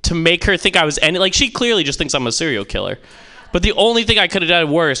done to make her think I was she clearly just thinks I'm a serial killer. But the only thing I could have done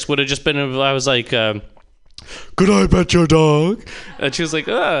worse would have just been if I was like, "Could I pet your dog?" And she was like,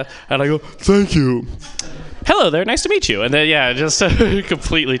 And I go, "Thank you. Hello there, nice to meet you." And then, just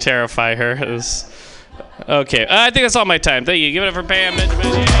completely terrify her. It was... Okay, I think that's all my time. Thank you. Give it up for Pam Benjamin.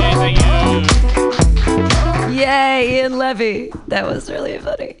 Yay, thank you. Yay, Ian Levy. That was really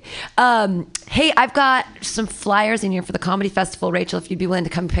funny. Hey, I've got some flyers in here for the comedy festival, Rachel, if you'd be willing to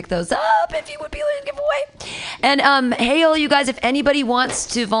come pick those up, if you would be willing to give away. And hey, all you guys, if anybody wants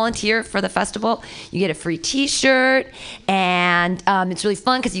to volunteer for the festival, you get a free t-shirt, and it's really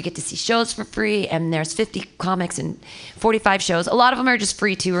fun because you get to see shows for free, and there's 50 comics and 45 shows. A lot of them are just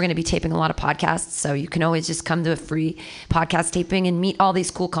free too. We're going to be taping a lot of podcasts, so you can always just come to a free podcast taping and meet all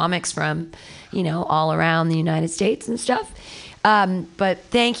these cool comics from, all around the United States and stuff. But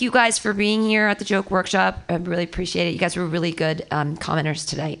thank you guys for being here at the Joke Workshop. I really appreciate it. You guys were really good commenters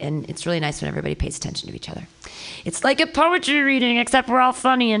tonight, and it's really nice when everybody pays attention to each other. It's like a poetry reading, except we're all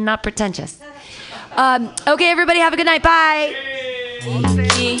funny and not pretentious. Okay, everybody, have a good night. Bye.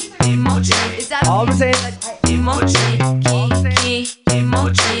 Is that all I'm saying is like emoji.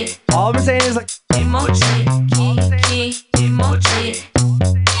 All I'm saying is like emoji.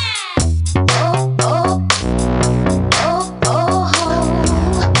 Oh, oh.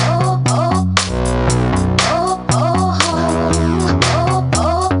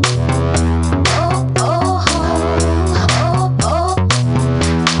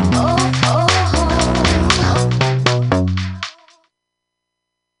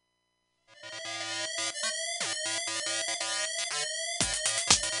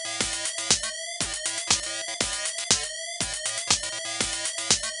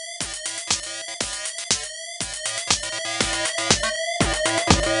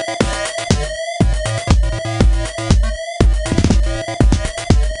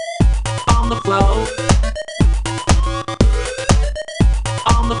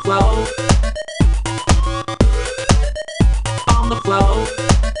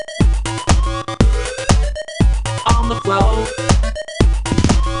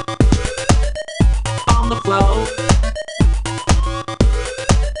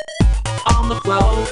 On the floor.